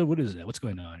remember that. What is that? What's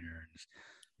going on here?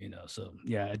 And just, so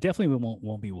yeah, I definitely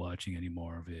won't be watching any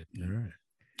more of it. All right.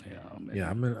 Yeah, Yeah,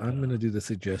 I'm gonna do the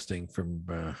suggesting from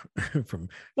from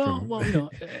well, and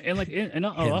also another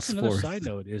henceforth. side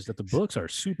note is that the books are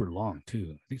super long too.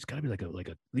 I think it's got to be like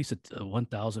at least a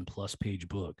 1,000 plus page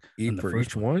book. For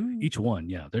each one. Each one,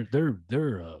 yeah, they're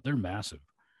massive.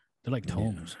 They're like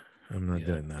tomes. Yeah, I'm not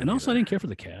doing that. And also, I didn't care for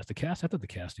the cast. I thought the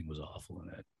casting was awful in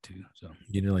that too. So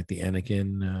like the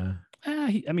Anakin.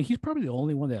 he's probably the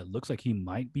only one that looks like he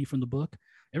might be from the book.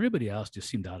 Everybody else just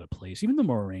seemed out of place. Even the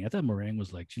Moraine. I thought Moraine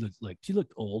was like, she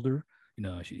looked older.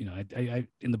 I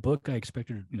in the book I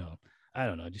expected her, I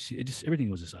don't know. Just everything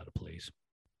was just out of place.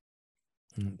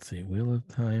 Let's see. Wheel of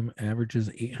Time averages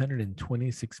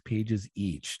 826 pages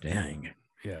each. Dang.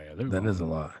 Yeah. That is a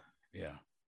lot. Yeah.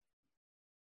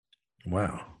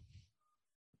 Wow.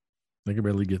 I could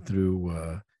barely get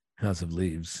through House of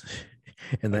Leaves.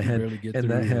 And that had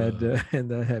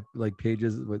like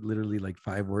pages with literally like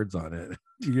 5 words on it.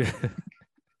 Yeah.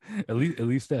 at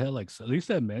least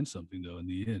that meant something though in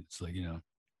the end. It's like,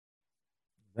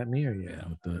 That me or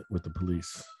with the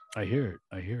police. I hear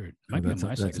it. Might be on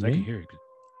my side because I can hear it.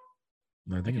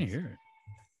 I can hear it.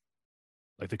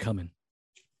 Like they're coming.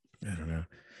 I don't know.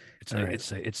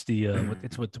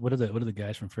 What are the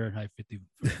guys from Fahrenheit 50?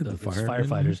 The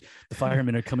firefighters. The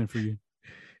firemen are coming for you.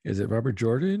 Is it Robert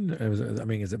Jordan?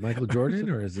 Is it Michael Jordan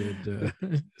or is it?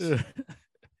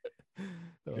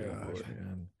 Gosh,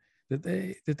 man. Did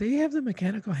they have the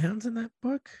mechanical hounds in that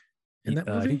book? In that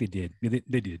movie? I think they did.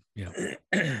 They did. Yeah.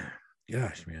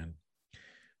 Gosh, man.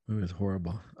 It was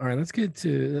horrible. All right, let's get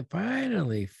to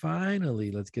finally,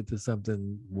 let's get to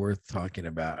something worth talking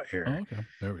about here. Oh, okay.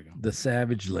 There we go. The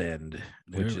Savage Land,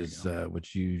 which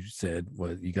you said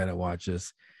you got to watch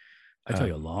this. I tell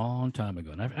you a long time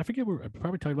ago, and I forget, I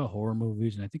probably talked about horror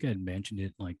movies, and I think I had mentioned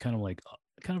it kind of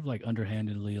like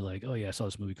underhandedly, like, oh yeah, I saw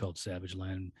this movie called Savage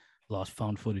Land, lost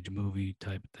found footage movie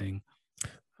type thing.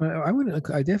 I'm going to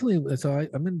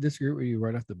disagree with you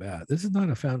right off the bat. This is not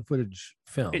a found footage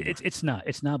film. It's not,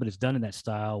 but it's done in that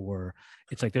style where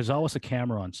it's like there's always a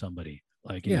camera on somebody.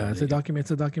 Like, it's a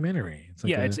documentary.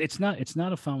 It's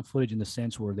not a found footage in the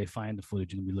sense where they find the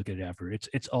footage and we look at it after.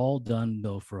 It's all done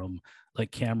though from like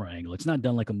camera angle. It's not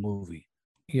done like a movie.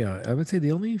 Yeah, I would say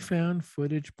the only found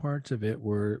footage parts of it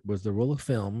was the roll of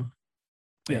film,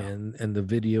 and the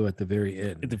video at the very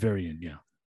end. At the very end, yeah.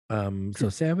 So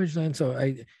Savage Land. So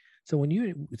I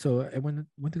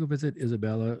went to go visit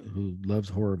Isabella, who loves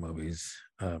horror movies.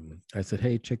 I said,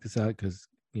 hey, check this out because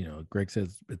Greg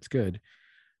says it's good.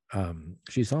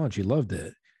 She saw and she loved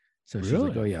it. So she's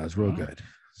like, oh yeah, it's real good.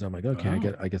 So I'm like,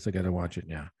 okay, I guess I got to watch it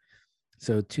now.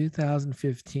 So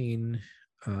 2015,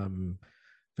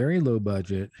 very low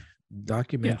budget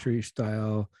documentary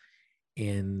style,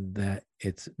 in that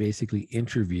it's basically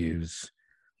interviews,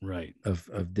 right,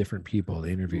 of different people.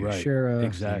 They interview a sheriff,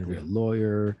 exactly, a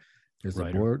lawyer, there's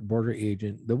a border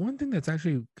agent. The one thing that's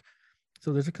actually,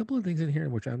 so there's a couple of things in here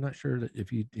which I'm not sure that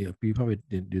if you probably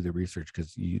didn't do the research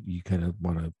because you kind of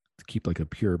want to keep like a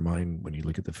pure mind when you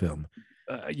look at the film.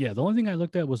 The only thing I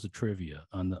looked at was the trivia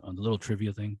on the little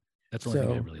trivia thing. That's the only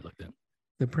thing I really looked at.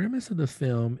 The premise of the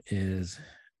film is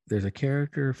there's a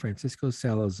character, Francisco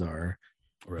Salazar,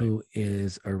 who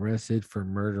is arrested for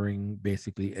murdering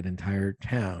basically an entire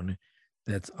town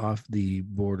that's off the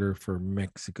border for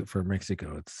Mexico.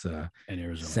 It's And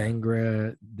Arizona,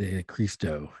 Sangre de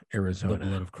Cristo, the Arizona.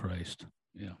 blood of Christ.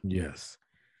 Yeah. Yes.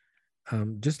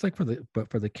 Just like for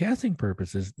the casting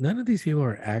purposes, none of these people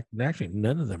are actually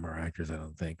none of them are actors, I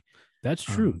don't think. That's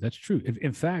true. That's true.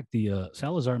 In fact, the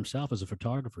Salazar himself is a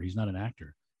photographer. He's not an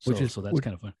actor. Which is So that's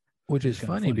kind of fun. which is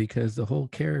funny because the whole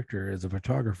character is a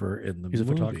photographer in the He's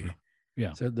movie. A photographer.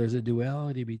 Yeah. So there's a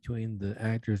duality between the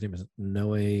actor's name is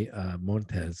Noe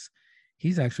Montes.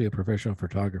 He's actually a professional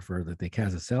photographer that they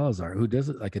cast as Salazar, who does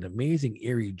like an amazing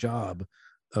eerie job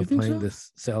of playing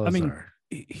this Salazar. I mean,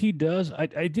 he does.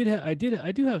 I do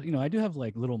have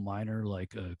like little minor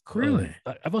like really.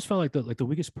 I've always felt like the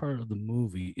weakest part of the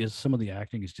movie is some of the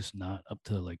acting is just not up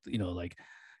to like and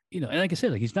like I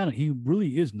said, like he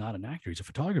really is not an actor. He's a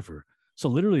photographer. So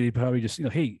literally, they probably just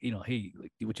hey,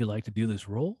 like, would you like to do this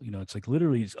role? It's like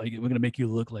literally, it's like, we're gonna make you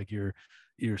look like you're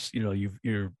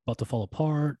about to fall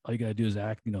apart. All you gotta do is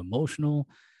act emotional.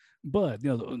 But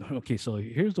okay, so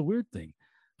here's the weird thing.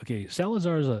 Okay, he's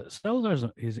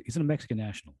a Mexican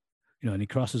national, and he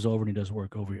crosses over and he does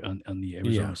work over on the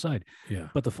Arizona side. Yeah.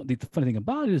 But the funny thing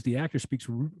about it is the actor speaks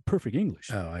perfect English.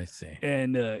 Oh, I see.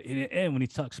 And when he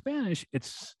talks Spanish,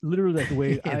 it's literally like the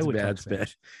way I would talk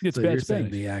Spanish. It's so bad you're Spanish.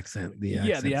 Saying the accent. The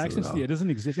accent. Yeah, it doesn't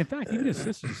exist. In fact, even his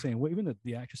sister's the same way. Even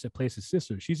the actress that plays his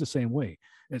sister, she's the same way.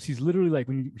 And she's literally like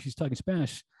when she's talking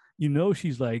Spanish,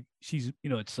 she's not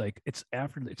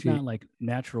like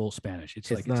natural Spanish. It's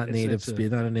like not native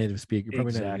speaker, not a native speaker. Probably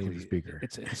exactly. not a native speaker.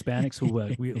 It's Hispanics who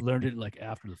we learned it like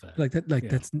after the fact. Like that,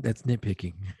 that's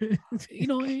nitpicking.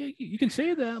 You can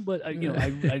say that, but I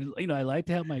like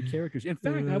to have my characters.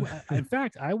 In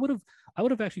fact, I would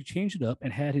have actually changed it up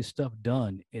and had his stuff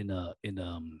done in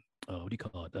what do you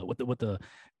call it?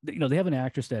 They have an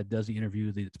actress that does the interview.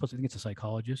 I think it's a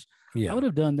psychologist. Yeah. I would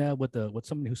have done that with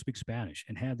somebody who speaks Spanish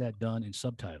and had that done in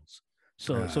subtitles.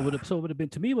 So it would have been,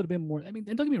 to me, it would have been more. I mean,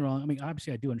 and don't get me wrong. I mean,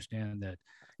 obviously, I do understand that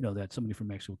that somebody from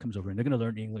Mexico comes over and they're going to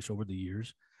learn English over the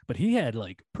years. But he had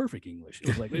like perfect English. It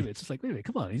was like, it's just like, wait,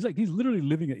 come on. He's literally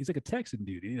living. He's like a Texan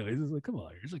dude. He's just like, come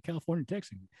on. He's a California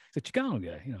Texan. He's a Chicano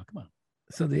guy. Come on.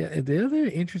 So the other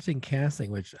interesting casting,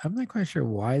 which I'm not quite sure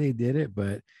why they did it,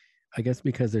 but I guess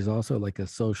because there's also like a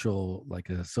social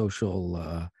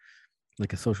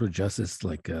justice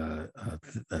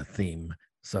a theme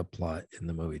subplot in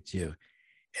the movie too,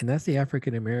 and that's the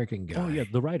African American guy. Oh yeah,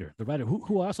 the writer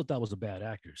who I also thought was a bad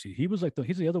actor. See, he was like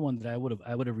he's the other one that I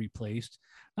would have replaced.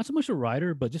 Not so much a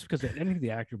writer, but just because I didn't think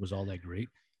the actor was all that great.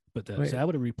 But so I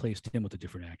would have replaced him with a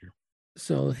different actor.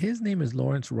 So his name is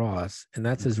Lawrence Ross, and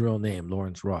that's his real name,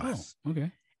 Lawrence Ross. Oh,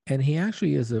 okay. And he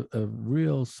actually is a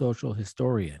real social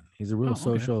historian. He's a real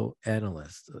social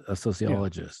analyst, a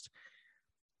sociologist. Yeah.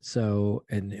 So,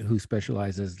 and who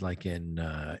specializes like in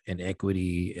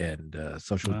equity and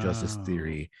social justice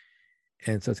theory.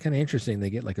 And so it's kind of interesting.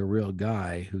 They get like a real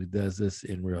guy who does this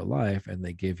in real life, and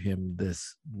they give him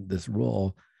this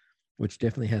role, which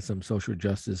definitely has some social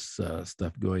justice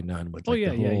stuff going on. With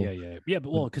yeah.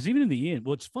 But because even in the end,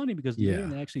 it's funny because the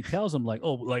end actually tells them like,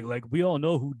 oh, like we all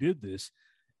know who did this.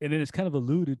 And then it's kind of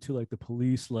alluded to like the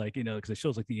police, because it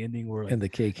shows like the ending where like, and the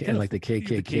KK and like the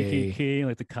KKK and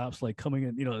like the cops like coming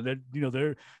in, they're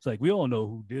it's like we all know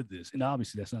who did this, and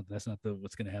obviously that's not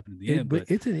what's going to happen in the end. But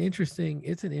it's an interesting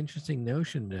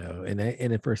notion though,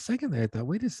 and for a second there I thought,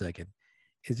 wait a second,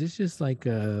 is this just like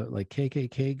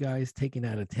KKK guys taken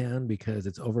out of town because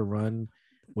it's overrun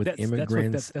with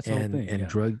immigrants and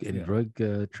drug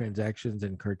transactions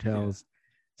and cartels?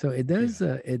 Yeah. So it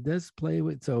does play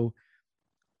with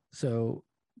So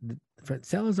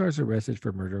Salazar's arrested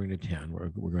for murdering the town. We're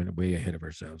going way ahead of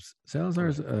ourselves.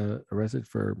 Salazar's arrested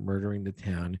for murdering the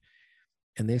town,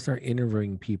 and they start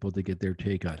interviewing people to get their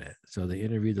take on it. So they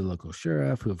interview the local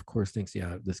sheriff, who of course thinks,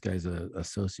 this guy's a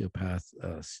sociopath,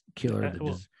 killer.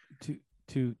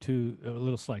 To a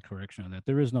little slight correction on that,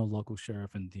 there is no local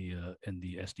sheriff in the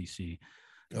SDC.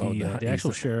 The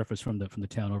actual sheriff is from the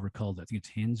town over called, I think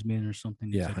it's Heinzman or something.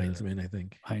 Yeah, Heinzman, I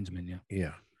think. Heinzman, yeah.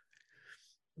 Yeah.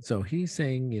 So he's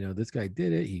saying, this guy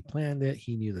did it. He planned it.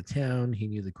 He knew the town. He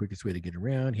knew the quickest way to get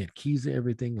around. He had keys to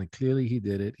everything. Like clearly he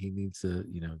did it. He needs to,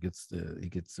 he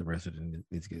gets arrested and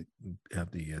needs to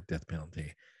have the death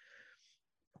penalty.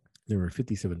 There were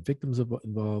 57 victims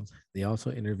involved. They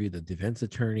also interviewed the defense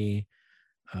attorney.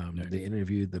 They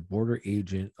interviewed the border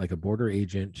agent, like a border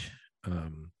agent.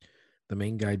 The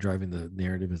main guy driving the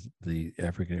narrative is the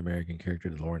African-American character,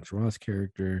 the Lawrence Ross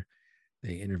character.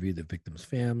 They interviewed the victim's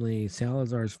family,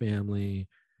 Salazar's family,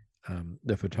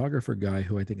 the photographer guy,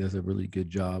 who I think does a really good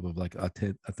job of like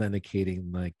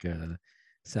authenticating like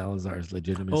Salazar's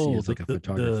legitimacy Oh, as like a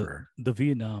photographer. the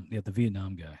Vietnam, yeah, the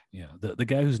Vietnam guy, yeah, the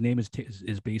guy whose name is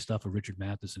based off of Richard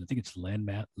Matheson. I think it's Len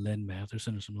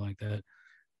Matheson or something like that.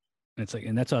 And it's like,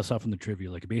 and that's how I saw from the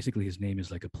trivia. Like, basically, his name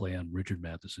is like a play on Richard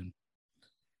Matheson.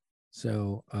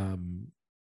 So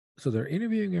so they're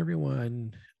interviewing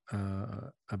everyone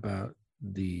about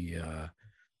the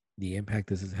impact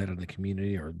this has had on the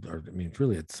community, or I mean, it's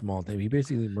really a small thing. He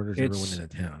basically murders everyone in It's the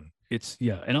town. it's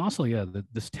yeah, and also yeah,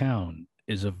 this town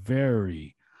is a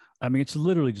very, I mean, it's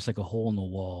literally just like a hole in the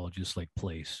wall, just like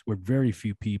place where very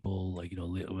few people, like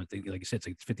like I said, it's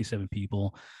like 57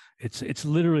 people. It's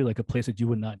literally like a place that you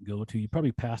would not go to. You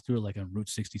probably pass through it like on Route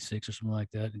 66 or something like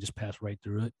that, and just pass right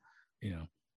through it. You know,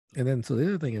 And then so the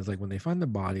other thing is like when they find the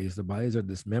bodies are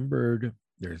dismembered.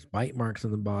 There's bite marks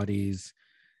on the bodies.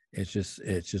 It's just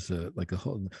a like a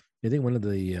whole. I think one of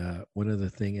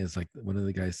the thing is like one of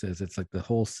the guys says it's like the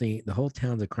whole scene, the whole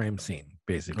town's a crime scene right,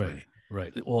 basically.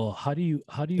 right. Well, how do you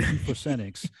do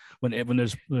prosthetics when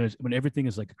everything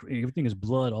is like everything is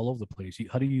blood all over the place?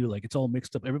 How do you like it's all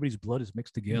mixed up? Everybody's blood is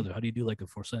mixed together. How do you do like a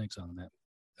prosthetics on that?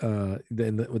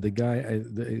 Then with the guy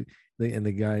and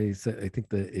the guy said, I think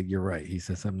you're right, he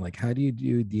says something like, how do you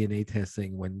do DNA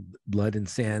testing when blood and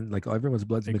sand, like everyone's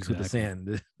blood's mixed with the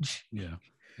Exactly. sand? Yeah,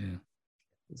 yeah.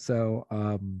 So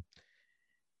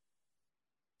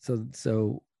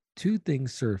so two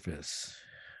things surface.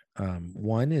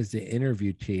 One is the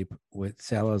interview tape with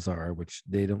Salazar, which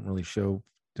they don't really show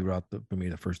throughout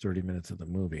the first 30 minutes of the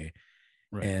movie.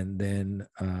 Right. And then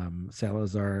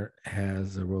Salazar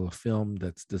has a roll of film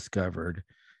that's discovered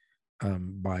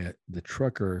by the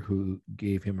trucker who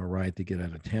gave him a ride to get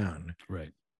out of town.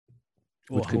 Right.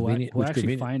 Well, who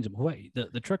actually finds him?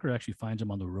 The trucker actually finds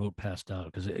him on the road, passed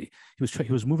out, because he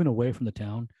was moving away from the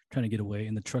town, trying to get away,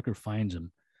 and the trucker finds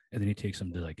him, and then he takes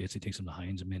him to I guess he takes him to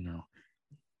Heinz Min or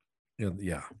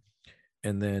yeah,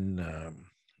 and then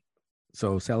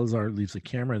so Salazar leaves the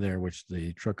camera there, which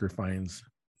the trucker finds,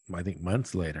 I think,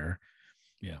 months later.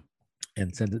 Yeah.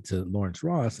 And sends it to Lawrence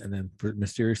Ross, and then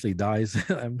mysteriously dies.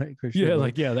 I'm not quite sure. Yeah,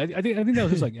 like I think that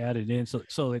was just like added in, so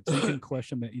you couldn't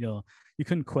question it. You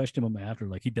couldn't question him after,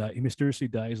 like he died. He mysteriously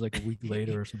dies like a week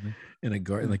later or something in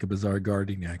like a bizarre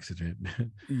gardening accident.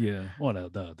 Yeah, well,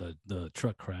 the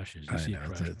truck crashes. You see,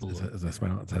 it was a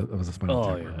spinal tap.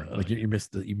 Yeah. Like you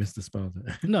missed the spinal.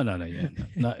 No, yeah,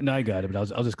 no, I got it, but I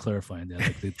was just clarifying that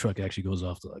like the truck actually goes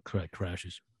off the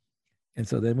crashes. And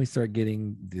so then we start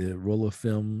getting the roll of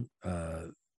film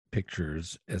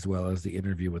pictures, as well as the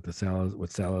interview with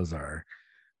Salazar.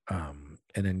 And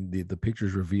then the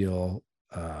pictures reveal,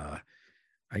 I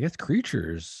guess,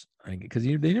 creatures, because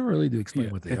they never really do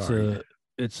explain what they are.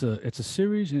 It's a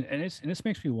series, and this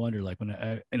makes me wonder, like when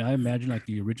I imagine like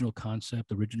the original concept,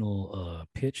 the original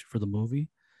pitch for the movie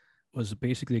was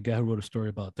basically a guy who wrote a story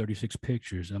about 36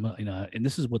 pictures. And and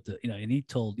this is what and he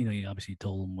told, he obviously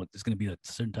told him what it's going to be a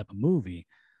certain type of movie,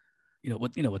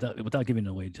 without giving it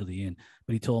away until the end.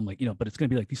 But he told him like, but it's going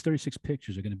to be like these 36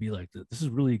 pictures are going to be like, this is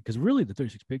really, because really the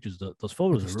 36 pictures, those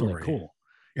photos are really cool.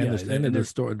 And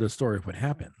the story of what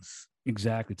happens.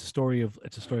 Exactly. It's a story of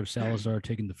Salazar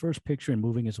taking the first picture and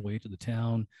moving his way to the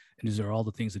town. And these are all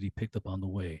the things that he picked up on the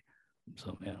way.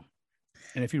 So, yeah.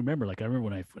 And if you remember, like I remember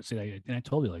when I said, and I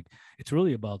told you, like it's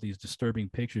really about these disturbing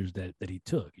pictures that he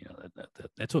took.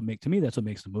 That's what makes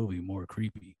the movie more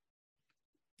creepy.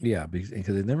 Yeah, because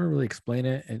they never really explain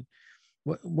it. And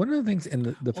one of the things,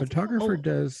 and the photographer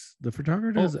does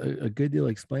a good deal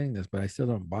explaining this, but I still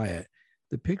don't buy it.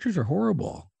 The pictures are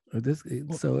horrible.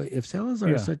 So if Salazar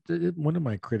is one of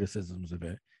my criticisms of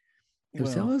it, if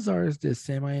Salazar is this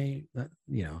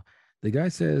the guy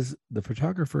says, the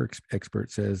photographer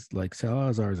expert says, like,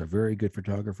 Salazar is a very good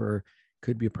photographer,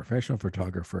 could be a professional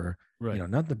photographer, right?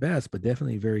 Not the best, but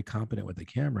definitely very competent with the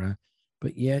camera.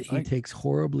 But yet he takes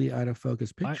horribly out of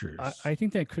focus pictures. I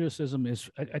think that criticism is,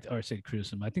 I say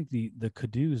criticism. I think the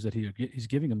kudos that he's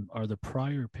giving him are the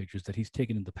prior pictures that he's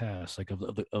taken in the past, like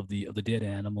of the dead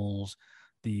animals.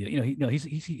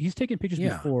 He's taking pictures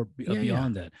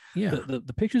beyond that. Yeah.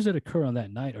 The pictures that occur on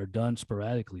that night are done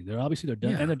sporadically. They're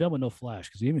done, and they're done with no flash,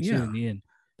 because you even see it in the end.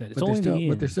 That it's only in the end.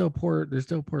 But they're still poor. They're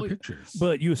still poor pictures.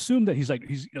 But you assume that he's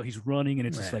running, and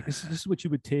it's just like this is what you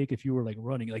would take if you were like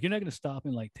running. Like you're not going to stop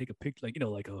and like take a picture, like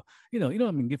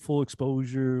get full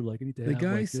exposure. Like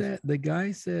the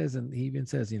guy says, and he even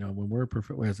says, when we're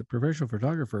as a professional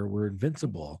photographer, we're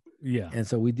invincible. Yeah, and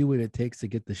so we do what it takes to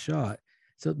get the shot.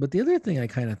 So, but the other thing I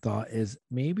kind of thought is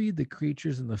maybe the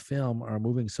creatures in the film are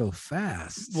moving so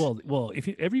fast. Well, if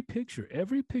every picture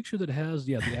that has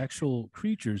the actual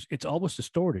creatures, it's almost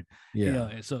distorted. Yeah.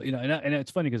 And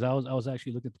it's funny because I was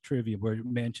actually looking at the trivia where it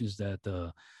mentions that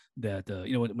that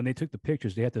when they took the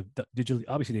pictures, they had to digitally,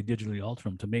 obviously they digitally alter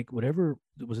them to make whatever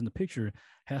was in the picture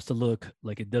has to look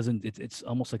like it doesn't. It's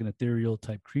almost like an ethereal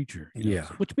type creature, Yeah.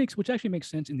 which actually makes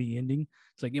sense in the ending.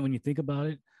 It's like when you think about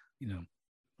it, you know.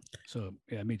 So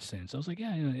yeah, it made sense. I was like,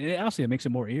 yeah, honestly, it makes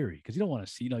it more eerie because you don't want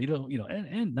to see,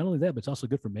 and not only that, but it's also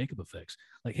good for makeup effects.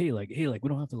 Like, hey, we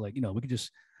don't have to we could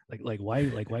just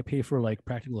why pay for like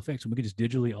practical effects when we could just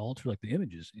digitally alter like the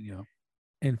images,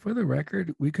 And for the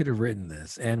record, we could have written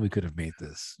this and we could have made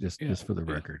this just for the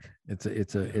yeah. record.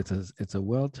 It's a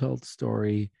well told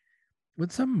story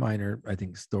with some minor, I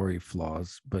think, story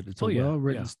flaws, but it's a well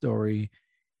written story.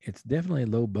 It's definitely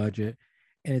low budget.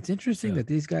 And it's interesting that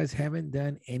these guys haven't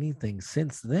done anything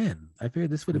since then. I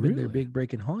figured this would have been their big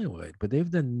break in Hollywood, but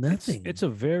they've done nothing. I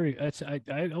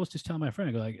was just telling my friend,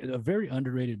 I go, like, a very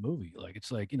underrated movie. Like,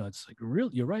 it's like, it's like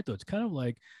real. You're right, though. It's kind of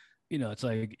like, it's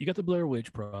like you got the Blair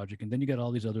Witch Project, and then you got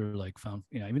all these other like found,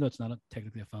 even though it's not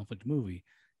technically a found footage movie,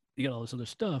 you got all this other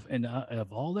stuff. And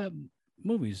of all that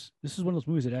movies, this is one of those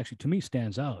movies that actually, to me,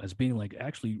 stands out as being like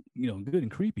actually, good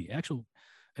and creepy.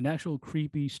 An actual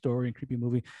creepy story and creepy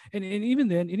movie. And even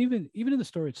then, and even in the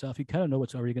story itself, you kind of know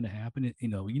what's already going to happen. You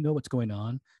know what's going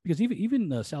on because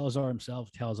even Salazar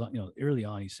himself tells early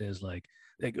on, he says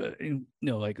when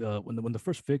the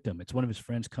first victim, it's one of his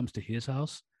friends comes to his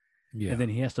house. Yeah. And then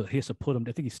he has to put him,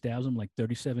 I think he stabs him like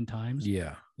 37 times.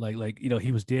 Yeah.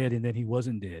 He was dead and then he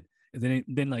wasn't dead. And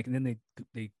then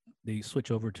they switch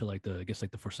over to like the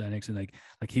forensics and like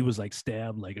he was like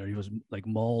stabbed or he was like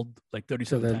mauled like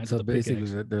 37 times. So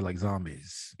basically they're like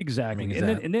zombies. Exactly. I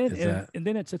mean, and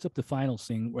then it sets up the final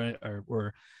scene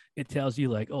where it tells you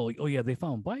like, oh yeah, they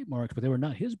found bite marks, but they were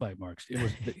not his bite marks. It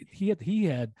was he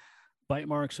had bite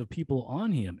marks of people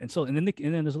on him. And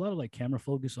then there's a lot of like camera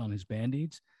focus on his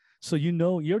band-aids. So you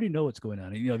already know what's going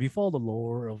on. If you follow the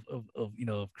lore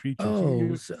of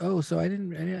creatures. So I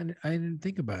didn't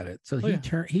think about it. So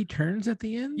he turns at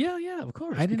the end. Yeah, of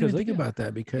course. I didn't even think about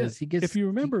that because he gets. If you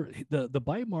remember, the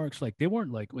bite marks, like they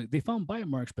weren't like they found bite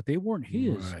marks, but they weren't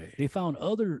his. Right. They found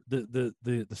other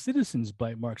the citizens'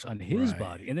 bite marks on his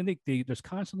body, and then there's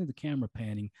constantly the camera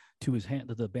panning to his hand,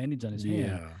 the bandage on his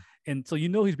hand. And so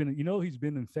he's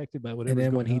been infected by whatever. And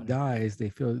then when he dies,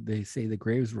 they say the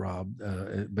grave's robbed,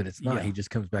 but it's not. He just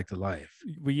comes back to life.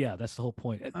 Well, yeah, that's the whole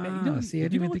point. I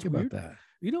didn't even think about that.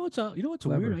 You know what's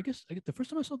weird? I guess the first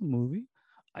time I saw the movie,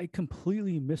 I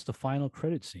completely missed the final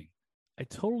credit scene. I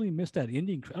totally missed that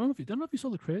ending. I don't know if you saw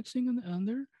the credit scene on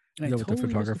there. And with the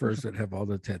photographers that have all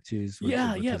the tattoos. But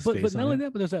not only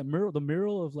that, but there's that mural, the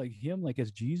mural of like him, like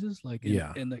as Jesus, like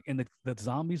and the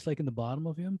zombies like in the bottom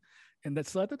of him, and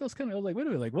so I thought that was kind of, I was like, wait a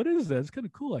minute, like what is that? It's kind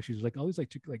of cool actually. It's like all these like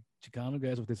Chicano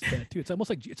guys with this tattoo. It's almost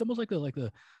like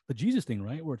the Jesus thing,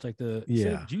 right? Where it's like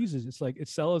instead of Jesus, it's like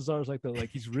it's Salazar's like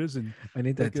he's risen. I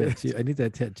need that tattoo. I need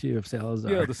that tattoo of Salazar.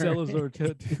 Yeah, the Salazar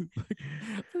tattoo.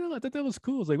 I thought that was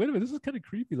cool. I was like, wait a minute, this is kind of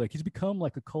creepy. Like he's become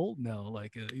like a cult now.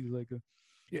 Like he's like a.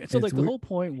 Yeah, so like the whole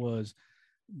point was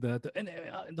that,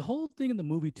 the whole thing in the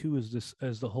movie too is this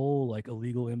as the whole like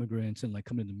illegal immigrants and like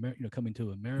coming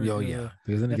to America. Oh yeah,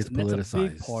 because then it gets politicized. That's a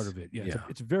big part of it. Yeah.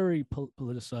 It's very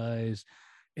politicized,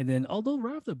 and then although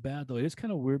right off the bat though, it is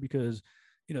kind of weird because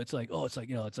it's like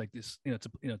this,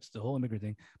 it's the whole immigrant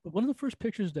thing. But one of the first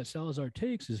pictures that Salazar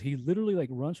takes is he literally like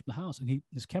runs from the house and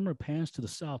his camera pans to the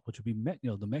south, which would be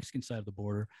the Mexican side of the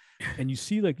border, and you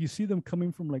see them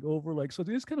coming from like over like, so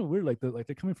it's kind of weird like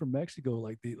they're coming from Mexico,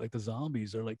 like the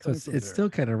zombies are like coming from it's still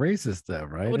kind of racist though,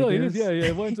 right? Oh, no, it is. Yeah.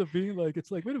 It winds up being like,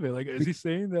 it's like, wait a minute, like is he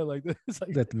saying that like it's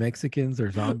like that the Mexicans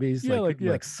are zombies,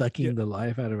 like sucking the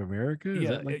life out of America? Is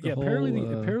that like the whole,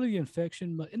 apparently the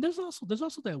infection, and there's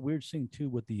also that weird thing too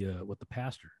with the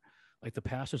pastor. Like the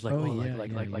pastor's like,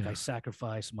 I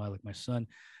sacrifice my son,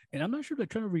 and I'm not sure they're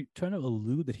trying to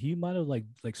allude that he might have like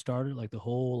started like the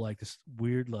whole like this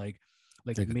weird like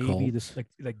maybe this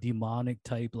like demonic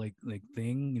type like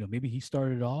thing, maybe he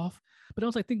started off. But I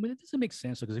was like thinking, but it doesn't make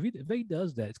sense because if he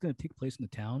does that, it's going to take place in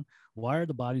the town. Why are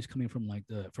the bodies coming from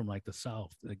the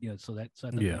south? Like, so that's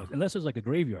unless there's like a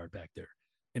graveyard back there,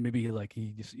 and maybe like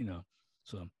he just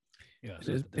so. Yeah,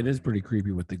 it is pretty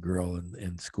creepy with the girl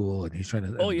in school, and he's trying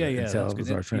to.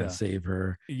 Salazar's trying to save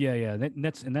her. Yeah.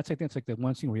 That's I think that's like the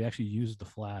one scene where he actually uses the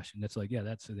flash, and that's like he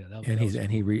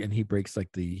breaks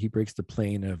he breaks the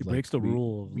plane of breaks the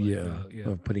rule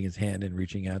of putting his hand and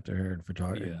reaching out to her and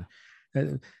photography.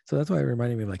 Yeah. So that's why it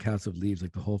reminded me of like House of Leaves,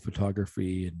 like the whole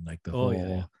photography and like the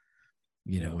whole,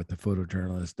 what the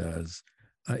photojournalist does.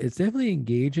 It's definitely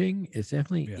engaging. It's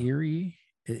definitely eerie,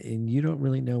 and you don't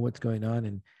really know what's going on,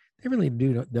 and they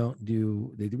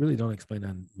really don't explain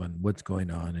on what's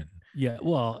going on, and Yeah,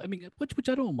 well, I mean, which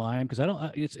I don't mind because I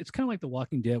don't. It's kind of like The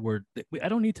Walking Dead, where I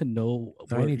don't need to know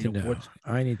I where need to know. what's.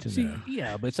 I need to know. See,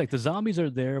 yeah, but it's like the zombies are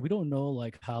there. We don't know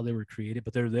like how they were created,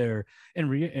 but they're there,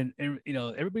 and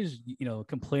everybody's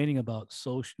complaining about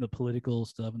social, the political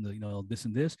stuff, and the this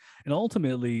and this, and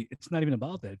ultimately it's not even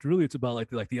about that. Really, it's about like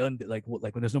the like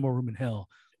when there's no more room in hell,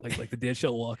 like the dead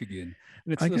shall walk again,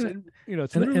 and it's I just, kind of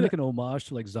it's and literally and like an homage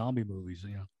to like zombie movies.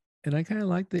 and I kind of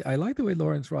like the way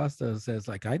Lawrence Ross says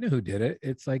like I know who did it.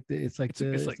 It's like it's the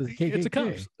it's a KKK.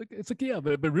 cops. It's like yeah,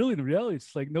 but really in reality,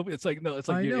 it's like nobody. It's like no, it's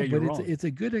like I yeah, know, yeah, you're but wrong. it's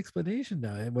a good explanation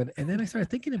now. And then I started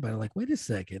thinking about it, like, wait a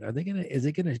second, is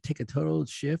it gonna take a total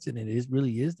shift and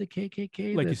really is the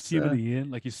KKK Like you that's see him in the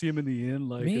end, like you see him in the end,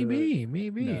 like maybe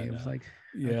no, it was no, like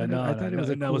yeah, I no, no, thought it no, was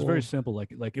a and that was very cool simple.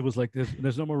 Like it was like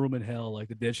there's no more room in hell. Like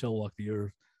the dead shall walk the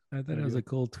earth. I thought it Like was a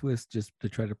cool twist just to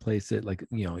try to place it like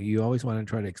you always want to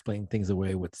try to explain things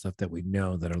away with stuff that we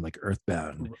know that are like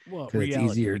earthbound well, because it's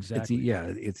reality, easier exactly.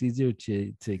 it's easier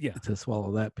Yeah, to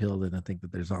swallow that pill than I think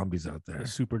that there's zombies out the there.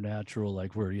 supernatural,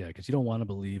 like where yeah, because you don't want to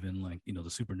believe in like the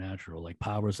supernatural, like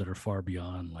powers that are far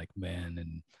beyond like men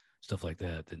and stuff like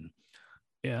that. And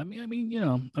yeah,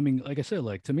 like I said,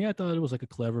 like to me, I thought it was like a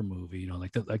clever movie.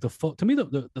 To me,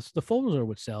 the photos are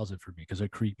what sells it for me because they're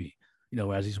creepy.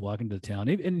 As he's walking to the town,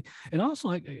 and also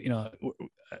like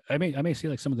I may say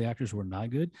like some of the actors were not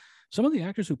good. Some of the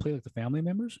actors who play like the family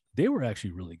members, they were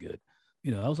actually really good.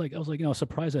 I was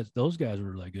surprised that those guys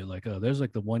were like good. Like there's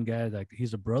like the one guy like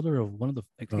he's a brother of one of the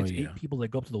I think Oh it's yeah, 8 people that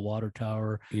go up to the water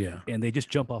tower yeah, and they just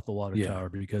jump off the water yeah. tower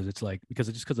because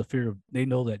of fear of they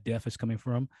know that death is coming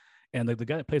from. And like the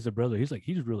guy that plays the brother, he's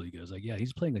really good. It's like, yeah,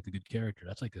 he's playing like a good character.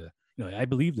 That's like I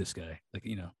believe this guy. Like.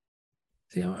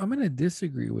 See, I'm going to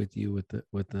disagree with you with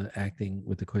the acting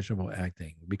with the questionable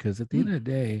acting because at the Hmm. end of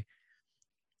the day,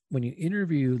 when you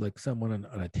interview like someone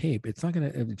on a tape, it's not gonna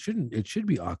it should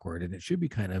be awkward and it should be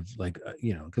kind of like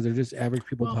because they're just average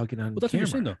people Well, talking on but that's what you're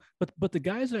saying camera. though. But the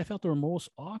guys that I felt were most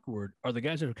awkward are the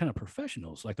guys that are kind of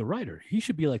professionals, like the writer. He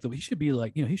should be like he should be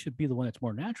like he should be the one that's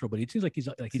more natural. But it seems like he's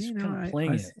See, no, kind of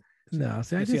playing it. no,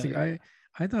 see, I Yeah, see, disagree.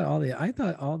 I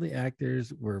thought all the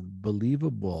actors were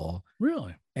believable,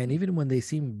 really and even when they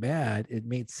seemed bad, it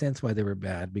made sense why they were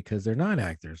bad because they're not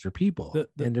actors, they're people, the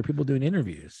the and they're people doing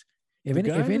interviews. If the any,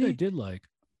 guy that I did like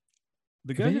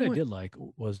the if guy that I anyone, did like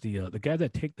was the guy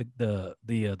that take the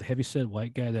heavy set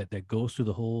white guy that goes through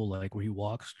the whole like where he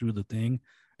walks through the thing.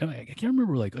 And I can't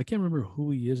remember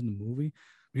who he is in the movie.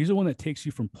 But he's the one that takes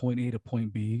you from point A to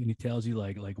point B, and he tells you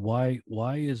like why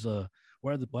is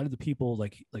why did the people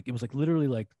like it was like literally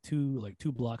like two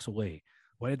blocks away.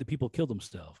 Why did the people kill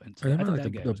themselves? And are they I thought like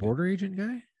that guy the was good. border agent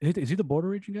guy? Is he the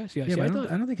border agent guy? Yeah, See, but I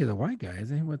thought I don't think he's a white guy. Is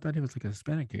he? I thought he was like a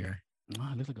Hispanic guy,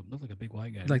 oh, looked like a big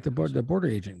white guy. like the border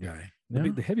agent guy. No,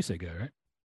 The heavy set guy, right?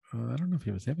 I don't know if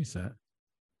he was heavy set.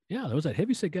 Yeah, there was that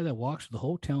heavyset guy that walks the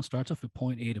whole town, starts off at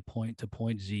point A to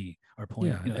point Z or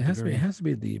point, Yeah, at the it very end. has to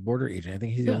be the border agent. I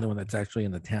think he's the Yeah, only one that's actually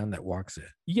in the town that walks it.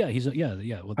 yeah,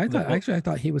 yeah. Well, I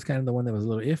thought he was kind of the one that was a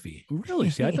little iffy. really,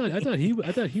 see, I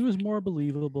thought he was more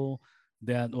believable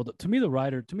than well, to me the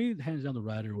writer, to me hands down the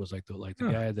writer was like the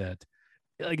Huh. guy that,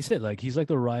 like I said, like he's like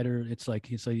the writer. It's like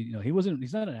he's like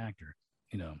he's not an actor,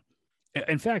 you know.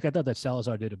 In fact, I thought that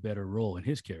Salazar did a better role in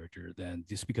his character than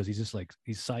just because he's just like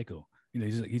he's psycho.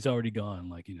 He's already gone.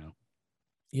 Like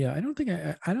Yeah, I don't think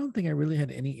I really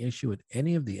had any issue with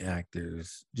any of the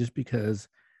actors just because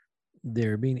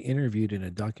they're being interviewed in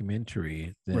a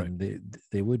documentary, right. then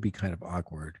they would be kind of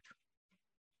awkward.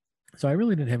 So I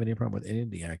really didn't have any problem with any of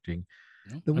the acting.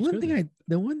 No, that's good then.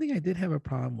 The one thing I did have a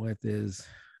problem with is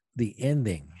the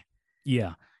ending.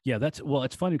 Yeah, yeah. That's well.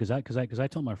 It's funny because I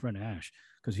told my friend Ash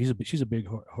because she's a big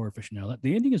horror aficionado.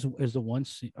 The ending is the one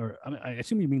scene, or I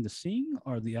assume you mean the scene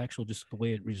or the actual just the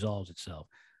way it resolves itself.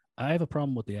 I have a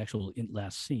problem with the actual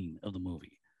last scene of the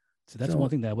movie. So that's one So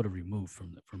thing that I would have removed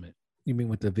from it. you mean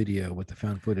with the video, with the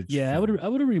found footage Yeah, film? I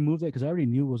would have removed that because I already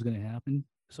knew what was going to happen.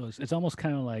 So it's almost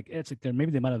kind of like it's like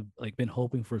maybe they might have like been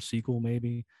hoping for a sequel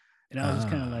maybe. Ah, And I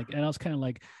was kind of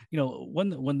like, when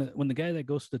the guy that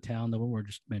goes to the town, the one we're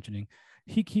just mentioning,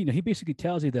 he basically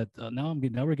tells you that now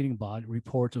we're getting body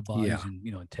reports of yeah, bodies in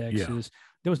yeah. Texas.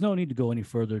 There was no need to go any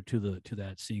further to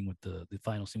that scene with the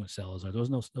final scene with Salazar. There was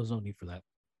no need for that.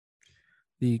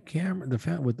 The camera, the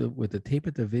fact with the tape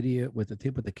at the video, with the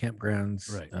tape at the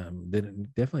campgrounds, Right,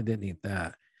 definitely didn't need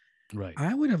that. right.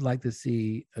 I would have liked to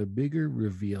see a bigger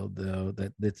reveal though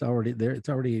that that's already there. It's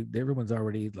already everyone's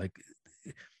already like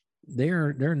they're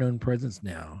a known presence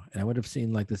now, and I would have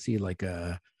seen like to see like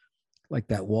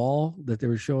that wall that they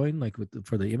were showing like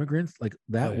for the immigrants like Oh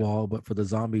that yeah. wall, but for the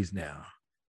zombies now.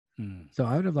 So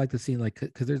I would have liked to see like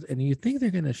because there's and you think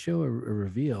they're gonna show a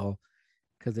reveal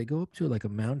because they go up to like a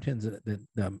mountains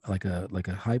that like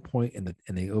a high point and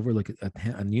they overlook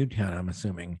a new town. I'm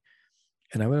assuming,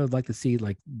 and I would have liked to see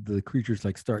like the creatures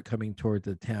like start coming toward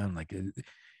the town. Like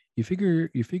you figure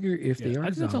if Yeah, they I are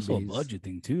think that's also a zombies, budget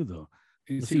thing too, though.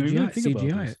 You well, see, when you really CGI think about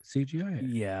CGI this, it CGI it.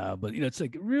 yeah, but it's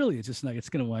like really, it's just like it's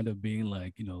gonna wind up being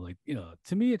like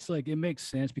to me, it's like it makes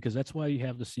sense because that's why you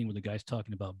have the scene where the guy's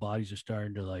talking about bodies are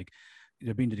starting to like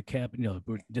they're being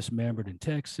dismembered in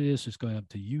Texas, it's going up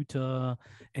to Utah,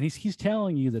 and he's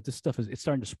telling you that this stuff is it's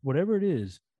starting to whatever it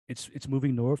is, it's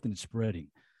moving north and it's spreading.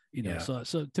 Yeah.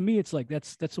 So to me, it's like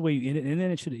that's the way you end it, and then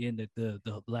it should end that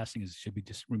the last thing is should be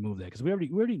just remove that because we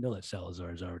already know that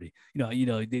Salazar is already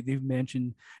they've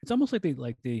mentioned it's almost like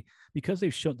they because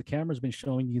they've shown the camera's been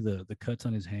showing you the cuts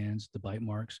on his hands, the bite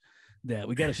marks that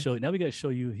we got to show now we got to show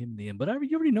you him in the end, but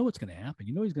you already know what's going to happen.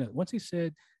 He's gonna once he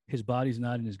said his body's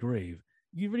not in his grave,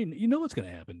 you know what's going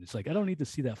to happen. It's like I don't need to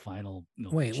see that final.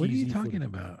 Wait, what are you talking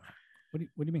about? What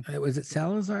do you mean? Was it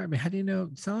Salazar? I mean, how do you know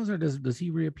Salazar? Does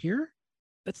he reappear?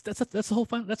 That's the whole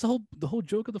final. That's the whole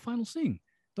joke of the final scene.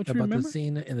 Don't you About remember? the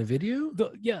scene in the video?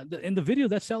 In the video,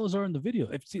 that's Salazar in the video.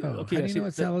 Okay, how do you know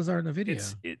it's Salazar in the video?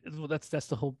 Well, that's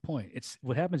the whole point. It's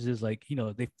what happens is like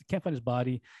they can't find his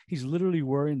body. He's literally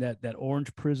wearing that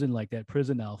orange prison like that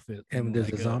prison outfit. And there's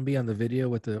a zombie on the video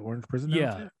with the orange prison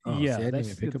outfit? Yeah. See, I didn't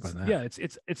even pick up on that. Yeah,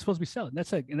 it's supposed to be Salazar.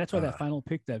 That's why that final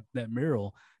pick that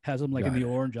mural has him like in the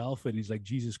orange outfit. And he's like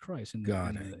Jesus Christ in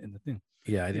the thing.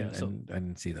 Yeah, I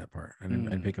didn't see that part. I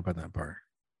didn't pick up on that part.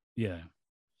 Yeah.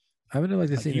 I would have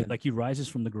liked to see like he rises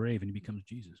from the grave and he becomes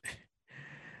Jesus.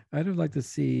 I'd have liked to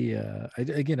see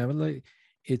again. I would like.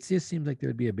 It just seems like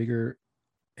there'd be a bigger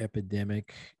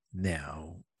epidemic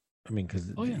now. I mean,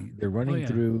 because they're running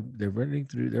through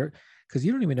there because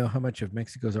you don't even know how much of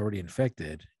Mexico's already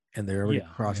infected, and they're already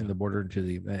crossing the border into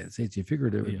the United States. You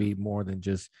figured it would be more than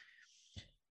just.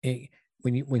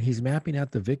 When he's mapping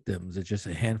out the victims, it's just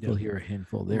a handful here, a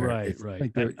handful there. Right.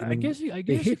 Like I guess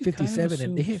they hit 57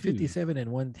 and they hit 57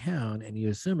 in one town, and you're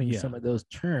assuming some of those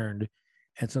turned,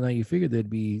 and so now you figure there'd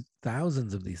be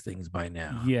thousands of these things by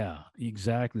now. Yeah,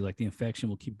 exactly. Like the infection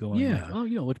will keep going. Yeah.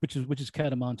 Like, which is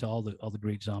catamount to all the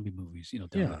great zombie movies.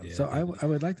 So I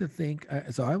would like to think.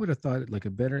 So I would have thought like a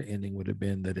better ending would have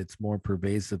been that it's more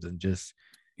pervasive than just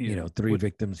three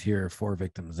victims here, four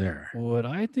victims there. What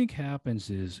I think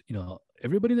happens is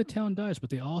everybody in the town dies,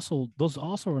 but those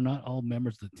also are not all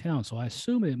members of the town. So I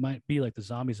assume it might be like the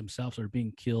zombies themselves are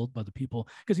being killed by the people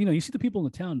because you see the people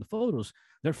in the town, the photos,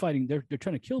 they're fighting, they're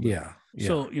trying to kill them. Yeah.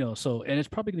 So and it's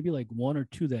probably going to be like one or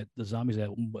two that the zombies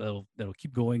that'll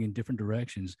keep going in different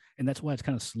directions, and that's why it's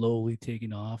kind of slowly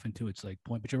taking off into its like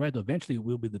point. But you're right, though, eventually it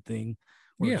will be the thing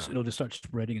where it'll just start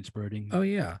spreading and spurting. Oh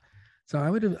yeah. So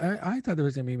I thought there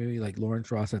was gonna be maybe like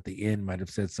Lawrence Ross at the end might have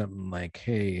said something like,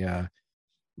 "Hey,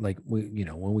 like when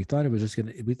we thought it was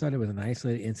an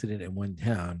isolated incident in one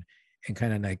town, and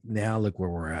kind of like now look where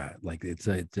we're at. Like it's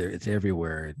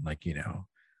everywhere, and like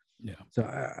Yeah. So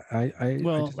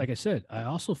like I said, I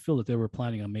also feel that they were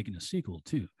planning on making a sequel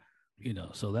too.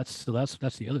 So that's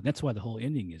the other. That's why the whole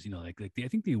ending is I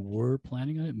think they were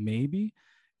planning on it maybe,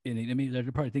 and I mean they're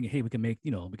probably thinking, hey, we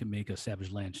can make a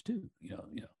Savage Lands too.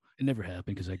 It never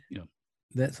happened because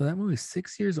that movie's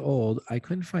 6 years old. I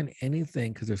couldn't find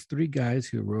anything because there's three guys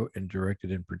who wrote and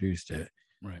directed and produced it.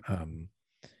 Right.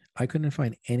 I couldn't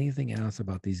find anything else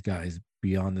about these guys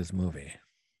beyond this movie,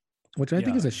 which I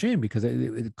think is a shame because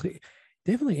it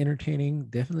definitely entertaining,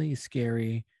 definitely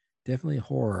scary, definitely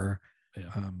horror.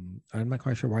 Yeah. I'm not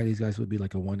quite sure why these guys would be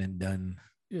like a one and done.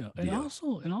 Yeah, and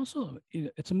also,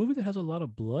 it's a movie that has a lot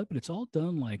of blood, but it's all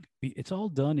done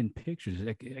in pictures.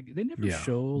 They never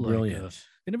show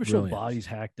they never show bodies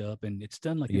hacked up, and it's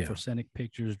done like in prosthetic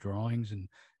pictures, drawings, and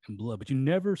blood. But you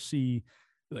never see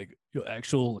like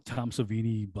actual Tom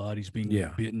Savini bodies being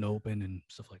bitten open and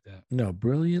stuff like that. No,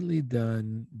 brilliantly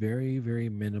done. Very, very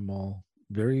minimal.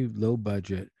 Very low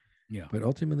budget. Yeah, but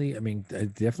ultimately, I mean,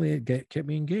 it definitely kept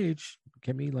me engaged.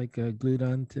 Kept me like glued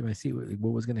on to my seat.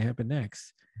 What was going to happen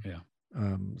next? Yeah.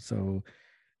 So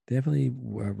definitely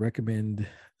recommend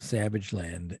Savage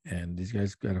Land, and these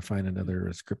guys got to find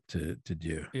another script to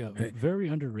do. Yeah, very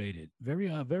underrated, very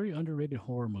underrated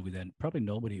horror movie that probably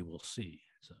nobody will see.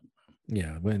 So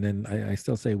yeah, and then I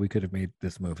still say we could have made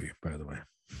this movie. By the way,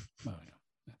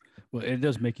 well, it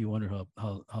does make you wonder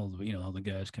how the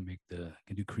guys can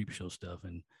do creep show stuff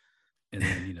and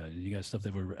then you got stuff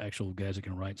that were actual guys that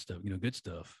can write stuff, good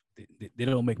stuff. They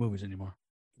don't make movies anymore.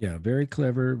 Yeah, very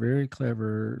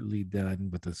cleverly done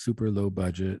with a super low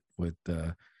budget. With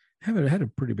had a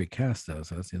pretty big cast though,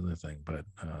 so that's the other thing. But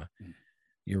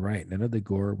You're right. None of the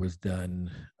gore was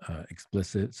done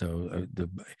explicit. So the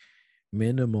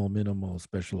minimal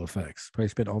special effects. Probably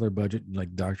spent all their budget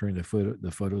like doctoring the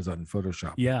photos on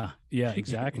Photoshop. Yeah, yeah,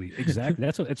 exactly, exactly.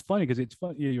 That's what it's funny because it's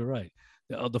fun. Yeah, you're right.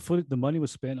 The money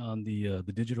was spent on the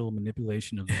digital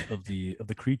manipulation of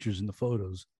the creatures in the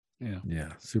photos. Yeah. Yeah,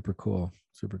 super cool,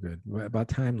 super good. About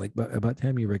time, about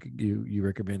time you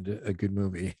recommend a good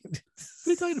movie. What are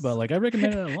you talking about? Like I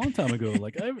recommended it a long time ago.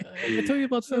 Like I told you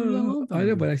about something a long time I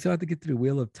know, ago. but I still have to get through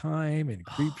Wheel of Time and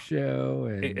Creep Show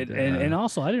And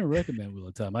also I didn't recommend Wheel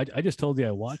of Time. I just told you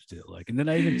I watched it. Like, and then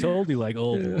I even told you like,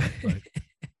 oh,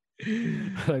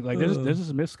 like there's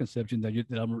this misconception that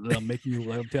I'm making you.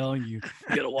 Like, I'm telling you,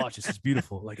 you gotta watch this. It's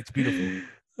beautiful. Like it's beautiful.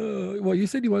 Well, you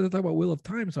said you wanted to talk about Wheel of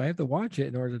Time, so I have to watch it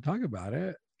in order to talk about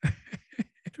it.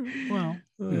 Well,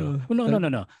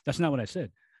 no. That's not what I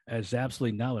said. That's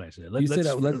absolutely not what I said. You said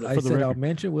I'll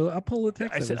mention. I'll pull the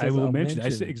text. I said I will mention. I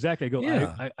said exactly. I go.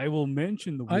 Yeah. I will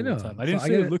mention the Wheel of Time. I didn't So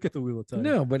say look at the Wheel of Time.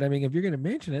 No, but I mean, if you're going to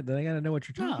mention it, then I got to know what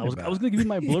you're talking about. I was going to give you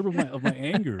my blurb of my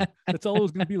anger. That's all it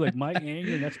was going to be, like my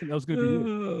anger. And that was going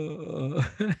to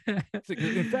be it.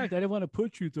 In fact, I didn't want to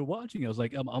put you to watching it. I was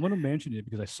like, I'm going to mention it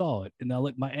because I saw it, and now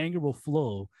let my anger will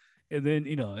flow. And then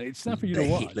it's not for you to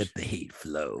watch. Let the hate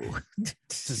flow.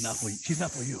 This is not for you. She's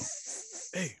not for you.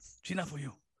 Hey, she's not for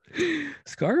you.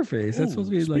 Scarface. That's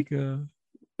supposed to be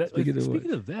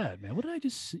Speaking of that, man, what did I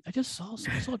just see? I saw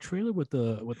a trailer with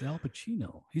Al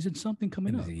Pacino. He's in something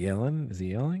coming up. Is he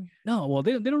yelling? No, well,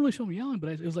 they don't really show him yelling, but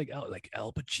it was like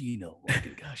Al Pacino.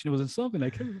 Like, gosh, it was in something. I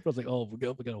can't remember. I was like, oh, we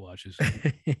gotta watch this.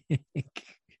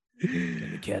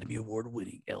 An Academy Award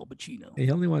winning Al Pacino. He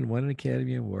only won one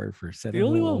Academy Award for Son of a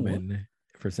Woman.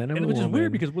 For Son of a Woman, which is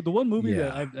weird because with the one movie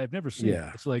that I've never seen,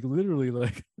 it's like literally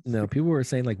like no, people were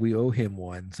saying like we owe him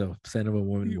one, so Son of a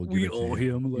Woman will give it to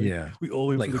him. We owe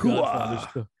him like for the Godfather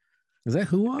stuff. Is that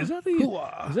Hooah? Is that the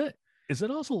Hooah? Is that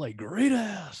also like Great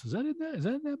Ass? Is that in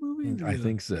that movie? I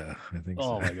think so.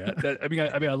 Oh my god! I mean,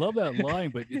 I love that line,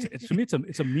 but it's to me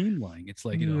it's a meme line. It's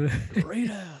like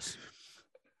Great Ass.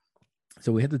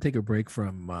 So we had to take a break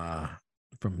from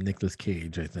Nicolas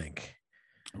Cage, I think.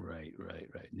 Right.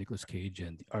 Nicolas Cage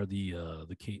and are the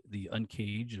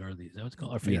Uncaged, or is that what it's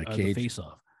called? Cage, Face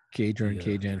Off. Cage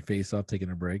and Face Off taking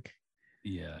a break.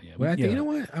 Yeah. Well, you know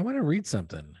what? I want to read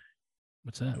something.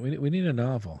 What's that? We need a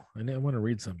novel. I want to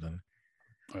read something.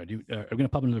 All right, are we gonna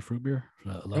pop another fruit beer?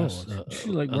 We're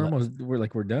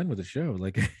done with the show.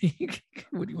 Like,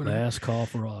 what do you want? Last call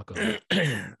for Rocco.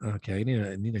 Okay, I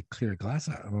need to clear a glass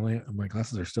out. My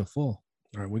glasses are still full.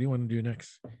 All right, what do you want to do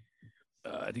next?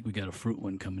 I think we got a fruit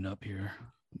one coming up here.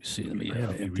 Let me see. Let me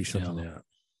empty something out.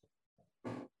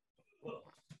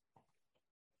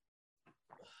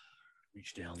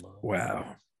 Reach down low.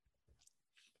 Wow.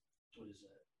 What is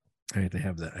that?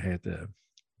 I had to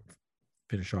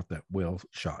finish off that whale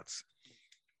shots.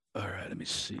 All right, let me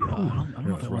see. I don't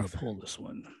know if I want to pull this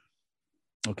one.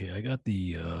 Okay, I got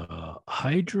the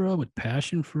Hydra with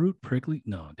passion fruit, prickly.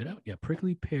 No,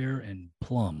 prickly pear and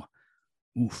plum.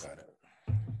 Oof.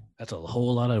 That's a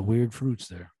whole lot of weird fruits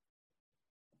there.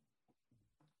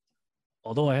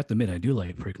 Although I have to admit, I do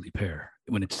like prickly pear.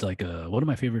 When it's like one of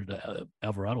my favorite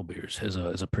Alvarado beers has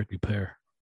a prickly pear.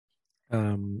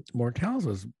 Mortales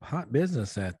was hot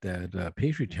business at that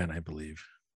pastry tent, I believe.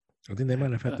 I think they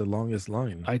might have had the longest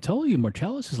line. I told you,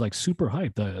 Mortales is like super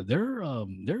hyped.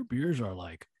 Their beers are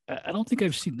like, I don't think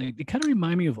I've seen. They kind of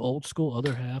remind me of Old School,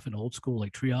 Other Half, and Old School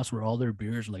like Trios, where all their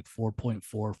beers are like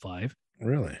 4.45.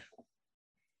 Really?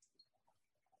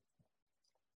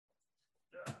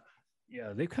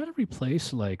 Yeah, they kind of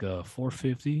replaced like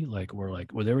 450, like where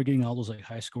they were getting all those like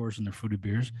high scores in their fruited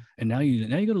beers, and now you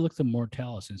got to look at the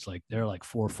Mortalis, and it's like they're like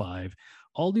 4.5.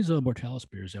 All these Mortalis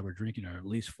beers that we're drinking are at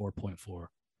least 4.4.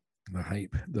 The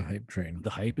hype train. The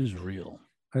hype is real.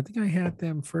 I think I had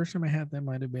them. First time I had them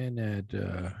might have been at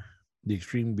the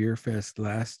Extreme Beer Fest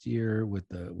last year with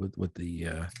the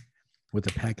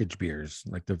packaged beers,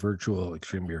 like the virtual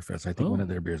Extreme Beer Fest. I think one of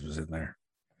their beers was in there.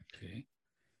 Okay.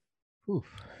 Oof.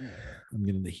 I'm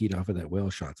getting the heat off of that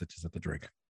whale shots. I just have to drink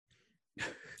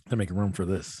to make room for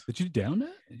this. Did you down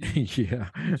that? Yeah.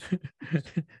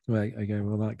 Well, I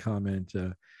will not comment.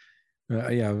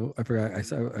 Yeah, I forgot.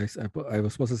 I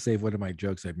was supposed to save one of my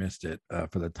jokes. I missed it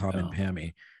for the Tom and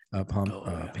Pammy,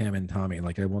 Pam and Tommy.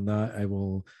 Like I will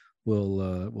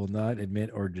not admit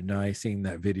or deny seeing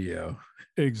that video.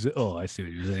 Oh, I see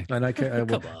what you're saying. And I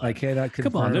cannot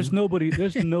confirm. Come on, there's nobody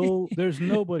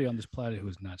on this planet who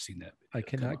has not seen that video. I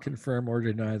cannot confirm or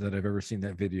deny that I've ever seen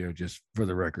that video. Just for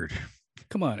the record.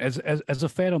 Come on, as a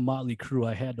fan of Motley Crue,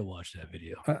 I had to watch that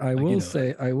video. I Like, will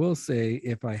say, I will say,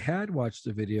 if I had watched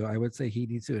the video, I would say he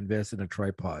needs to invest in a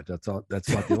tripod. That's all. That's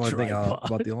about the only thing I'll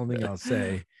tripod,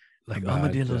 say like about.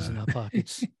 armadillos in our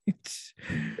pockets,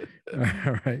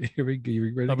 All right, here we go.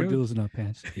 You ready to go? armadillos in our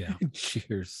pants. Yeah.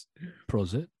 Cheers.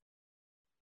 Prosit.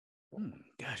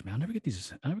 Gosh, man, I never get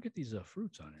these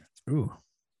fruits on here. Ooh,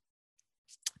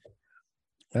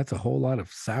 that's a whole lot of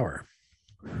sour.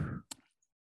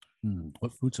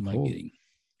 What fruits am I getting?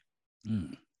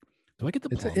 Do I get the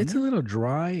plum? It's a little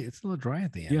dry. It's a little dry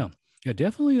at the end. Yeah,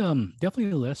 definitely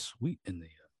less sweet in the.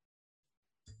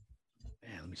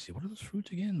 Man, let me see. What are those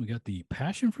fruits again? We got the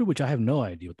passion fruit, which I have no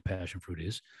idea what the passion fruit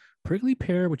is. Prickly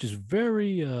pear, which is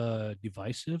very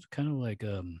divisive, kind of like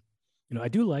I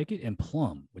do like it, and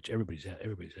plum, which everybody's had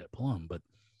plum, but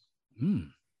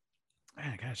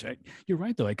man, gosh, you're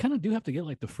right though. I kind of do have to get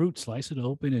like the fruit, slice it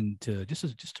open, and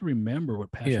just to remember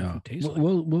what passion fruit tastes like.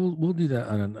 We'll do that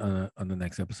on the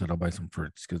next episode. I'll buy some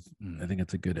fruits because I think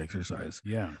it's a good exercise.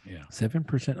 Yeah.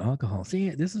 7% alcohol. See,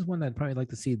 this is one I'd probably like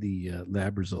to see the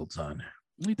lab results on.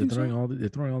 They're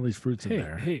throwing all these fruits in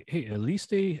there. Hey, at least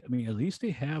they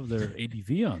have their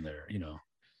ABV on there.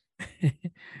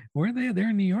 Where are they? They're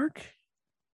in New York.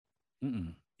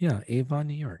 Yeah, Avon,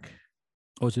 New York.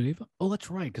 Oh, is it Avon? Oh, that's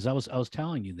right. Because I was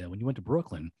telling you that when you went to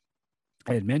Brooklyn,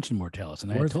 I had mentioned Mortalis,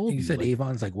 and I had told you. You said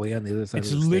Avon's like way on the other side.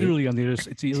 It's literally on the other.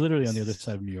 It's literally on the other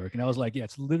side of New York, and I was like, yeah,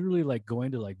 it's literally like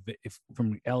going to like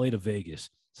from LA to Vegas.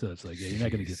 So it's like, yeah, you're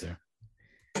not gonna get there.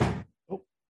 Oh,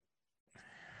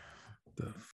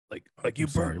 like you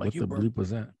burnt. Like you burnt. Bleep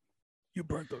was that? You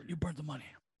burnt the money.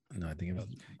 No, I think it was.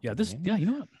 Yeah, this. Yeah, you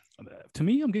know what? To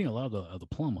me, I'm getting a lot of the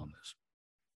plum on this.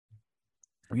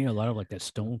 I'm getting a lot of like that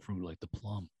stone fruit, like the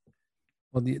plum.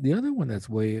 Well, the other one that's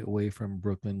way away from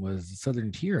Brooklyn was Southern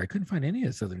Tier. I couldn't find any of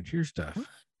the Southern Tier stuff. What?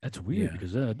 That's weird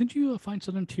because didn't you find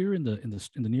Southern Tier in the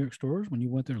New York stores when you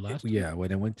went there last time? Yeah,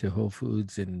 when I went to Whole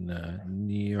Foods in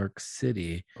New York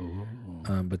City.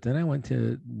 Oh. But then I went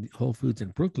to Whole Foods in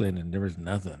Brooklyn and there was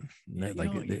nothing.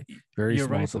 Very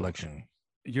small selection.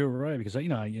 You're right because I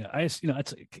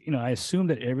assume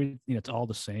that it's all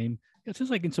the same. It's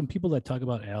just like in some people that talk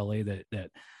about LA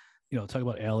that talk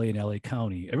about LA and LA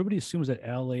County. Everybody assumes that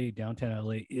LA, downtown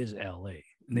LA, is LA,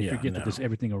 and they forget that there's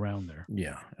everything around there.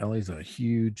 Yeah, LA's a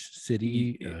huge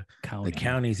city. County. The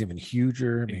county's even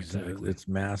huger. Exactly. It's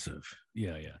massive.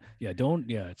 Yeah.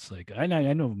 It's like I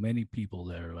know many people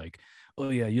that are like, oh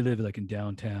yeah, you live like in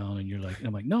downtown, and you're like, and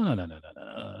I'm like, no.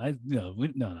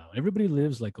 No. Everybody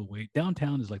lives like away.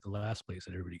 Downtown is like the last place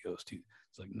that everybody goes to.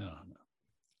 It's like no.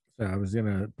 So I was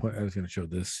gonna show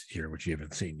this here, which you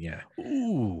haven't seen yet.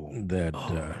 Ooh,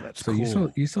 that's so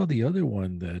cool. You saw the other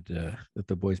one that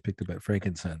the boys picked up at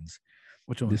Frankenstein's.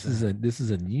 Which one? This is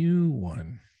a new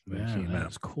one. Man,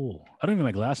 that's cool. I don't even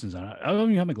have my glasses on. I don't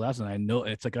even have my glasses on. I know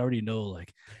it's like I already know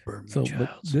like. But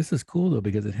this is cool though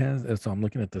because it has. So I'm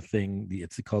looking at the thing.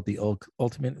 It's called the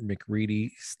Ultimate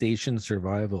McReady Station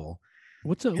Survival.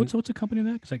 What's a company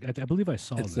that? Because I believe I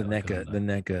saw. It's the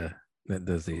NECA that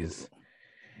does these.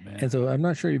 Man. And so I'm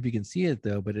not sure if you can see it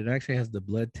though, but it actually has the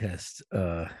blood test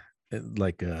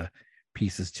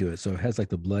pieces to it. So it has like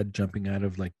the blood jumping out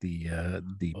of like the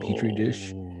petri dish.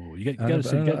 You got to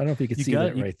see. I don't know if you can see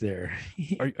that right there.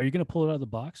 Are you gonna pull it out of the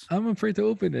box? I'm afraid to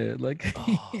open it.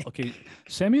 Okay.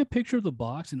 Send me a picture of the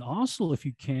box, and also if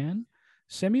you can,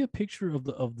 send me a picture of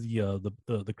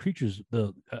the creatures. I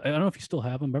don't know if you still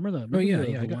have them. Remember that?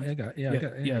 I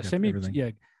got. Send me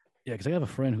everything. Because I have a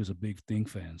friend who's a big Thing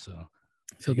fan, so.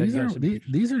 So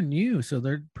these are new, so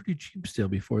they're pretty cheap still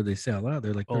before they sell out.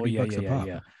 They're like $30 a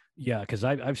pop. Yeah, because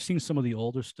I've seen some of the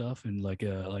older stuff, and like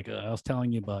I was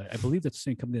telling you about. I believe that's the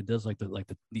same company that does like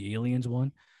the aliens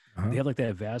one. They have like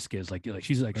that Vasquez, like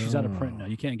she's out of print now.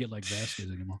 You can't get like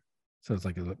Vasquez anymore. So it's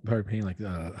like probably paying like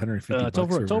 $150. It's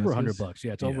over $100.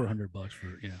 Yeah, it's over $100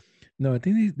 for No, I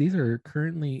think these are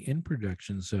currently in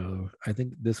production. So I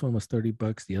think this one was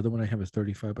 $30. The other one I have is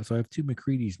 $35. So I have two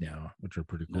McCready's now, which are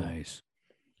pretty cool. Nice.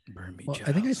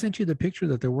 I think I sent you the picture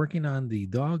that they're working on the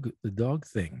dog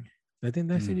thing. I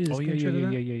think I sent you the screenshot of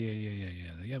that.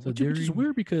 Yeah. Which is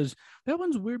weird because that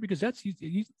one's weird because that's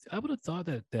I would have thought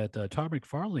that Todd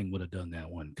McFarlane would have done that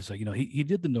one because he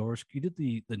did the Norris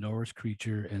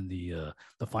creature and the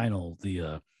final is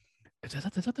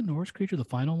that the Norris creature, the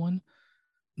final one?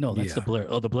 No, that's the Blair.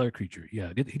 Oh, the Blair creature.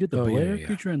 Yeah, he did the Blair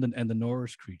creature and the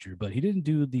Norris creature, but he didn't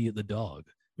do the dog,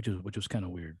 which was kind of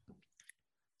weird.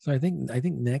 So I think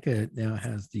NECA now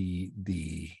has the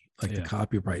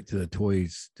copyright to the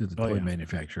toys toy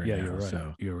manufacturer. Yeah, you're right.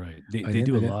 So you're right. They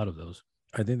do a lot of those.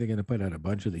 I think they're going to put out a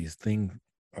bunch of these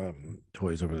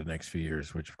toys over the next few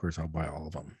years, which of course I'll buy all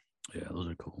of them. Yeah, those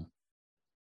are cool.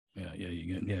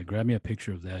 Yeah. Grab me a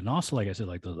picture of that, and also, like I said,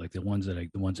 like the ones that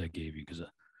I gave you, because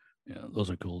yeah, those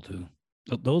are cool too.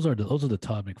 Those are the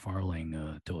Todd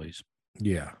McFarlane toys.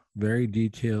 Yeah, very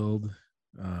detailed.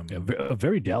 Yeah,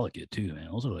 very delicate too, man.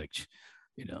 Those are like,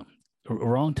 you know, a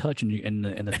wrong touch and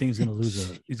the thing's gonna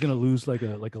lose he's gonna lose like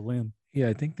a limb. Yeah,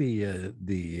 I think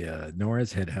the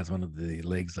Nora's head has one of the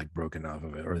legs like broken off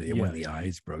of it, or one of the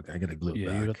eyes broke. I gotta glue it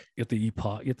Yeah, back. you have to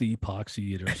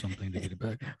epoxy it or something to get it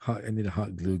back. I need a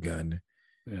hot glue gun.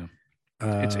 Yeah,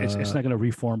 it's not gonna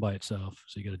reform by itself,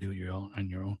 so you got to do it on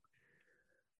your own.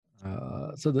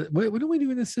 So what do we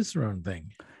do in the Cicerone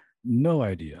thing? No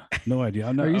idea.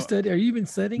 I'm not, Are you even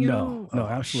studying? No, it all?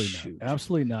 Absolutely not.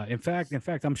 Absolutely not. In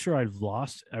fact, I'm sure I've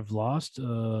lost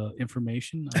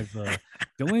information. The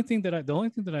only thing that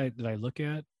I look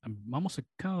at, I'm almost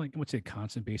kind of like, I would say a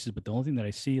constant basis, but the only thing that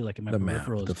I see like in my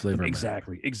peripheral map, is the flavor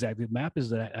exactly. The map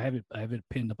is that I have it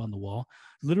pinned up on the wall.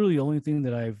 Literally, the only thing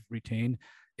that I've retained.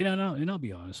 And I'll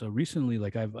be honest. So recently,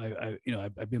 like I've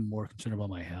been more concerned about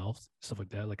my health, stuff like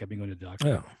that. Like I've been going to the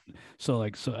doctor. Oh. So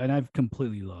and I've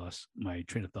completely lost my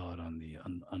train of thought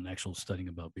on actual studying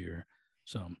about beer.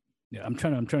 So yeah, I'm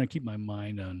trying to keep my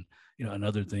mind on on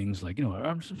other things like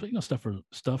I'm just,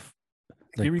 stuff.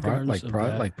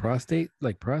 Like prostate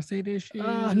issues.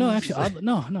 No, actually,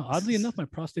 no. Oddly enough, my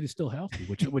prostate is still healthy,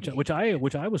 which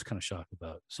I was kind of shocked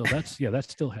about. So that's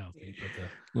still healthy.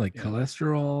 But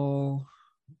cholesterol.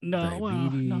 No,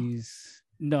 diabetes.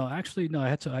 No, actually, no.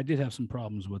 I did have some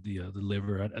problems with the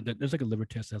liver. There's like a liver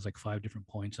test that has like 5 different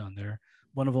points on there.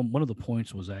 One of the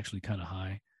points was actually kind of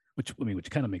high, which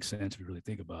kind of makes sense if you really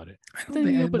think about it. I don't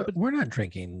think, but we're not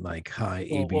drinking like high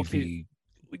ABV. Okay,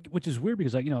 which is weird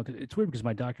because it's weird because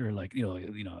my doctor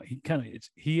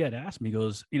he had asked me, he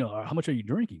goes, how much are you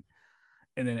drinking?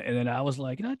 And then I was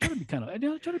like, I try to be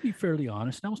I try to be fairly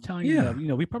honest. And I was telling you that,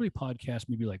 we probably podcast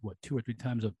maybe like 2 or 3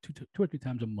 times two or 3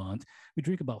 times a month. We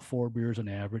drink about 4 beers on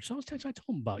average. So I told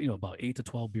him about 8 to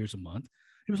 12 beers a month.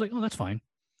 He was like, oh, that's fine.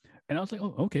 And I was like,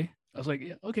 oh, okay. I was like,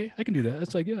 yeah, okay, I can do that.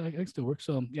 It's like, yeah, I can still work.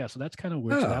 So yeah, so that's kind of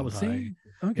weird. So that was high.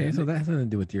 Okay, and so that has nothing to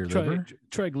do with your liver.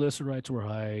 Triglycerides were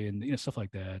high, and stuff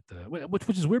like that.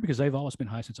 Which is weird because they've always been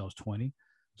high since I was 20.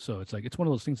 So it's like it's one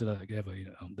of those things that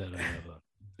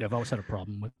I've always had a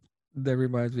problem with. That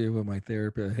reminds me of when my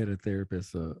therapist, I had a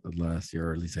therapist last year,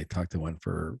 or at least I talked to one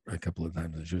for a couple of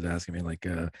times, and she was asking me like,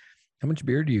 how much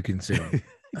beer do you consume?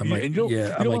 I'm like,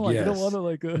 yeah. I'm like, yes.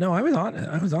 No, I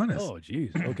was honest. Oh,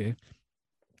 geez. Okay.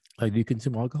 Like, do you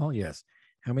consume alcohol? Yes.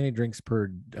 How many drinks per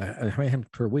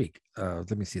week?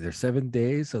 Let me see. There's 7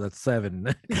 days, so that's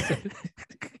 7.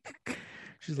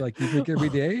 She's like, you drink every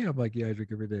day? I'm like, yeah, I drink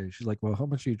every day. She's like, well, how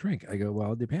much do you drink? I go,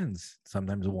 well, it depends.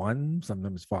 Sometimes 1,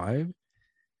 sometimes 5.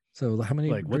 So how many?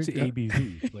 Like, what's the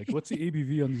ABV? Like, what's the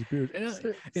ABV on these beers?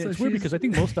 And it's weird because I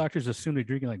think most doctors assume they're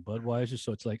drinking like Budweiser,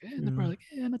 so it's like, they're probably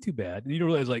like, not too bad. And you don't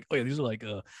realize like, oh yeah, these are like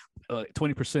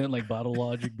 20% like Bottle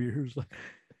Logic beers.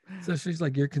 So she's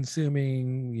like, you're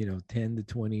consuming, 10 to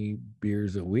 20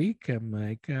 beers a week. I'm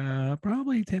like,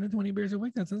 probably 10 to 20 beers a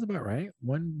week. That sounds about right.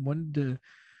 One to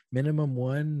minimum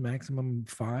 1, maximum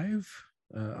 5.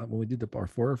 When we did 4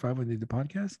 or 5 when we did the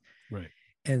podcast. Right.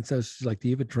 And so she's like, do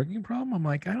you have a drinking problem? I'm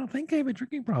like, I don't think I have a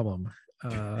drinking problem.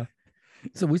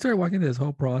 So we started walking through this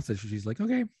whole process. She's like,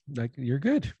 okay, like you're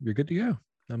good. You're good to go.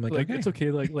 I'm like, okay. It's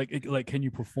okay. Like, can you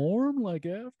perform like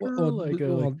after?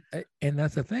 And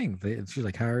that's the thing. She's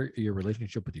like, how are your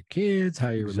relationship with your kids? How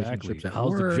are your relationships at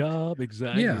How's work? the job?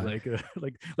 Exactly. Yeah.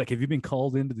 Like, have you been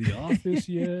called into the office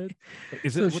yet?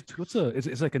 Is it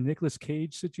it's like a Nicolas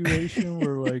Cage situation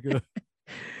where like.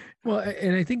 Well,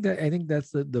 and I think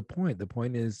that's the point. The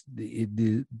point is,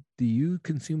 do you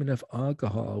consume enough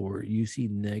alcohol where you see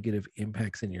negative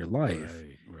impacts in your life?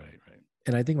 Right.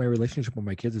 And I think my relationship with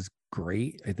my kids is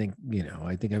great. I think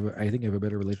I think I have a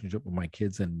better relationship with my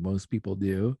kids than most people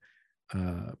do.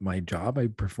 My job, I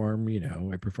perform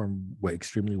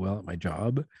extremely well at my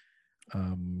job.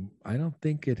 I can't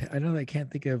think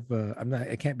of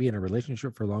I can't be in a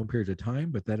relationship for long periods of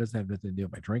time, but that doesn't have nothing to do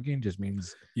with my drinking. Just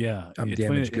means I'm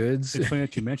damaged goods. It's funny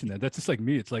that you mentioned that. That's just like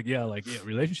me. It's like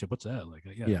relationship. What's that? Like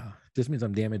just means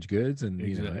I'm damaged goods, and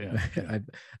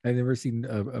I've never seen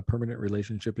a permanent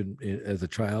relationship as a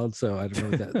child, so I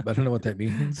don't know what that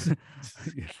means.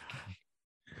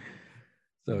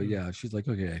 So yeah, she's like,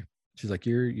 okay. She's like,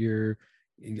 you're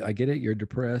I get it, you're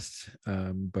depressed,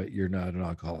 but you're not an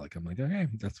alcoholic. I'm like, okay,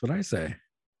 that's what I say.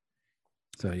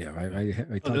 So yeah,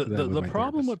 I talked The, to that with the my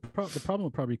problem therapist. the problem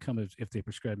would probably come if they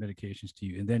prescribe medications to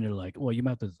you, and then you're like, well, you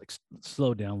might have to like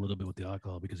slow down a little bit with the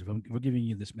alcohol because if we're giving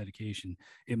you this medication,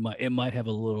 it might have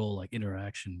a little like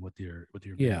interaction with your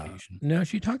Yeah. medication. No,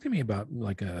 she talked to me about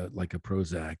like a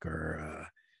Prozac or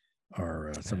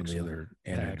some of the Paxil, other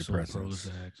Paxil, antidepressants.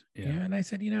 Prozac. Yeah, Yeah, and I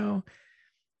said,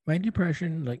 my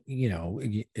depression, like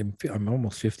I'm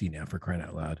almost 50 now for crying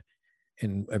out loud,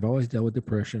 and I've always dealt with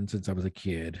depression since I was a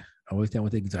kid. I always dealt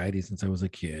with anxiety since I was a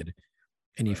kid,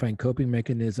 and you right. find coping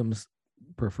mechanisms,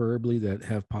 preferably that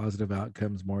have positive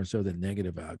outcomes more so than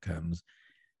negative outcomes.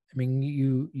 I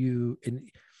mean, and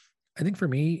I think for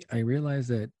me, I realize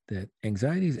that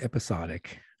anxiety is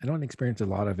episodic. I don't experience a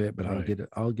lot of it, but Right.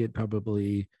 I'll get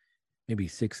probably maybe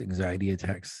 6 anxiety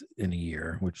attacks in a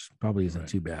year, which probably isn't Right.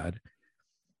 too bad.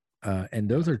 And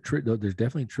Yeah. those are there's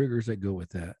definitely triggers that go with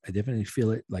that. I definitely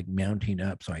feel it like mounting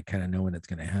up, so I kind of know when it's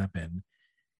going to happen.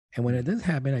 And when it Mm. does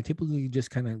happen, I typically just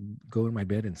kind of go in my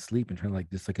bed and sleep and try to like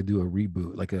do a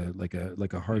reboot,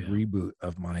 like a hard Yeah. reboot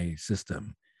of my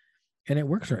system. And it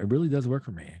works. It really does work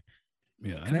for me.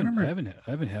 Yeah, And I remember, I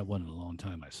haven't had one in a long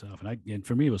time myself, and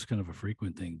for me it was kind of a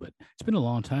frequent thing. But it's been a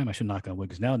long time. I should knock on wood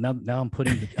because now I'm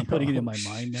putting it in oh, my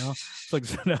mind now. It's like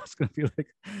so now it's gonna be like,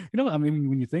 I mean,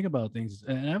 when you think about things,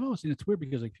 and I've always seen it's weird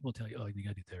because like people tell you, oh, you got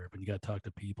to do therapy, and you got to talk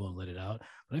to people and let it out.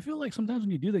 But I feel like sometimes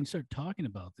when you do that, you start talking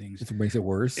about things. it makes it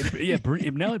worse.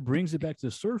 Now it brings it back to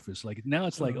the surface. Like now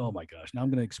it's like, oh Um, my gosh, now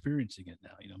I'm gonna experiencing it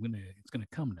now. It's gonna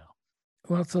come now.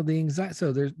 well, so the anxiety,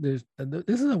 so this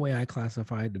is the way I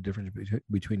classified the difference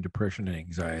between depression and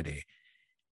anxiety.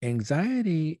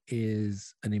 Anxiety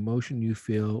is an emotion you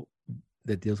feel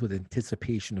that deals with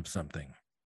anticipation of something.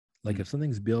 Like Mm. if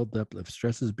something's built up, if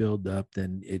stress is built up,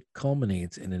 then it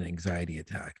culminates in an anxiety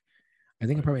attack. I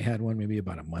think I Right. probably had one maybe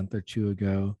about a month or two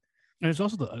ago. And there's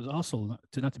also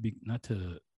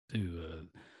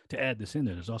to add this in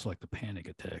there. There's also like the panic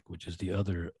attack, which is the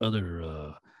other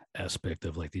aspect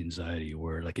of like the anxiety,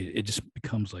 where like it just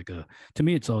becomes like to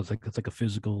me it's always like it's like a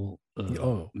physical Oh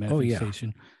yeah.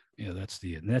 manifestation. Yeah,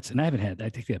 and I haven't had. I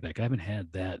take that back. I haven't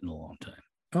had that in a long time.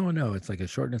 Oh no, it's like a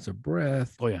shortness of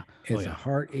breath. Oh yeah, oh It's a yeah,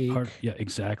 heartache. yeah,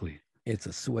 exactly. It's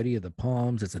a sweaty of the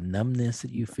palms. It's a numbness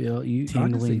that you feel. You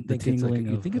honestly Tingling, the think it's like tingling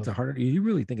you think it's of a heart. You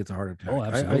really think it's a heart oh, attack. I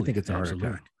absolutely, think it's a heart absolutely.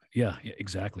 attack. Yeah, yeah,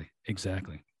 exactly,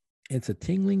 exactly. It's a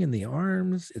tingling in the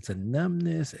arms. It's a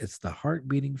numbness. It's the heart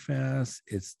beating fast.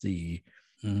 It's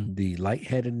Mhm. the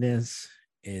lightheadedness.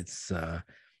 It's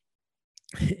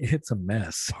it's a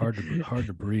mess. Hard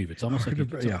to breathe. It's almost like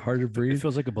hard to it breathe.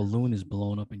 feels like a balloon is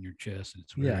blown up in your chest, and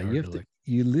it's very Yeah, you hard have to to. like.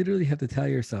 You literally have to tell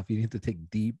yourself you have to take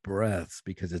deep breaths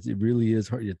because it really is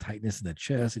hard. Your tightness in the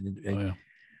chest, Oh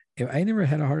yeah, I never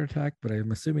had a heart attack, but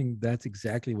I'm assuming that's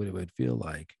exactly what it would feel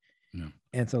like. yeah,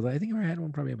 And so I think I had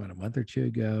one probably about a month or two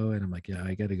ago, and I'm like, yeah,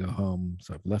 I got to go home.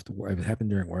 So I've left work. It happened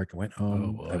during work. I went oh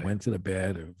home. I boy, went to the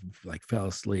bed, like fell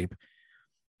asleep,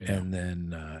 yeah, and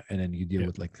then you deal yeah,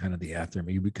 with like kind of the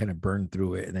aftermath. You kind of burn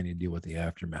through it, and then you deal with the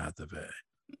aftermath of it.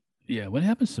 yeah. What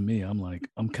happens to me? I'm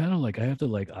kind of like I have to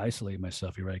like isolate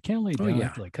myself. You're right. I can't lay Oh down. I have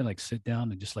yeah, to like kind of like sit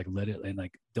down and just like let it and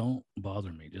like don't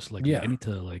bother me. Just like I yeah, need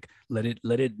to like let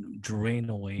it drain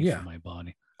away yeah. from my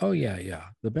body. Oh yeah, yeah.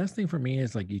 The best thing for me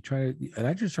is like you try to, and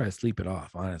I just try to sleep it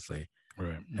off. Honestly,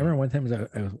 Right. I remember one time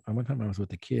one time I was with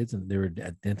the kids and they were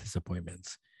at dentist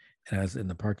appointments, and I was in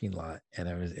the parking lot, and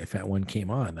if that one came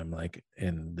on, I'm like,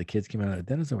 and the kids came out of the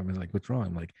dentist appointment, like, what's wrong?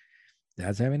 I'm like,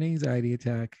 Dad's having an anxiety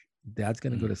attack. Dad's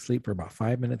gonna go Mm. to sleep for about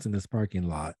 5 minutes in this parking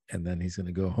lot, and then he's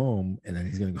gonna go home, and then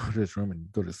he's gonna go to his room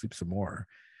and go to sleep some more.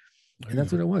 There And you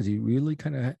that's go. what it was. You really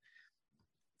kind of,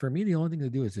 for me, the only thing to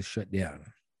do is just shut down.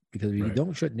 Because if you Right.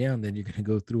 don't shut down, then you're going to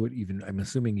go through it even, I'm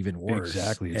assuming, even worse.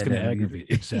 Exactly. It's And going to then aggravate.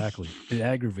 Exactly. It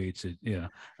aggravates it. Yeah.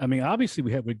 I mean, obviously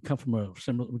we come from a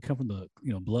similar, we come from the,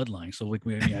 bloodline. So like,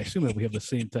 I assume that we have the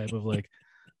same type of like,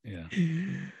 yeah.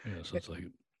 Yeah. So it's like,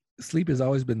 sleep has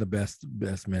always been the best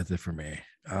method for me.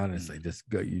 mm, Honestly, just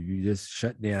go, you just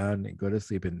shut down and go to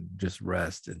sleep and just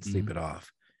rest and sleep mhm. it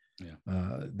off. Yeah.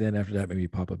 Then after that, maybe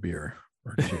pop a beer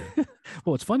or two.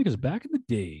 Well, it's funny because back in the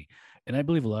day, and I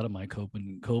believe a lot of my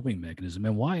coping mechanism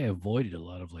and why I avoided a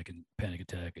lot of like a panic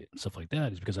attack and stuff like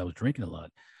that is because I was drinking a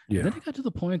lot. And then Yeah. it got to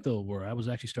the point though where I was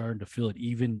actually starting to feel it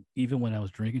even when I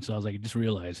was drinking. So I was like, I just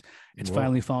realized it's Well,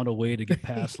 finally found a way to get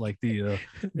past like the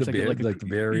the it's beer, like a like the yeah,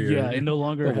 barrier, it no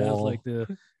longer the has like wall.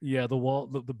 the wall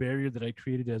the barrier that I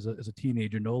created as a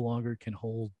teenager no longer can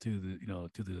hold to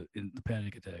the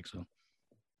panic attack. So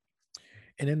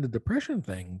And then the depression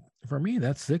thing, for me,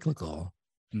 that's cyclical.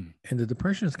 mm. And the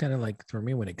depression is kind of like, for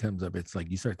me, when it comes up, it's like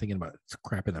you start thinking about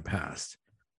crap in the past,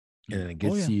 and then it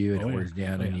Oh gets yeah, to you and oh it yeah, wears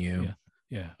down oh on yeah, you. yeah.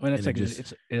 Yeah, and it's And it like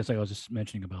just it's like I was just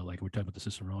mentioning about like we're talking about the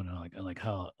Cicerone and like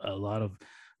how a lot of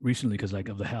recently because like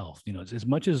of the health, it's as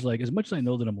much as I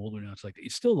know that I'm older now, it's like you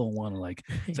still don't want to like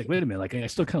it's like wait a minute, like I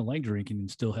still kind of like drinking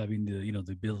and still having the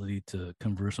the ability to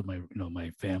converse with my my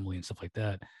family and stuff like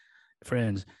that,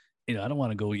 friends. I don't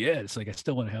want to go yet. It's like I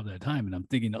still want to have that time, and I'm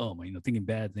thinking, oh my, thinking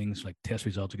bad things like test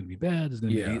results are going to be bad.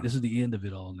 yeah. This is the end of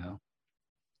it all now.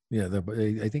 Yeah, but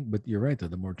I think, but you're right though.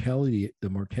 The Oh mortality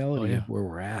yeah, of where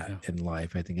we're at yeah, in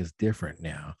life, I think, is different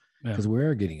now yeah. because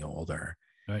we're getting older.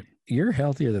 Right. You're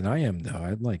healthier than I am, though.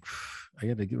 I'm like, I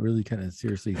got to really kind of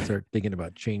seriously start thinking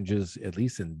about changes, at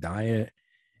least in diet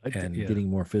and Yeah, getting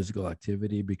more physical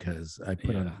activity because yeah, I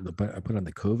put on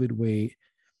the COVID weight.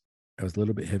 I was a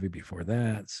little bit heavy before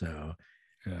that, so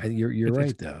yeah. you're It's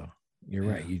right though. You're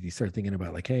right. yeah, You start thinking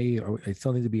about like, hey, I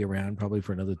still need to be around probably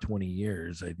for another 20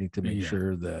 years. I need to make yeah.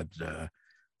 sure that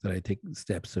that I take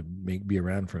steps to be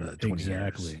around for another 20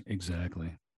 years.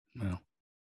 Exactly. Well,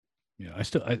 yeah. I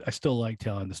still like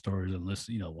telling the stories and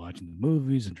listening, watching the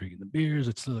movies and drinking the beers.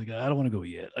 It's like I don't want to go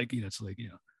yet. Like it's like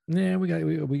Yeah,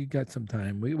 we got some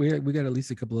time. We got at least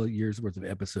a couple of years worth of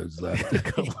episodes left. a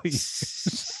couple of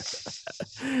years.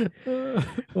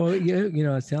 Well, yeah,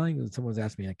 I was telling someone's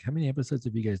asked me like, how many episodes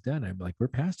have you guys done? I'm like, we're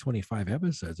past 25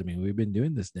 episodes. I mean, we've been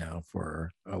doing this now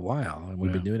for a while, and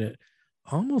we've been Yeah. doing it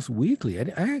almost weekly. I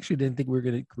actually didn't think we were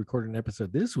going to record an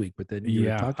episode this week, but then you were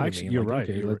Yeah, talking to me. actually, I'm you're like, right.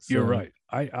 okay, let's. You're right.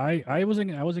 I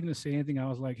wasn't gonna say anything. I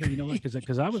was like, hey, you know what?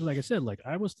 Because I was like I said, like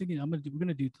I was thinking we're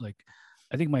gonna do like,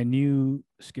 I think my new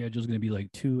schedule is gonna be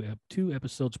like two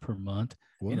episodes per month.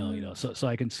 What? So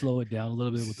I can slow it down a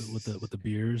little bit with the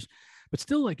beers, but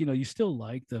still like you still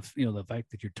like the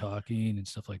fact that you're talking and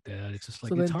stuff like that. It's just like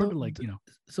So it's then hard to don't. like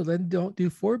So then don't do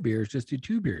 4 beers. Just do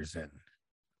 2 beers then.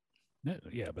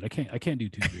 yeah, but I can't do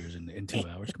 2 beers in 2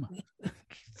 hours.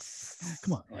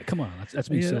 Come on, that's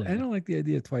being Yeah, silly. I don't like the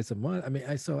idea of twice a month. I mean,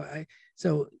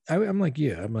 I'm like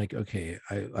you. I'm like, okay,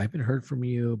 I haven't heard from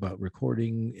you about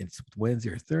recording. It's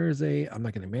Wednesday or Thursday. I'm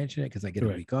not going to mention it because I get a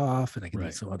Right, week off and I can do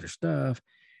right. some other stuff.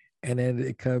 And then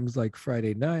it comes like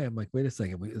Friday night. I'm like, wait a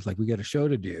second. It's like we got a show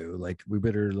to do. Like we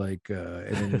better like.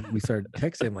 And then we start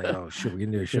texting. I'm like, oh shit, we're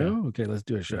gonna do a Yeah, show. Okay, let's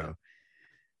do a show.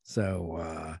 So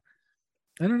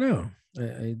I don't know.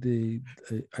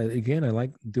 Again, I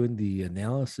like doing the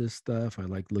analysis stuff. I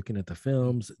like looking at the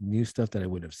films, new stuff that I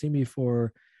wouldn't have seen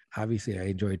before. Obviously, I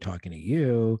enjoy talking to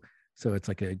you, so it's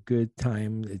like a good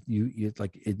time.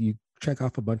 You check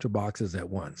off a bunch of boxes at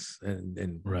once,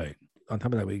 and right. on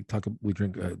top of that, we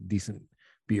drink a decent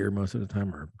beer most of the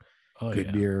time, or Oh good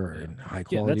yeah, beer, or yeah, high yeah.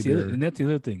 quality beer. That's the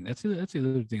other thing. That's the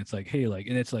other thing. It's like, hey, like,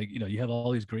 and it's like, you have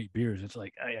all these great beers. It's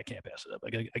like, I can't pass it up. I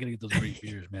gotta get those great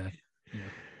beers, man. Yeah.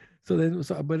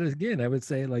 But again, I would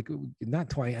say like not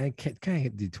twice. I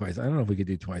can't do twice. I don't know if we could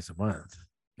do twice a month.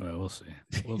 Well, we'll see.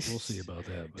 We'll see about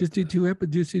that. But, Just do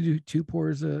just do 2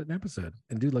 pours an episode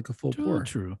and do like a full pour.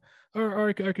 true. Or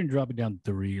I can drop it down to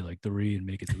three, and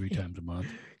make it 3 times a month.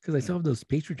 Because I still have those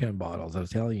Patriot bottles. I was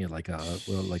telling you, like,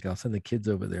 I'll send the kids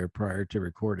over there prior to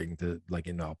recording to like,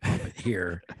 I'll pop it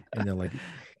here, and they're like,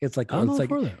 it's like, I'm it's all like,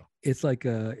 for that. it's like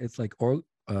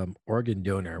organ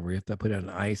donor where you have to put it on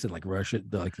ice and like rush it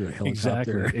like the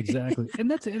helicopter. Exactly.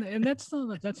 And that's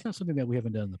not something that we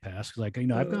haven't done in the past. Like we've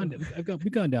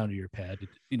gone down to your pad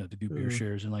to do beer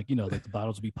shares, and like the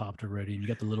bottles will be popped already, and you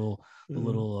got the little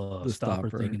the stopper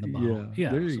thing in the bottle.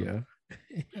 Yeah, there you go.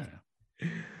 Yeah.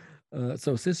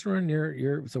 So Cicerone,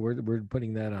 you're so we're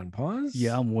putting that on pause.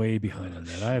 Yeah, I'm way behind on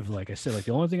that. I have, like I said, like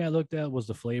the only thing I looked at was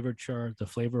the flavor chart, the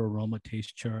flavor, aroma,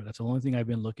 taste chart. That's the only thing I've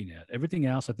been looking at. Everything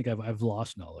else, I think I've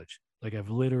lost knowledge. Like I've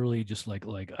literally just like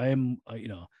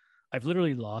I've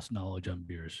literally lost knowledge on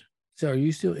beers. So are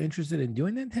you still interested in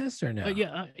doing that test or no?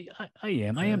 Yeah, I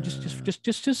am. I am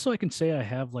just so I can say I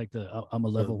have like I'm a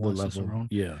level one Cicerone.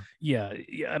 Yeah. Yeah.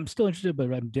 I'm still interested,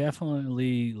 but I've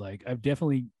definitely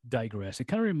digressed. It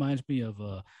kind of reminds me of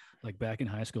like back in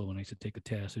high school when I used to take a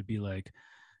test. It'd be like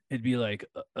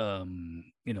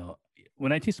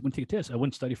when I take a test, I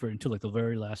wouldn't study for it until like the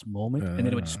very last moment, and then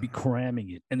it would just be cramming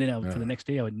it, and then for the next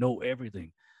day I would know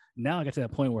everything. Now I got to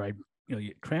that point where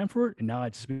you cram for it, and now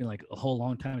it's been like a whole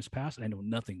long time has passed, and I know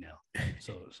nothing now.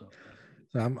 So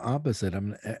I'm opposite.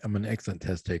 I'm an excellent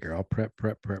test taker. I'll prep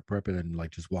it, and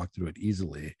like just walk through it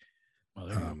easily.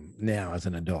 Now as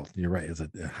an adult, you're right. As a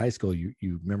high school, you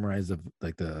memorize the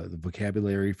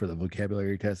vocabulary for the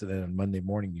vocabulary test, and then on Monday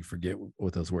morning you forget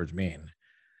what those words mean.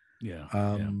 Yeah.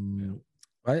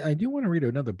 I do want to read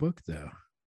another book though.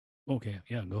 Okay.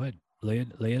 Yeah. Go ahead. Lay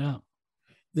it out.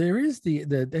 There is the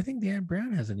I think Dan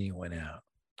Brown has a new one out,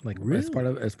 like really?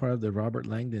 as part of the Robert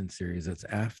Langdon series. It's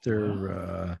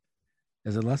after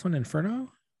is the last one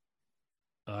Inferno?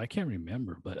 I can't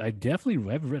remember, but I've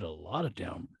read a lot of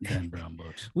Dan Brown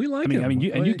books. We like him.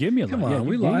 You give me a Come lot. Yeah, on,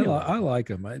 you gave me a lot. I like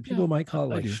him. Yeah, People might call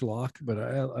it I like do. schlock, but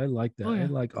I like Oh that. I yeah,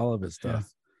 like all of his yeah,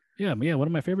 stuff. yeah. Yeah, one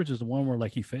of my favorites is the one where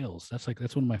like he fails. That's one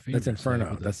of my That's favorites. Like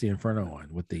Inferno. with That's the Inferno one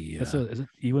with that's a is it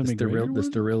Ewan McGregor one?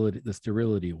 the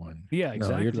sterility one. Yeah,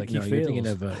 No, you're exactly. Like he no, you're thinking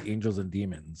fails. of Angels and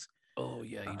Demons. Oh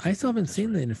yeah, I Angels still haven't Demons. That's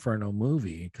seen the right. Inferno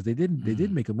movie because they did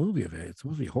Mm, make a movie of it. It's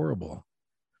supposed to be horrible.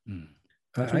 mm.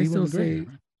 That's what I Ewan still McGregor, say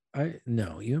right? I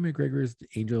no. Ewan McGregor's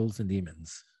Angels and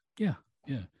Demons. Yeah,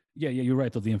 yeah, yeah, yeah. You're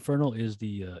right. Though the Infernal is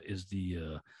the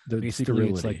The basically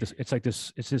it's like sterility.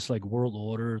 this. It's this like world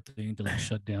order thing to like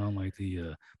shut down like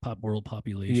the pop world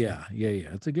population. Yeah.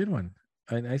 It's a good one.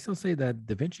 And I still say that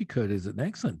Da Vinci Code is an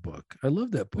excellent book. I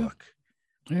love that Yeah, book.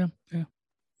 yeah, yeah.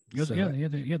 Yeah, So yeah,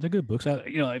 they're good books. I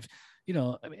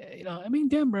mean,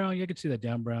 Dan Brown. You can see that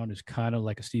Dan Brown is kind of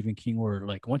like a Stephen King, where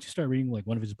like once you start reading like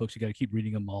one of his books, you got to keep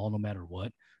reading them all, no matter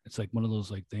what. It's like one of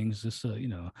those like things. Just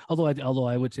although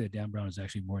I would say that Dan Brown is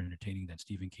actually more entertaining than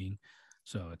Stephen King.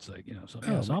 So it's like so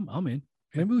yeah, oh, so I'm in.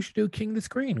 Yeah. maybe we should do King the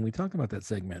Screen. We talked about that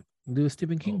segment. Do a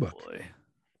Stephen King Oh book. boy,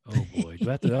 oh boy. Do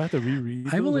I have to reread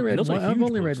I've those? only And read those are one. I've huge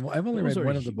only read. books. I've only Those read are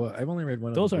one of the book. I've only read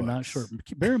one of the those are not short.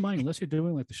 books. Bear in mind, unless you're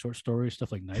doing like the short story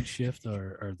stuff like Night Shift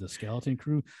or the Skeleton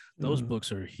Crew, those Mm,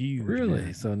 books are huge. really?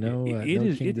 Man. So It, no, it, it no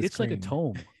is King the it's like a Screen,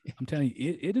 tome. I'm telling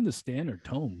you, it in the standard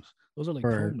tomes. Those are like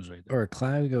or tomes right there.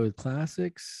 or we go with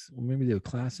classics. Or maybe do a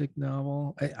classic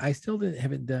novel. I still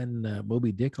haven't done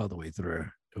Moby Dick all the way through.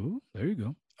 Oh, there you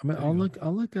go. I mean, There you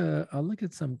go. I'll look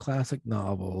at some classic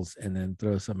novels and then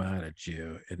throw some out at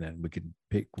you, and then we can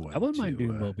pick I one wouldn't mind to.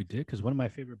 doing Moby Dick because one of my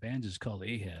favorite bands is called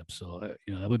Ahab. So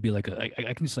that would be like I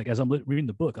can just like as I'm reading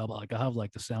the book, I'll have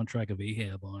like the soundtrack of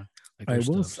Ahab on like their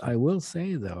stuff. So I will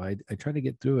say though, I tried to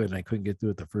get through it and I couldn't get through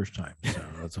it the first time, so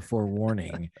that's a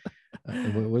forewarning.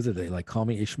 What was it? They like Call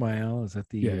Me Ishmael? Is that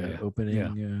yeah, the yeah, yeah,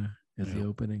 opening? Is yeah. the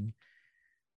opening?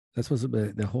 That's what's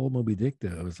the whole Moby Dick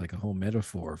though is like a whole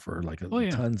metaphor for like Oh yeah.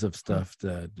 tons of Oh, stuff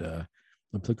that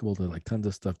applicable to like tons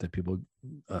of stuff that people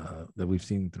that we've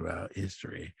seen throughout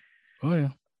history. oh yeah.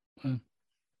 Uh,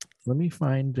 Let me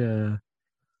find a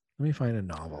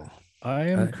novel. I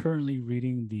am Uh, currently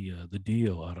reading the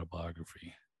Dio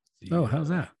autobiography. oh, The how's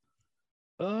that?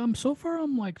 so far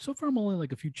I'm only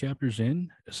like a few chapters in.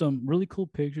 Some really cool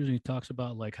pictures, and he talks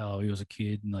about like how he was a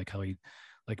kid and like how he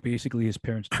like basically his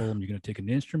parents told him you're gonna take an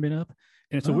instrument up.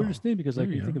 And it's the Oh, weirdest thing because there like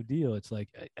when you you think go. of Dio, it's like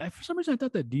for some reason I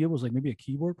thought that Dio was like maybe a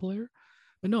keyboard player,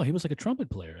 but no, he was like a trumpet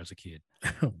player as a kid,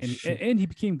 Oh, and shoot. and he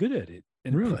became good at it.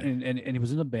 Really? And he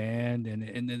was in a band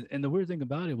and the weird thing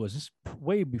about it was this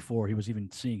way before he was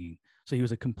even singing, so he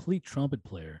was a complete trumpet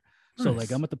player. So like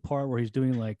Nice. I'm at the part where he's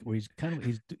doing like where he's kind of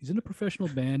he's in a professional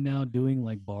band now doing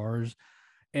like bars,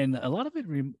 and a lot of it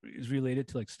is related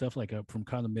to like stuff like from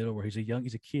kind of the middle where he's a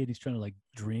kid, he's trying to like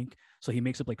drink, so he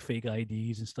makes up like fake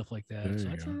IDs and stuff like There that. So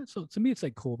you go. so to me it's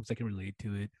like cool because I can relate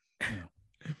to it. You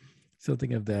know.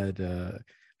 Something of that.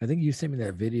 I think you sent me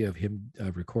that video of him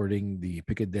recording the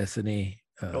Pick of Destiny.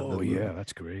 Oh yeah,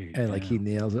 that's great. And like Yeah, he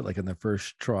nails it like on the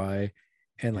first try.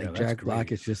 And yeah, like that's Jack Black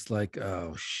great. is just like,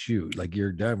 oh shoot, like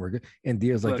you're done. We're good. And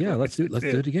Dio's like, Look, yeah, look, it's let's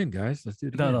do it again, guys. Let's do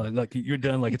it no, again. look, you're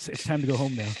done. Like it's time to go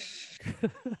home now.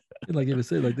 And like you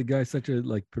said, like the guy's such a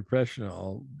like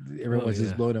professional. Oh Everyone's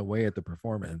just yeah, blown away at the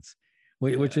performance. yeah,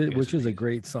 the guy's Which is a amazing.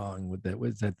 great song with that.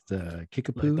 Was that Like the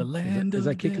Kickapoo? land Is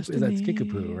that of Kickapoo? Is that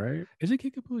Kickapoo, destiny. right? Is it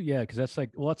Kickapoo? Yeah, because that's like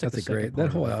well, that's like That's the a second great. That part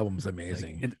of whole it. album's Like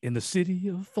amazing. in the city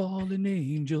of fallen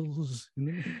angels.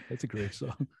 That's a great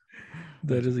song.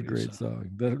 That That's a is a great great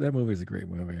song. song. That movie is a great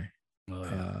movie. Oh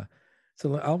yeah, Uh,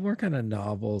 so I'll work on a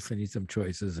novel, send you some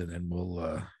choices, and then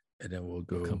we'll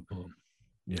go. come boom.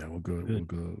 Yeah, Good.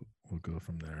 we'll go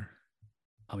from there.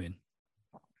 I mean,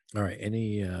 All right.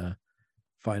 Any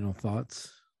final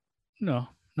thoughts? no,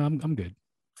 no, I'm good.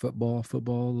 Football It's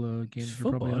games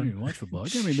you're football. probably I don't on. even watch football. I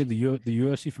can't remember the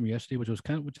UFC from yesterday, which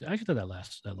I actually thought that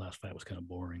last fight was kind of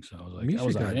boring. So I was like, I Misha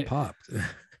was like, got popped.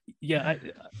 yeah,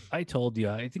 I told you.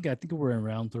 I think we're in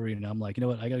round 3, and I'm like, you know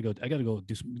what? I gotta go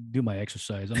do my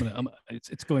exercise.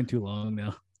 It's going too long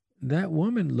now. That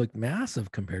woman looked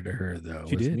massive compared to her, though.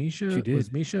 She did. She Was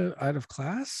did. Misha out of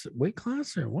weight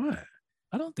class, or what?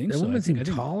 I don't think That so. woman I seemed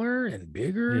think taller and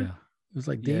bigger. yeah, It was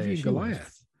like yeah, Davy yeah. and She was.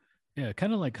 Goliath. Yeah,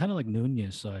 kind of like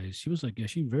Nunez size. She was like yeah.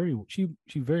 She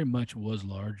very much was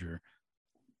larger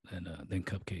than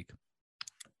Cupcake.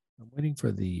 I'm waiting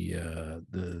for the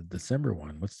December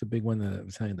one. What's the big one that I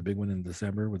was saying? The big one in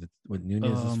December with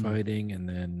Nunez is fighting, and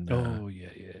then Oh yeah,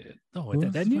 yeah, yeah. No, who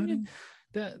else that is Nunez,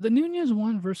 fighting? the Nunez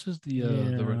one versus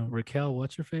Yeah, Raquel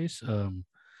what's her face.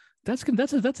 That's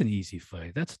an easy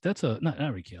fight. That's a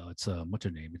not Raquel. It's what's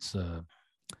her name? It's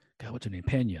God, what's her name?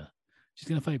 Pena. She's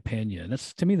gonna fight Pena. And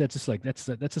that's to me, that's just like that's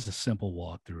just a simple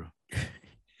walkthrough.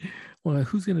 Well,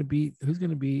 who's gonna beat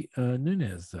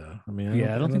Nunez though? I mean,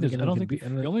 Yeah, I don't think I don't anyone can think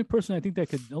beat. the only person I think that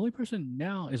could the only person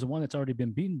now is the one that's already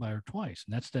been beaten by her twice,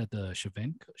 and that's that the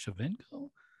Shavenko,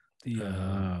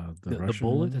 The the Russian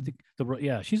bullet. I one. think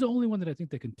yeah, she's the only one that I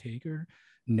think that can take her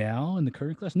now in the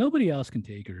current class. Nobody else can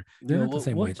take her. They're not the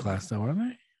same weight Once class, though, are they?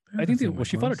 They're I the think that same well, weight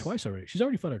she fought her class. twice already. She's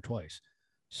already fought her twice.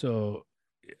 So,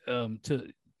 to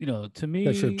to That me,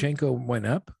 Shevchenko went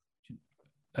up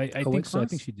I a weight think so. I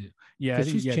think class she did. Yeah, I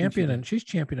because think I think she did. she's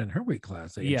champion in her weight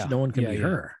class, and Yeah, no one can yeah, beat yeah.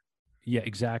 her. Yeah,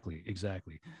 exactly.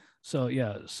 So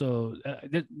yeah, so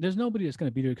there's nobody that's going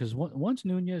to beat her because once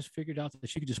Nunez figured out that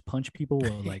she could just punch people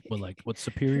with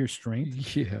superior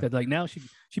strength, Yeah, that like now she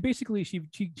basically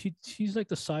she's like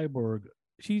the cyborg.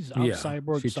 She's out yeah.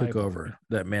 cyborg She took cyborg. over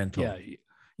that mantle. Yeah,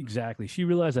 exactly. She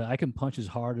realized that I can punch as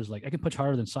hard as like I can punch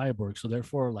harder than cyborg. So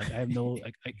therefore, like I have no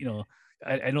like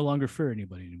I no longer fear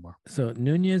anybody anymore. So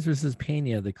Nunez versus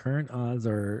Pena, the current odds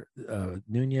are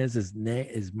Nunez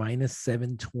is minus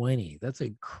 720. That's a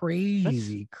That's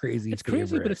crazy it's crazy, but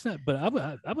favorite. it's not. But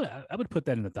I would put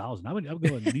that in 1,000. I would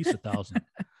go at least 1,000.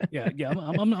 Yeah.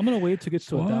 I'm gonna wait till it gets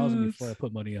to 1,000 What? before I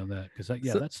put money on that because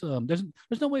yeah, So, that's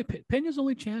there's no way Pena's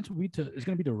only chance would be is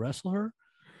gonna be to wrestle her,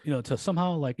 to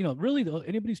somehow like really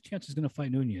anybody's chance is gonna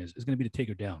fight Nunez is gonna be to take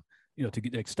her down, to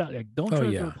get like stop like don't oh try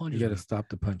to throw yeah, you punches got at to her. stop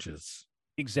the punches.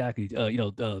 Exactly.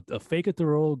 Fake it the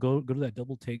roll, go to that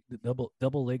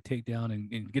double leg takedown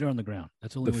and get her on the ground.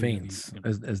 That's the only The way feints,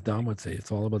 as Dom would say,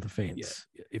 it's all about the yeah. feints.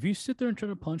 If you sit there and try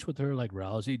to punch with her like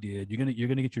Rousey did, you're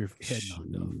gonna get your head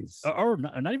knocked off. Jeez. Or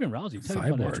not even Rousey. I'm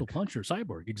talking about an actual Cyborg. puncher,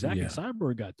 Cyborg. Exactly. Yeah.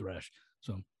 Cyborg got thrashed.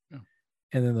 So yeah.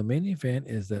 And then the main event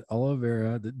is that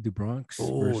Oliveira Dubronx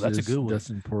Oh, that's a versus good one.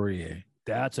 Dustin Poirier.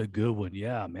 That's a good one.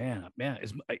 Yeah, man.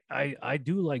 I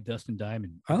do like Dustin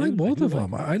Diamond. I like both of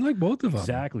them. I like both of them.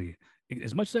 Exactly.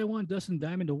 As much as I want Dustin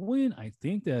Diamond to win, I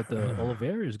think that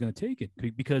Oliveira is going to take it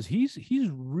because he's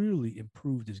really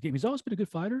improved his game. He's always been a good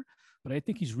fighter, but I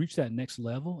think he's reached that next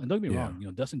level. And don't get me wrong,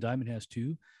 Dustin Diamond has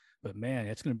too, but man,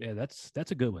 that's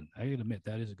a good one. I gotta admit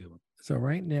that is a good one. So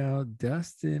right now,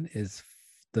 Dustin is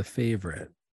the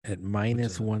favorite at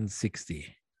minus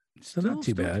 160. So not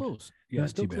too bad. Close. Yeah,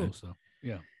 not still too close bad. though.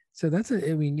 Yeah. So that's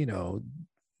I mean,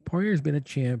 Poirier's been a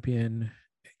champion,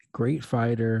 great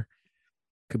fighter.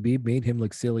 Khabib made him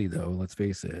look silly though. Let's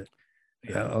face it.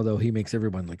 Yeah. Although he makes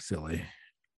everyone look silly.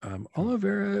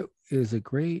 Oliveira is a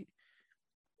great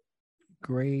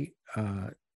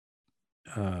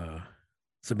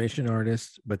submission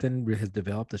artist, but then has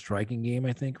developed a striking game,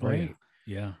 I think, right?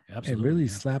 Yeah, absolutely. And really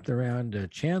slapped around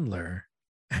Chandler.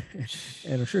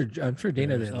 And I'm sure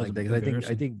Dana didn't like that because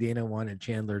I think Dana wanted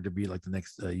Chandler to be like the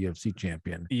next UFC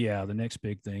champion. Yeah, the next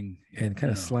big thing. And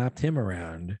kind of slapped him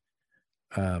around.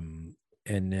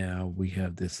 And now we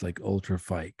have this like ultra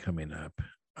fight coming up.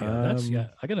 Yeah,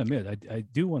 I gotta admit, I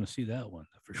do want to see that one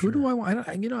for sure. Who do I want?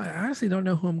 I honestly don't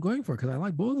know who I'm going for because I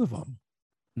like both of them.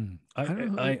 I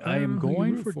am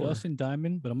going for Dustin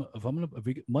Diamond, but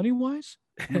money wise,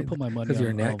 I'm gonna put my money because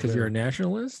you're a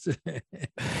nationalist.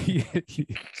 yeah,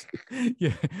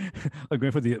 I'm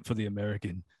going for the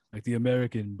American, like the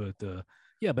American, but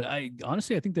but I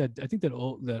honestly I think that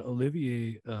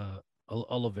Olivier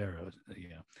Oliveira,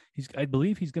 I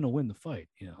believe he's gonna win the fight,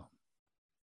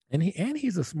 and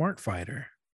he's a smart fighter.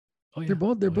 Oh, yeah.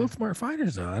 They're both smart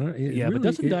fighters, though. But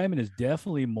Dustin Diamond is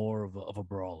definitely more of a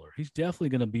brawler. He's definitely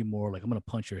going to be more like I'm going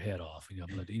to punch your head off.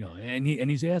 And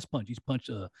he's ass punch. He's punched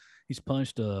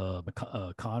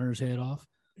Connor's head off.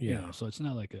 So it's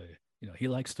not like he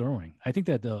likes throwing. I think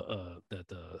that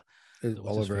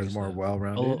Oliveira is more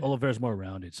well-rounded. Oliveira's more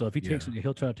rounded. So if he takes him,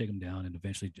 he'll try to take him down and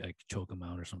eventually like choke him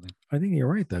out or something. I think you're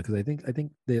right though, because I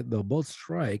think they'll both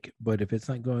strike, but if it's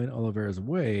not going Oliveira's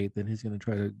way, then he's going to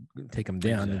try to take him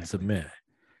down and submit.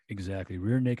 Exactly.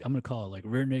 Rear naked. I'm going to call it like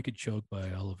rear naked choke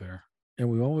by Oliveira. And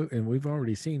we've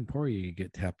already seen Poirier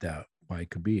get tapped out by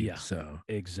Khabib. Yeah. So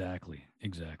exactly.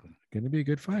 Going to be a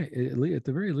good fight. At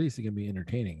the very least, it can be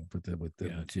entertaining with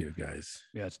the two guys.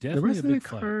 Yeah, it's definitely the rest a big of the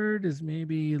card is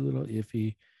maybe a little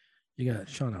iffy. You got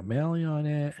Sean O'Malley on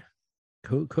it.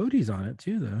 Cody's on it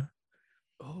too, though.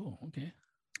 Oh, okay.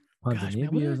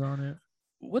 Ponzinibbio's on it.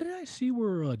 What did I see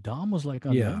where Dom was like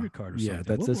on the undercard or something? Yeah,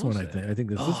 that's this one. I think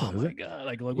this one. Oh my god!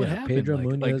 Like what happened? Pedro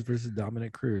Munoz versus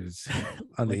Dominic Cruz.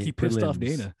 Like he pissed off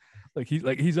Dana. Like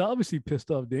he's obviously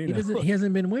pissed off Dana. He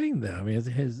hasn't been winning though. I mean,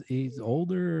 he's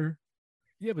older.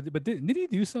 Yeah, but did he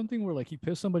do something where like he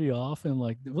pissed somebody off and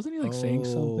like wasn't he like saying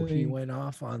something? He went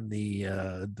off on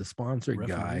the sponsored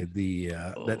guy,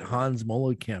 that Hans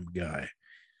Molenkamp guy.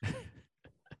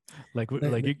 like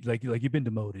you've been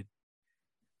demoted.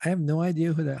 I have no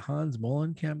idea who that Hans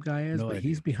Molenkamp guy is, No but idea.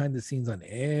 he's behind the scenes on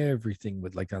everything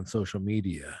with like on social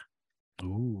media.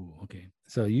 Ooh, okay.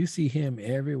 So you see him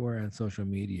everywhere on social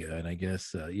media, and I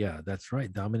guess yeah, that's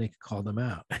right. Dominic called him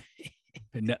out.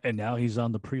 And now he's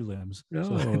on the prelims.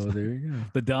 So Oh, there you go.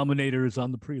 the Dominator is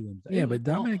on the prelims. Yeah, Hey, but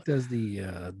Dominic does the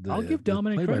I'll give the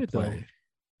Dominic play by credit though. play.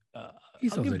 He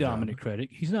I'll still does give a job. Dominic credit.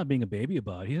 He's not being a baby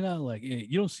about it. He's not like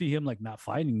you don't see him like not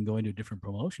fighting and going to a different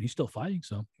promotion. He's still fighting.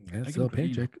 So That's still a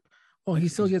paycheck. Well, he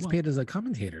still gets paid as a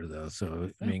commentator though. So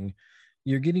I mean,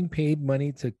 you're getting paid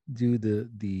money to do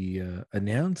the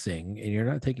announcing, and you're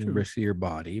not taking risks to your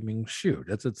body. I mean, shoot,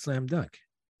 that's a slam dunk.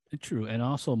 True, and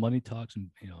also money talks, and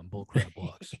and bull crap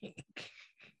walks.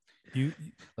 You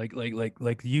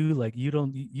you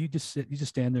don't you just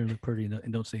stand there and look pretty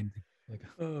and don't say anything. Like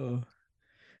oh,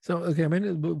 so okay. I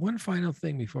mean, but one final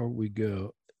thing before we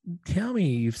go. Tell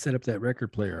me, you've set up that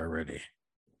record player already.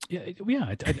 Yeah.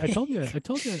 I told you.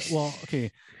 Well,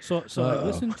 okay. So I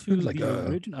listened to like, the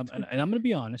original, and I'm going to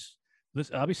be honest.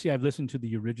 Obviously, I've listened to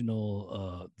the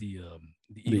original, the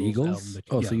Eagles.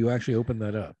 Album so you actually opened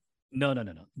that up? No.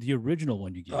 The original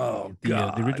one you gave. Oh, the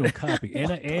God. The original copy,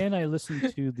 and I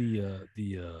listened to the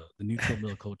Neutral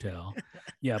Milk Hotel.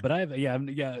 Yeah, but like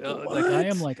I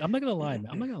am like I'm not gonna lie,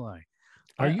 man. I'm not gonna lie.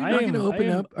 Are you not going to open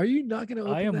up? Are you not going to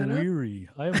open I am that weary.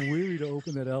 I am weary to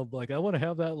open that album. Like I want to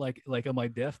have that like on my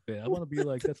deathbed. I want to be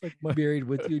like that's like my buried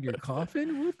with you in your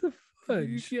coffin. What the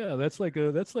fudge? Yeah, that's like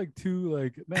too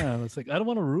like man. It's like I don't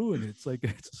want to ruin it. It's like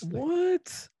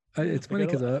what? It's funny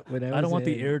because when I don't want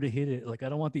the air to hit it. Like I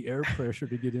don't want the air pressure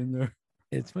to get in there.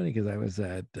 It's funny because I was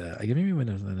at maybe when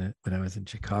I was in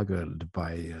Chicago to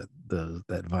buy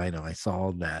that vinyl, I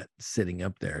saw that sitting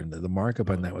up there, and the markup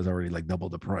on that was already like double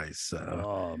the price. So.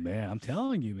 Oh man, I'm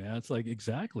telling you, man, it's like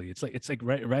exactly. It's like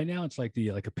right now, it's like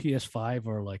a PS5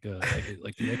 or like the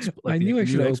X. Like I knew I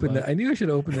should open that. I knew I should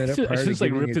open that up. It's just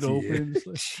like ripped it open.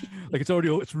 Like it's already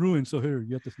it's ruined. So here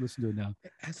you have to listen to it now.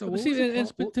 So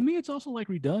but to me, it's also like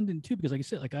redundant too because like I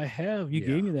said, like you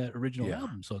gave me that original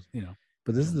album, so you know.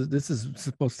 But this is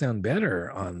supposed to sound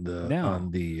better on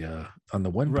the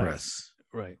one press.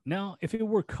 Right. Now, if it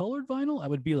were colored vinyl, I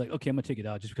would be like, okay, I'm gonna take it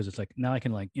out just because it's like now I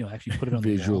can like actually put it on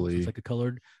visually. So it's like a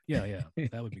colored. Yeah,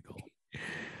 that would be cool.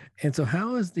 And so,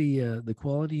 how is the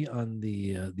quality on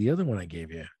the other one I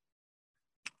gave you?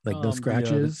 Like no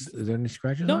scratches? Is there any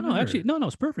scratches? No, actually, no,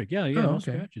 it's perfect. Yeah, no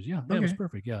okay. scratches. Yeah, it was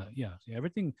perfect. Yeah,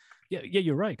 everything. Yeah,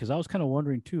 you're right. Because I was kind of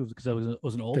wondering too, because it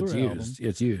was an older album.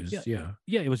 It's used. Yeah.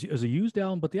 It was a used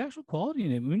album, but the actual quality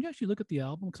in it. When you actually look at the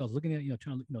album, because I was looking at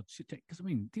trying to because I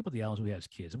mean, think about the albums we had as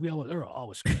kids. They were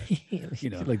always scratched. It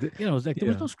was like there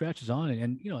was no scratches on it,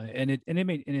 and it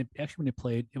actually when it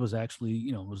played, it was actually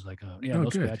it was like no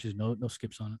scratches, no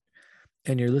skips on it.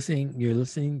 And you're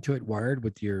listening to it wired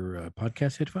with your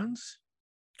podcast headphones?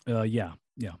 Yeah.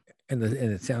 And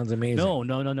it sounds amazing.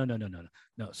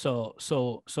 No. So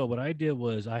what I did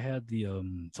was I had the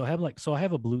I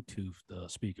have a Bluetooth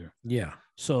speaker. Yeah.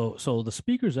 So the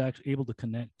speaker is actually able to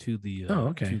connect to the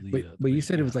okay. But you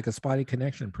said it was like a spotty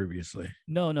connection previously.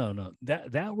 No.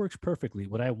 That works perfectly.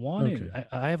 What I wanted, okay.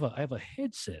 I have a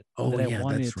headset that I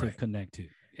wanted to connect to.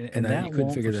 And that you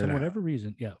couldn't figure that out. For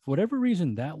whatever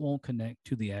reason, that won't connect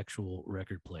to the actual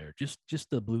record player. Just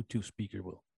the Bluetooth speaker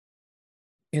will.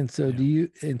 And so do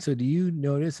you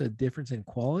notice a difference in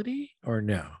quality or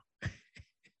no?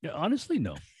 Yeah, honestly,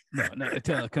 no.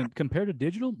 Compared to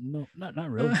digital, no, not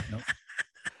really. No.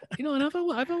 And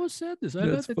I've always said this.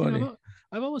 That's funny.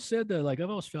 I've always said that. Like I've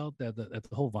always felt that the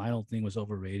whole vinyl thing was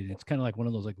overrated. It's kind of like one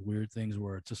of those like weird things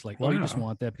where it's just like, you just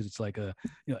want that because it's like and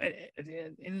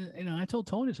I told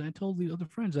Tony, and I told the other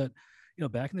friends that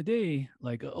back in the day,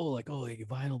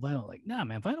 vinyl, like nah,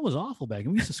 man, vinyl was awful back.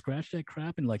 And we used to scratch that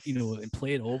crap and and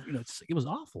play it over. It was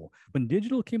awful. When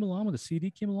digital came along, when the CD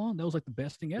came along, that was like the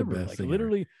best thing ever.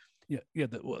 Literally. Yeah.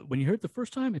 When you heard it the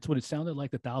first time, it's what it sounded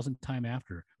like the 1,000th time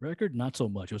after. Record, not so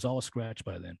much. It was all scratched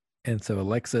by then. And so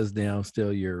Alexa's now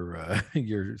still your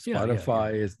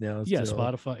Spotify is now. Yeah,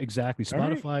 Spotify, exactly.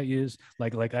 Spotify is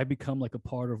like I become like a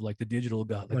part of like the digital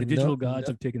god. Like the digital gods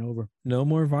have taken over. No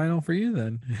more vinyl for you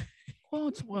then.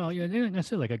 Like I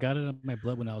said, like I got it in my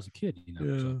blood when I was a kid.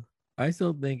 So. I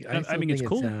still think. It's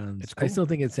cool. I still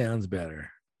think it sounds better.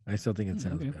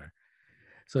 Better.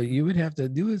 So you would have to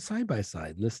do it side by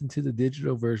side. Listen to the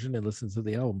digital version and listen to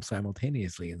the album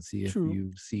simultaneously, and see if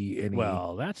you see any.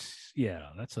 Well, that's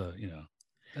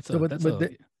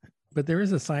but there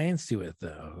is a science to it,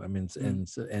 though. I mean, and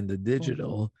the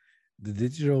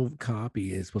digital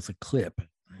copy is supposed to clip,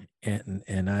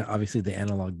 and obviously the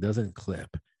analog doesn't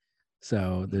clip.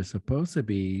 So there's supposed to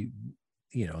be,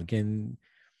 again,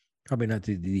 Probably not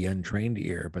to the untrained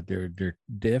ear, but there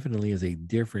definitely is a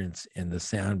difference in the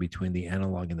sound between the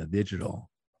analog and the digital.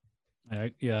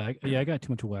 I got too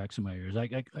much wax in my ears.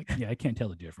 Yeah, I can't tell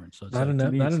the difference. So it's Not like to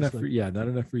enough, me, not it's just enough for like, yeah, not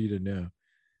enough for you to know.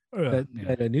 yeah,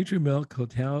 That a Nutri-Milk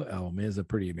Hotel album is a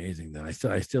pretty amazing. Though I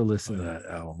still oh listen to yeah, that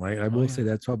album. I oh will yeah, say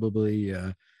that's probably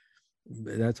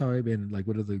been like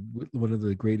one of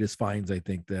the greatest finds I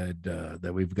think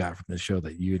that we've got from the show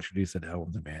that you introduced that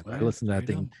album to, man. oh I yeah, listen to that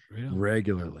thing great album.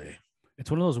 regularly. It's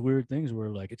one of those weird things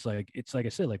where it's like I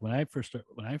said, like when I first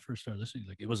started listening,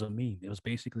 like it was a meme. It was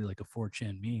basically like a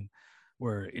 4chan meme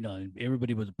where, you know,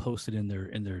 everybody would post it in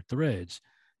their threads.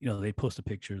 You know, they post a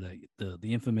picture that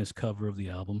the infamous cover of the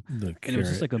album, The and it was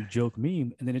just carrot. like a joke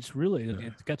meme. And then it's really Yeah.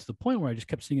 it got to the point where I just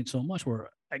kept seeing it so much where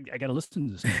I got to listen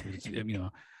to this stuff because it's, you know.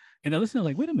 And I listened, I'm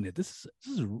like, wait a minute, this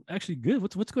is actually good.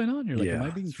 What's going on here? Like, am I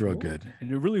Yeah, being it's real trolled? good.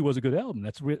 And it really was a good album.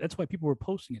 That's why people were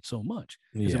posting it so much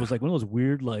because it Yeah, was like one of those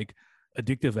weird like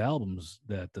addictive albums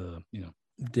that you know.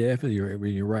 definitely.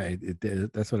 You're right.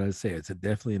 That's what I say. It's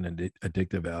definitely an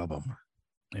addictive album.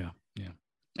 Yeah, yeah.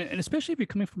 And especially if you're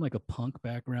coming from like a punk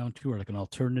background too, or like an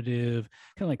alternative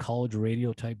kind of like college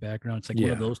radio type background, it's like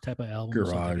one of Yeah, those type of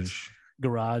albums. Like it's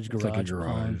garage. It's like a garage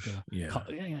punk. garage. Yeah,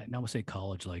 Yeah, yeah. Now I would say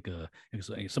college, like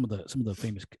some of the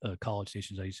famous college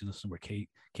stations I used to listen to were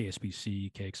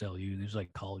KSBC, KXLU. And there's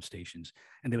like college stations,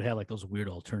 and they would have like those weird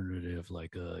alternative,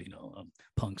 like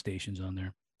punk stations on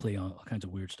there, play on all kinds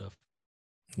of weird stuff.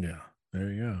 yeah. There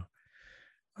you go.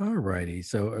 All righty.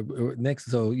 So next,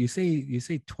 so you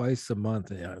say twice a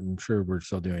month. I'm sure we're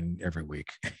still doing every week.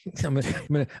 I'm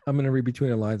gonna read between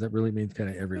the lines. That really means kind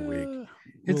of every week. We'll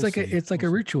see. It's like We'll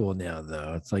a see. ritual now,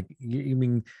 though. It's like you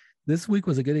mean this week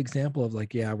was a good example of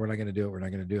like, yeah, we're not gonna do it. We're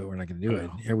not gonna do it. We're not gonna do it.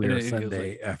 Here we And are it was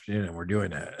Sunday afternoon, and we're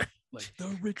doing it. like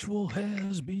the ritual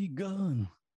has begun.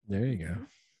 There you go.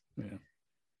 Yeah.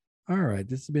 All right.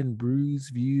 This has been Brews,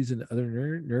 Views, and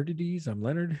Other Nerdities. I'm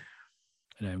Leonard,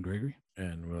 And I'm Gregory.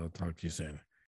 and we'll talk to you soon.